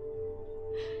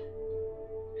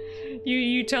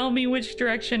 You tell me which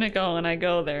direction to go and I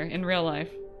go there in real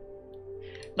life.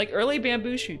 Like early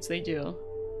bamboo shoots, they do.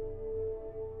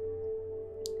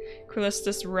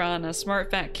 Crulistus Rana,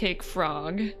 smart fat cake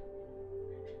frog.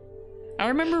 I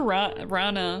remember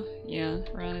Rana. Yeah,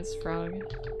 Rana's frog.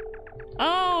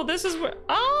 Oh, this is where.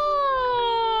 Oh,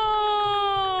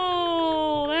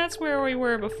 that's where we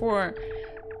were before.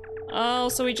 Oh,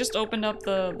 so we just opened up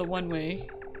the one way.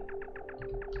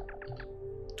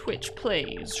 Twitch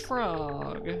plays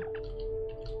frog.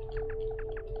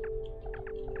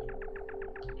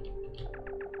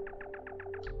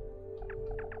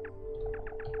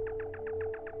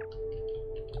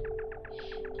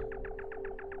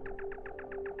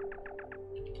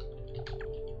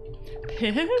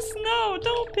 Piss? No,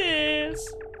 don't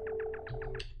piss.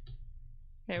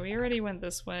 Okay, we already went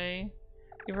this way.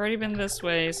 We've already been this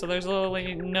way, so there's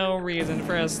literally no reason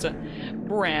for us to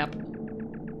brap.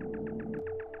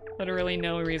 Literally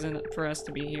no reason for us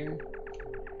to be here.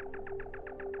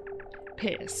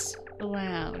 Piss.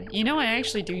 Loud. You know, I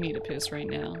actually do need a piss right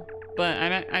now. But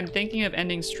I'm thinking of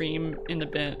ending stream in a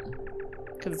bit.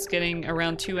 Because it's getting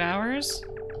around 2 hours.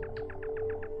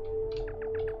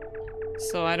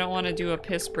 So I don't want to do a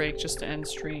piss break just to end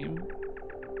stream.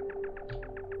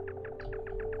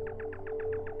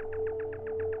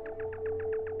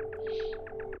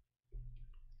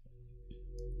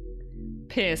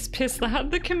 Piss. Piss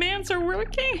loud. The commands are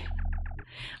working.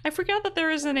 I forgot that there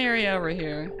is an area over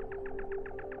here.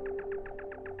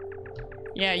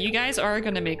 Yeah, you guys are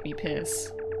gonna make me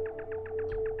piss.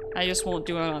 I just won't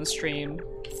do it on stream.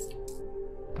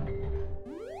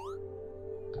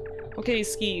 Okay,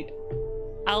 Skeet.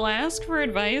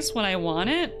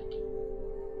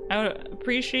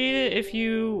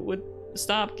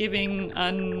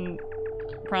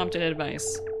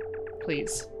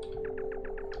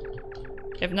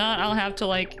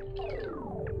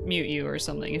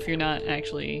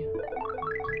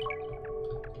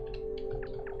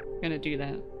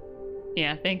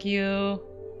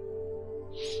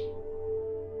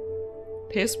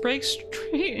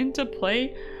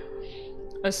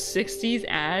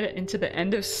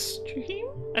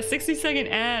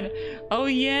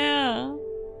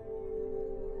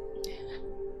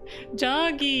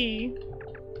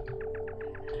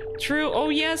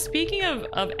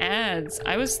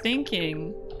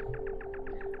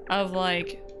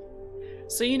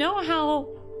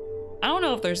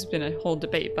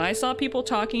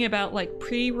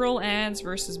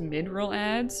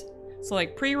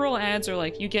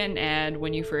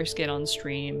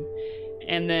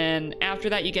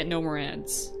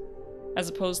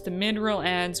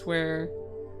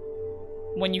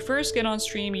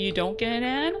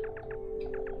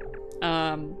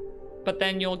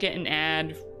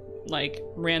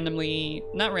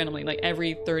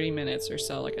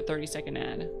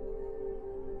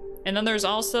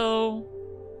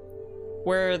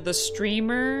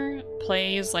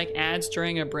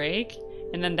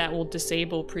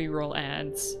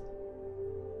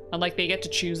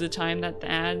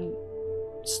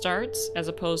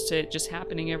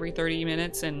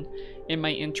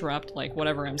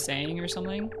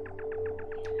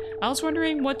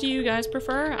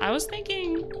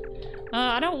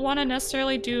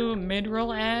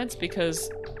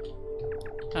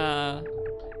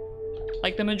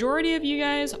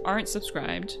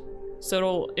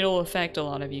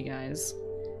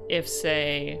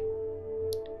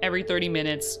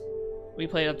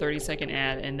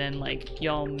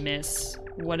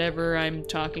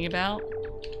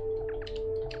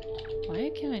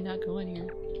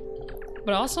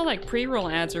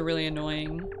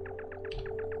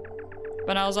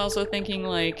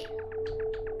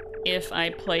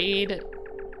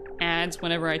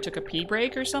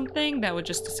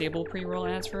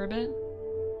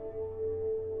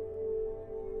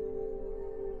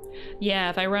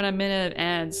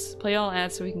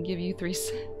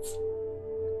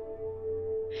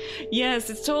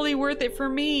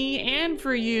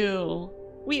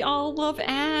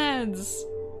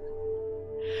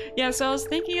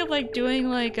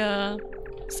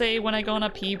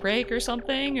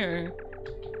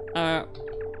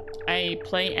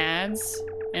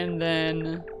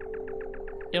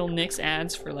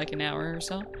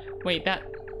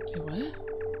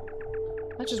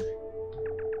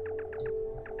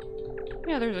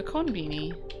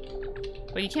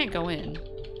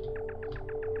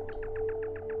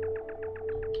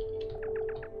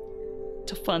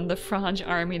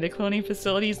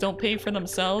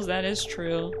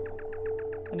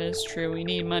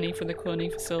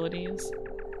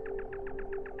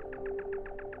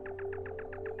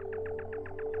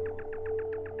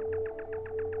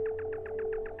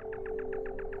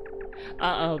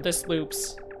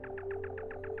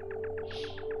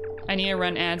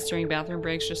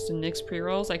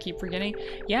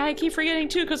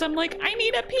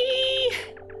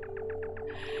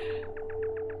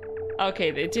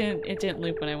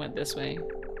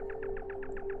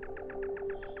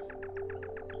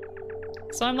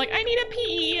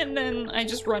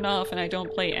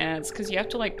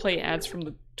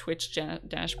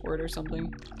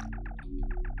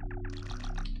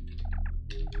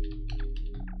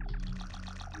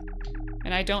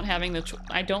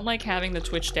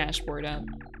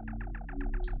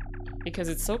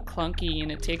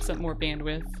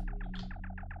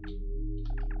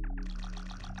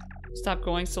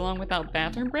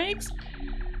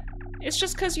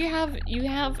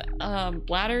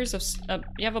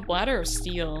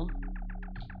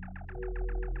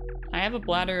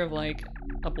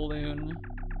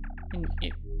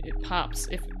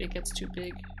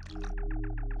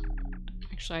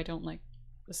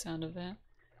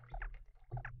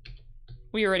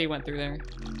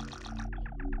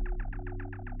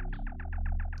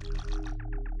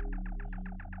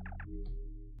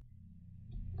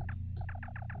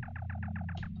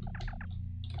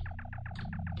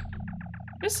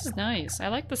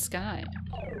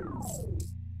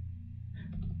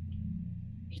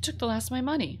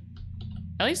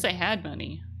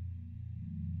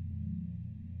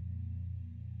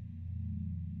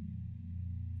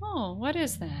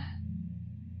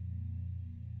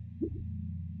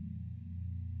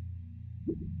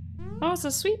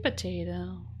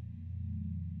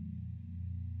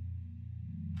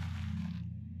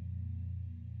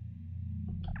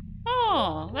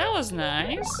 Oh, that was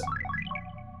nice.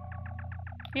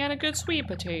 You had a good sweet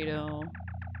potato.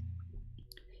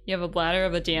 You have a bladder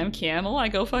of a damn camel? I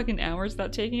go fucking hours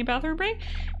without taking a bathroom break?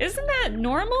 Isn't that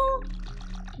normal?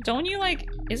 Don't you like,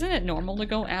 isn't it normal to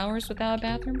go hours without a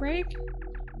bathroom break?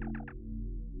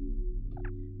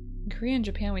 In Korea and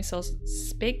Japan we sell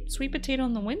baked sweet potato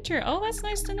in the winter. Oh, that's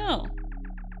nice to know.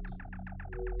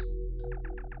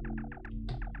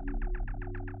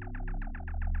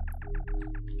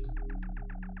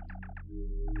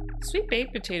 Sweet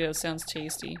baked potato sounds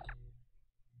tasty.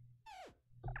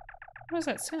 What does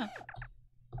that sound?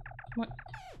 What?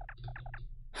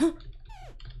 Huh?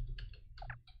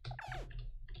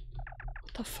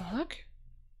 What the fuck?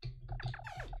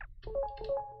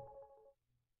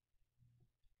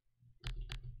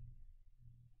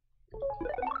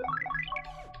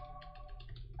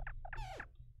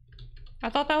 I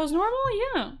thought that was normal?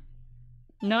 Yeah.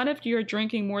 Not if you're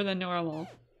drinking more than normal.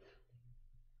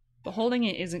 But holding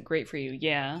it isn't great for you,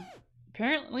 yeah.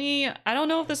 Apparently, I don't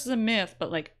know if this is a myth,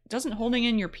 but like, doesn't holding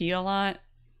in your pee a lot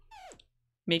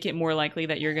make it more likely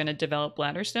that you're gonna develop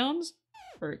bladder stones?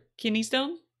 Or kidney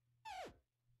stones?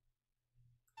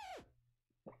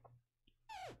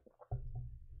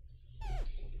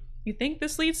 You think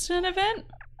this leads to an event?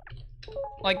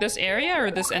 Like this area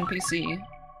or this NPC?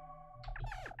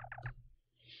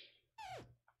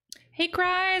 Hey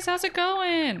Cries, how's it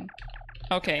going?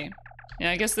 Okay. Yeah,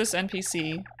 I guess this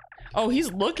NPC. Oh,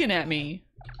 he's looking at me.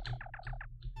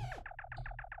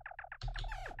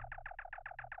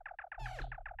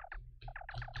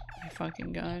 My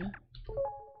fucking god.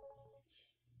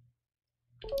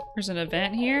 There's an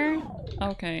event here?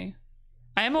 Okay.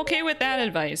 I am okay with that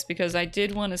advice because I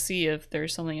did want to see if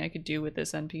there's something I could do with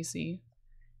this NPC.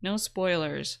 No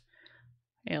spoilers.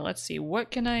 Yeah, let's see. What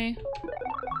can I...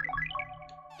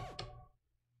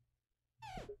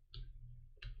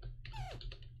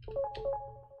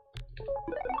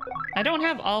 I don't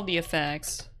have all the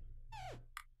effects.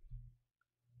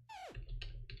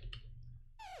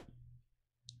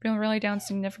 Feeling really down,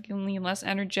 significantly less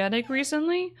energetic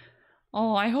recently?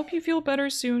 Oh, I hope you feel better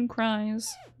soon,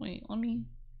 Cries. Wait, let me...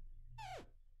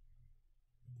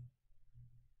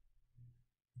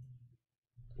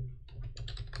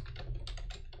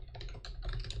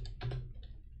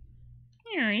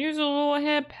 Here, use a little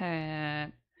head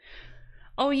pat.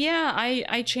 Oh yeah,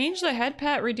 I changed the head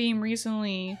pat redeem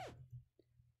recently.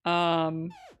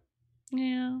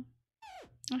 Yeah.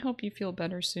 I hope you feel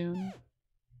better soon.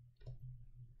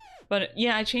 But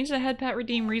yeah, I changed the head pat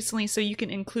redeem recently so you can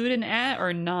include an at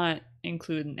or not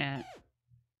include an at.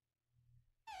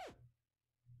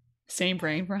 Same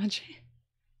brain project.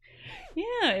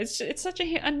 Yeah, it's such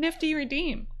a nifty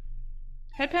redeem.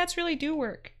 Head pats really do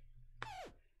work.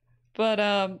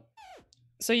 But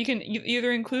so you can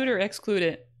either include or exclude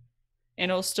it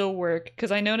and it'll still work.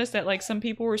 Because I noticed that like some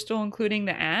people were still including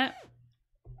the at.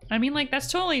 I mean, like, that's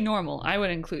totally normal. I would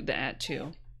include the at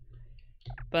too.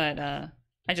 But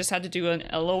I just had to do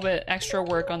a little bit extra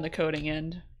work on the coding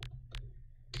end.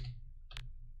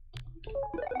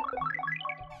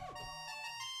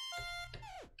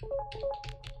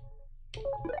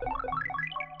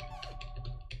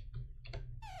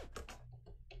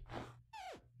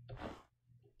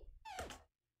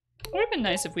 It would have been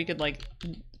nice if we could, like,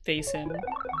 face him.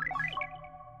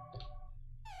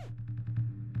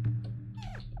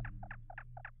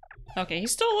 Okay, he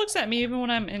still looks at me even when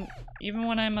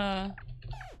I'm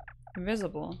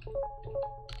invisible.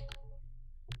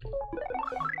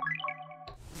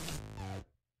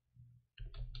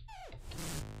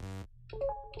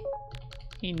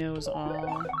 He knows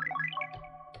all.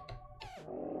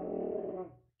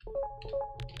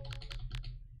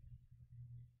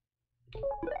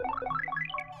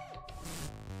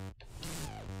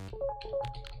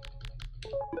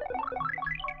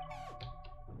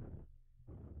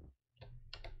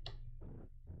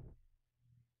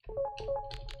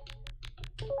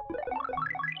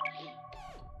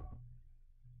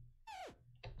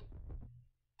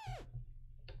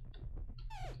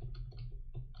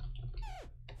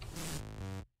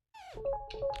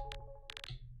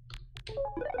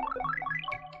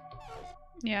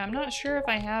 Yeah, I'm not sure if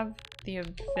I have the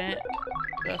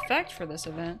effect for this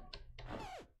event.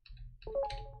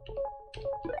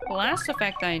 The last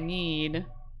effect I need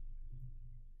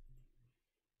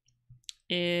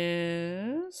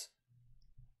is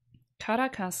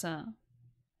Karakasa.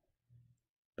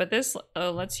 But this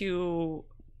lets you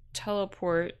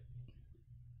teleport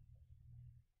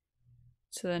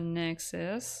to the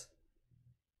Nexus.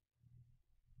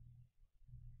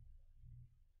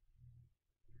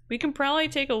 We can probably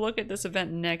take a look at this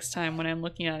event next time when I'm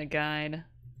looking at a guide.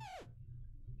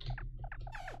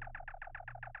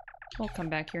 We'll come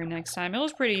back here next time. It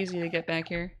was pretty easy to get back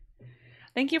here.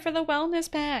 Thank you for the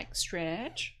wellness pack,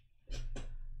 Stretch.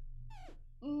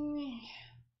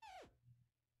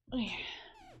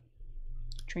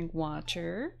 Drink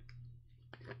water.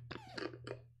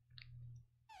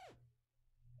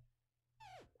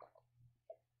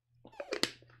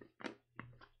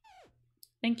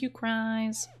 Thank you,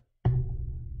 Cries.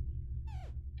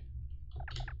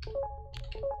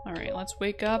 Alright, let's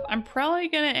wake up. I'm probably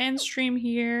gonna end stream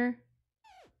here.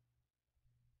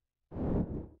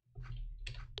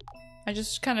 I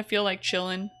just kind of feel like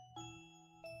chilling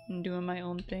and doing my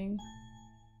own thing.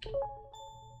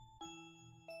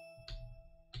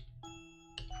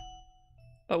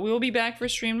 But we will be back for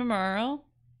stream tomorrow.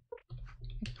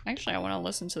 Actually, I want to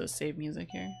listen to the save music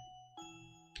here.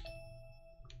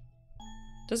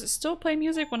 Does it still play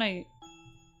music when I...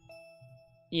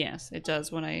 Yes, it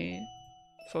does when I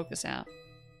focus out.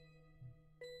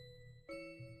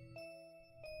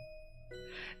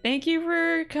 Thank you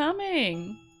for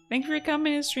coming! Thank you for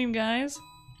coming to stream, guys.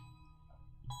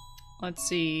 Let's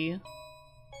see.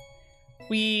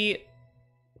 We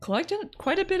collected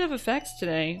quite a bit of effects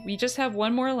today. We just have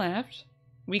one more left.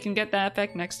 We can get that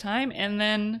effect next time, and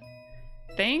then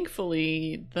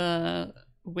thankfully the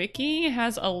wiki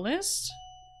has a list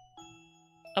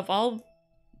of all...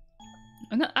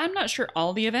 I'm not sure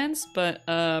all the events, but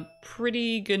a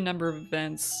pretty good number of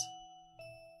events.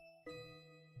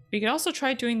 We could also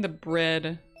try doing the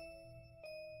bread.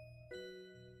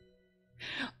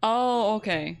 Oh,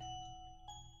 okay.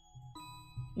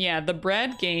 Yeah, the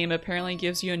bread game apparently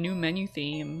gives you a new menu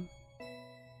theme.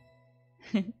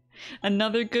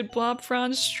 Another good Blob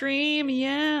Fronge stream,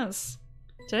 yes!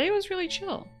 Today was really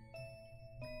chill.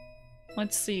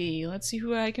 Let's see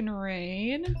who I can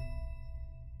raid.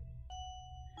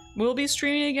 We'll be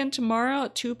streaming again tomorrow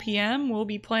at 2 p.m. We'll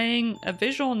be playing a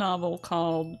visual novel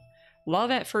called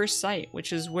Love at First Sight,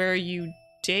 which is where you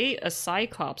date a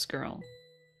Cyclops girl.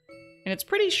 And it's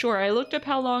pretty short. I looked up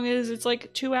how long it is. It's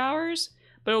like 2 hours,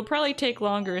 but it'll probably take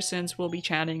longer since we'll be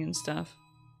chatting and stuff.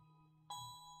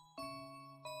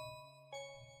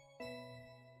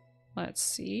 Let's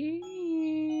see.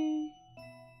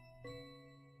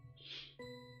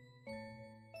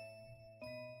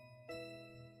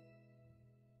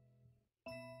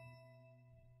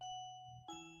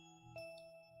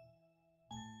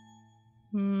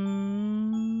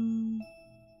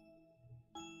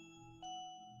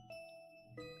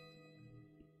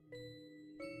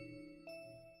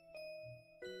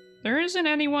 There isn't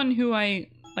anyone who I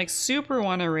like super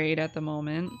want to raid at the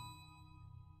moment.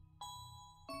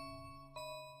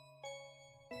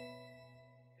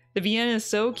 The Vienna is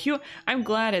so cute. I'm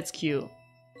glad it's cute.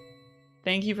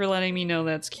 Thank you for letting me know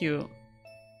that's cute.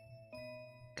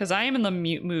 Because I am in the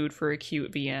mood for a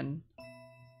cute VN.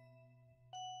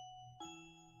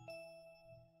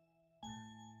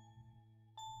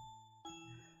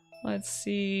 Let's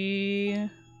see.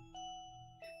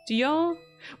 Do y'all...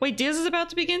 Wait, Diz is about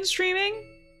to begin streaming?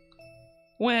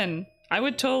 When? I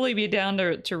would totally be down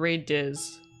to raid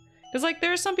Diz. Because, like,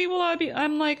 there are some people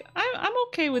I'm like, I'm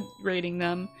okay with raiding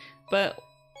them, but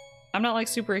I'm not, like,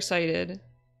 super excited.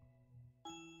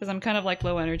 Because I'm kind of, like,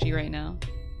 low energy right now.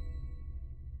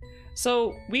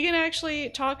 So, we can actually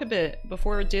talk a bit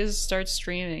before Diz starts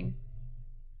streaming.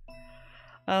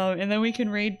 And then we can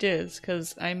raid Diz,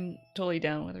 because I'm totally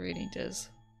down with raiding Diz.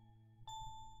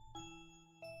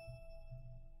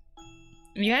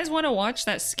 You guys want to watch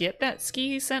that skit that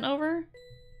Ski sent over?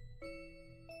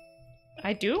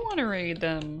 I do want to raid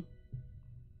them.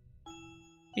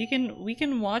 We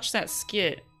can watch that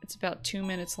skit. It's about 2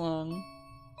 minutes long.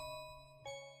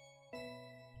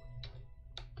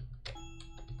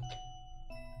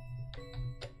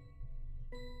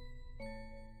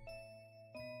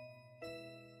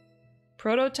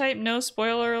 Prototype, no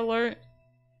spoiler alert.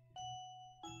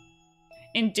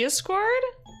 In Discord?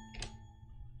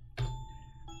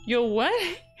 Yo,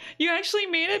 what? You actually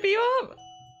made it be up?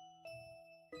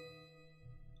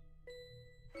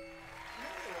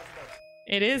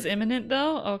 It is imminent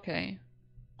though? Okay.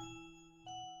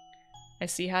 I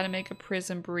see how to make a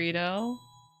prison burrito.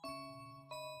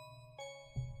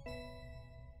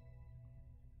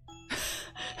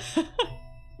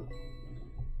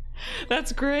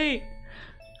 That's great.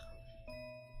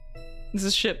 This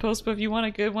is shitpost, but if you want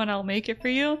a good one, I'll make it for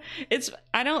you.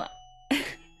 I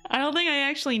don't think I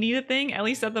actually need a thing, at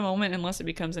least at the moment, unless it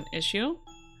becomes an issue.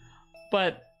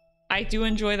 But I do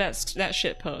enjoy that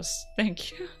shitpost.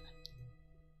 Thank you.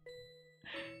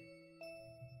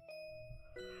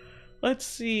 Let's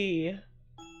see.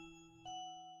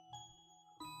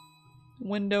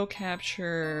 Window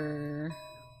capture.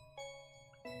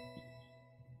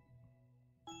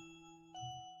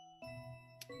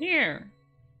 Here.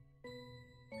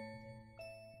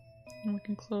 And we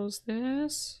can close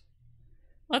this.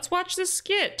 Let's watch this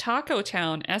skit, Taco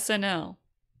Town SNL.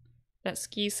 That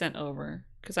Ski sent over.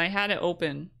 Because I had it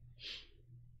open.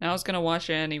 I was gonna watch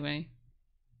it anyway.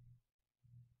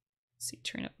 Let's see,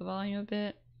 turn up the volume a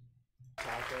bit.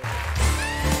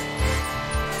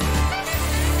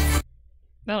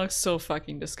 That looks so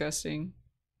fucking disgusting.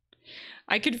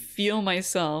 I could feel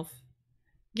myself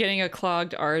getting a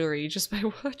clogged artery just by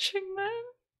watching that.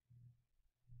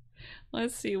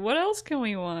 Let's see, what else can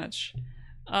we watch?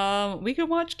 We can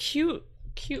watch Cute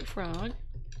Frog.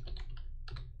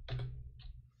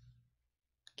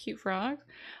 Cute Frog.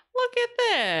 Look at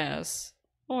this.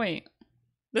 Oh, wait.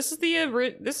 This is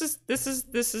the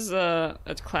this is a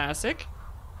classic.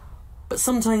 But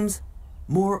sometimes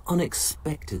more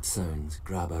unexpected sounds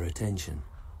grab our attention.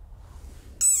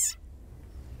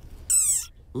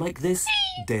 Like this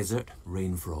desert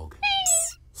rain frog.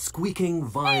 Squeaking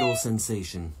viral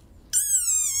sensation.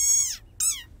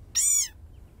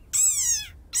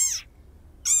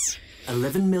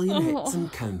 $11 million hits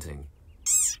and counting.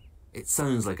 It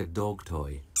sounds like a dog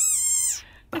toy.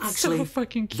 But It's actually, so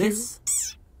fucking cute. this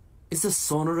is a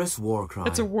sonorous war cry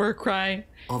It's a war cry.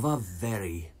 of a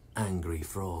very angry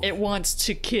frog. It wants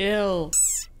to kill.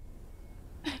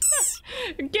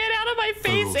 Get out of my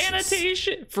face, Ferocious.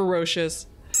 annotation. Ferocious.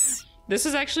 This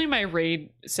is actually my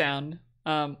raid sound.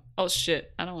 Oh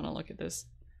shit, I don't want to look at this.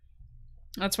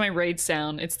 That's my raid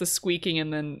sound. It's the squeaking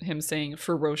and then him saying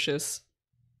ferocious.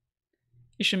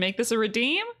 You should make this a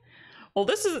redeem? Well,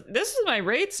 this is my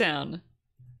raid sound.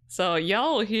 So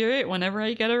y'all will hear it whenever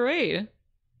I get a raid.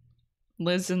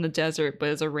 Lives in the desert but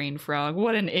is a rain frog.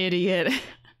 What an idiot.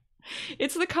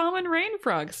 It's the common rain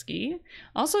frog, Ski.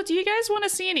 Also, do you guys want to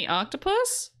see any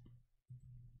octopus?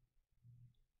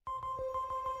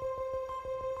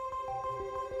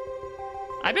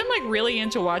 I've been like really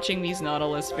into watching these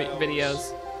Nautilus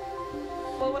videos.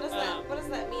 Well, what does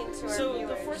that mean to our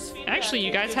viewers? Actually,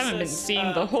 you guys haven't been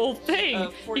seeing the whole thing.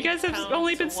 You guys have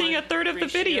only been seeing a third of the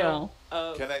video.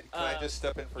 Can I just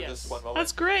step in for just one moment?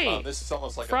 That's great. This is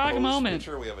almost like Frog a pose moment.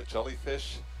 picture. We have a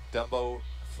jellyfish, Dumbo,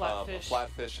 a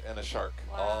flatfish, and a shark,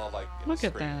 all like in Look the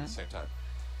at screen that. at the same time.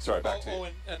 Sorry, back to you.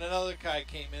 And another guy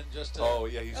came in just to... Oh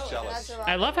yeah, he's jealous.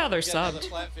 I love how they're get another subbed.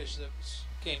 flatfish that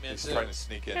came in He's too. trying to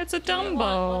sneak in. It's a Do we want one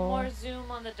more Dumbo.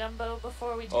 zoom on the Dumbo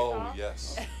before we take Oh off?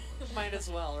 yes. Might as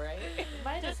well, right?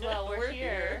 Might as well. We're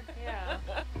here. Yeah.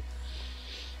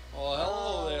 Well,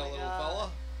 hello there, my little God.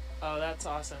 fella. Oh, that's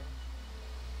awesome.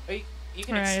 Oh, you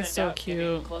can Right, extend it's so out, get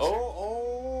cute. closer.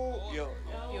 Oh. You'll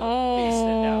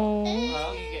Oh. extend out.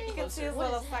 Huh? You get You can closer. see his What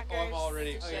little is it? suckers. Oh, I'm already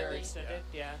Oh, you're extended. extended?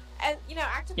 Yeah. And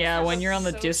octopus. Yeah, when you're on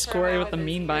the so Discord with the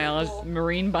similar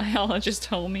marine biologist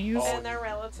homies. Oh. and their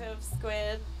relative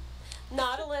squid.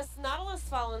 Nautilus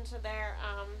fall into their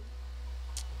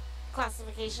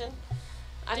classification.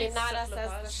 I mean, not us as the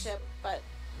Cephalopods. ship, but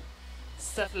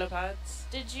Cephalopods.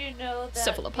 Did you know that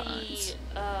Cephalopods.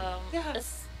 Yeah.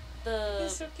 the They're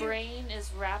so cute. brain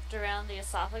is wrapped around the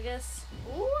esophagus?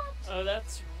 what? Oh,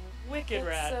 that's wicked It's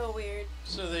rad. so weird.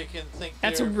 So they can think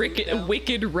That's a they're wicked, down.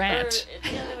 wicked Or rat. it's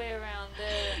the other way around.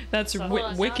 That's Hold wi on,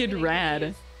 now I'm wicked getting rad.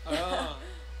 confused. Oh,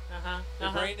 Uh-huh. the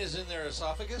brain is in their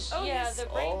esophagus? Oh, yeah, yes. the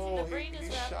Oh, brain is he's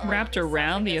wrapped, shy. Wrapped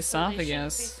around the so they shouldn't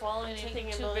esophagus. be swallowing anything Taking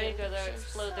a too million big or they'll pictures.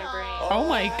 explode their brain. Oh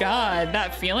my god,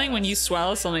 that feeling when you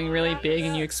swallow something really big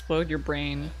and you explode your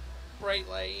brain. Bright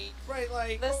light, bright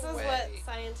light. This is go what away.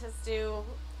 scientists do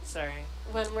Sorry.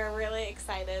 when we're really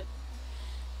excited.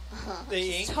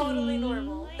 They ink. Totally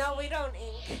normal. No, we don't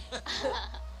ink.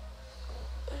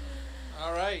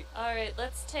 All right. Alright,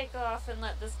 let's take off and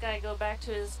let this guy go back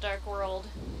to his dark world.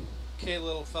 Okay,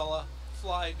 little fella.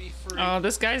 Fly, be free. Oh,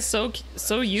 this guy's so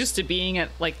used to being at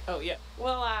like Oh, yeah.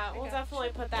 We'll definitely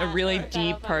put that. a really put that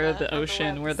deep up on part of the on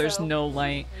ocean web, where there's so- no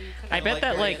light. I bet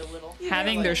that like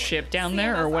having their ship down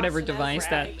there or whatever device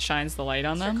that shines the light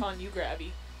on Start them, calling you Grabby.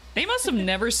 they must have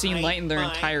never seen light in their Mine,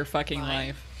 entire fucking mine.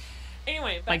 life.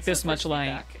 Anyway, back Like to this the much first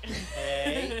light. feedback.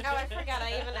 Hey. Oh, I forgot.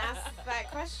 I even asked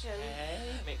that question.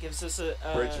 It gives us a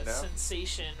Bridge now.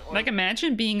 sensation. Or Like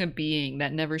imagine being a being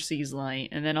that never sees light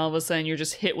and then all of a sudden you're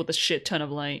just hit with a shit ton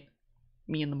of light.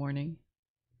 Me in the morning.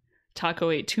 Taco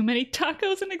ate too many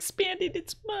tacos and expanded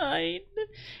its mind.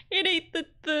 It ate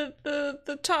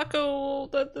the taco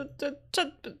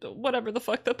the whatever the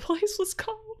fuck the place was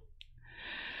called.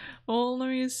 Well, let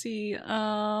me see.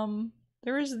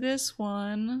 There is this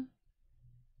one.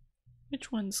 Which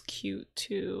one's cute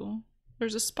too?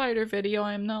 There's a spider video.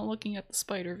 I am not looking at the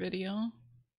spider video.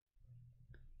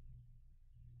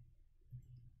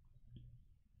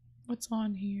 What's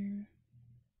on here?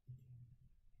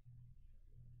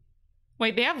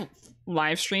 Wait, they have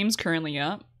live streams currently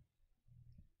up?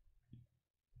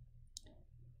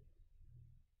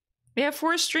 They have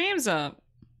 4 streams up.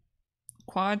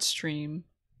 Quad stream.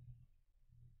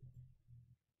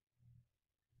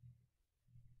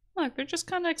 Look, they're just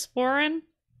kind of exploring.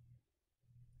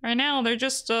 Right now, they're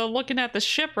just looking at the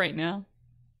ship right now.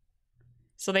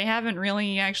 So they haven't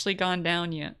really actually gone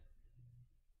down yet.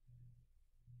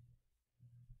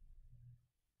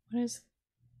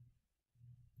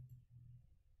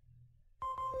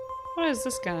 What is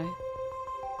this guy?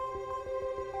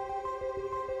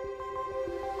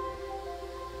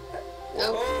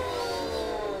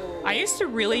 I used to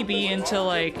really be into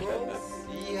like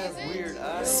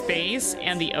space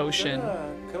and the ocean.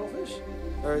 Cuttlefish?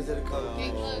 Or is it a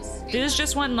cuttlefish? This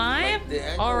just went live?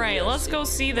 Alright, let's go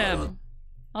see them.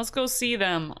 Let's go see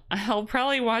them. I'll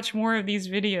probably watch more of these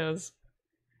videos.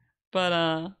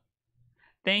 But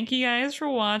thank you guys for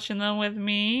watching them with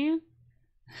me.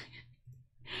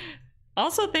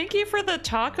 Also, thank you for the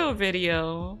taco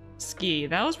video, Ski.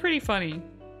 That was pretty funny.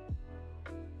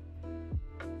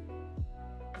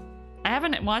 I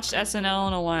haven't watched SNL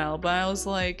in a while, but I was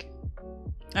like,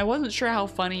 I wasn't sure how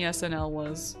funny SNL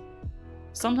was.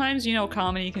 Sometimes, you know,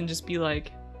 comedy can just be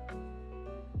like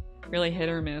really hit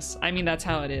or miss. I mean, that's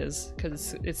how it is,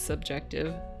 because it's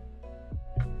subjective.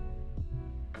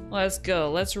 Let's go.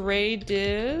 Let's raid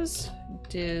Diz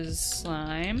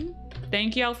Slime.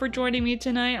 Thank y'all for joining me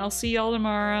tonight. I'll see y'all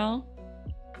tomorrow.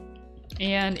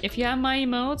 And if you have my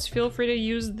emotes, feel free to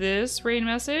use this raid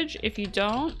message. If you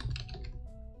don't,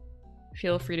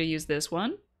 feel free to use this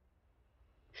one.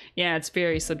 Yeah, it's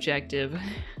very subjective.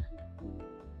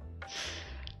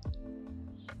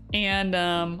 And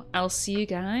I'll see you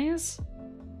guys.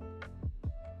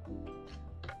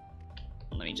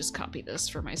 Let me just copy this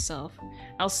for myself.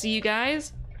 I'll see you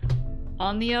guys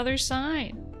on the other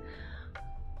side.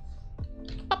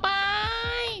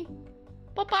 Bye-bye!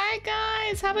 Bye-bye,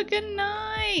 guys! Have a good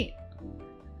night!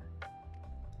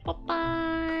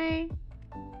 Bye-bye!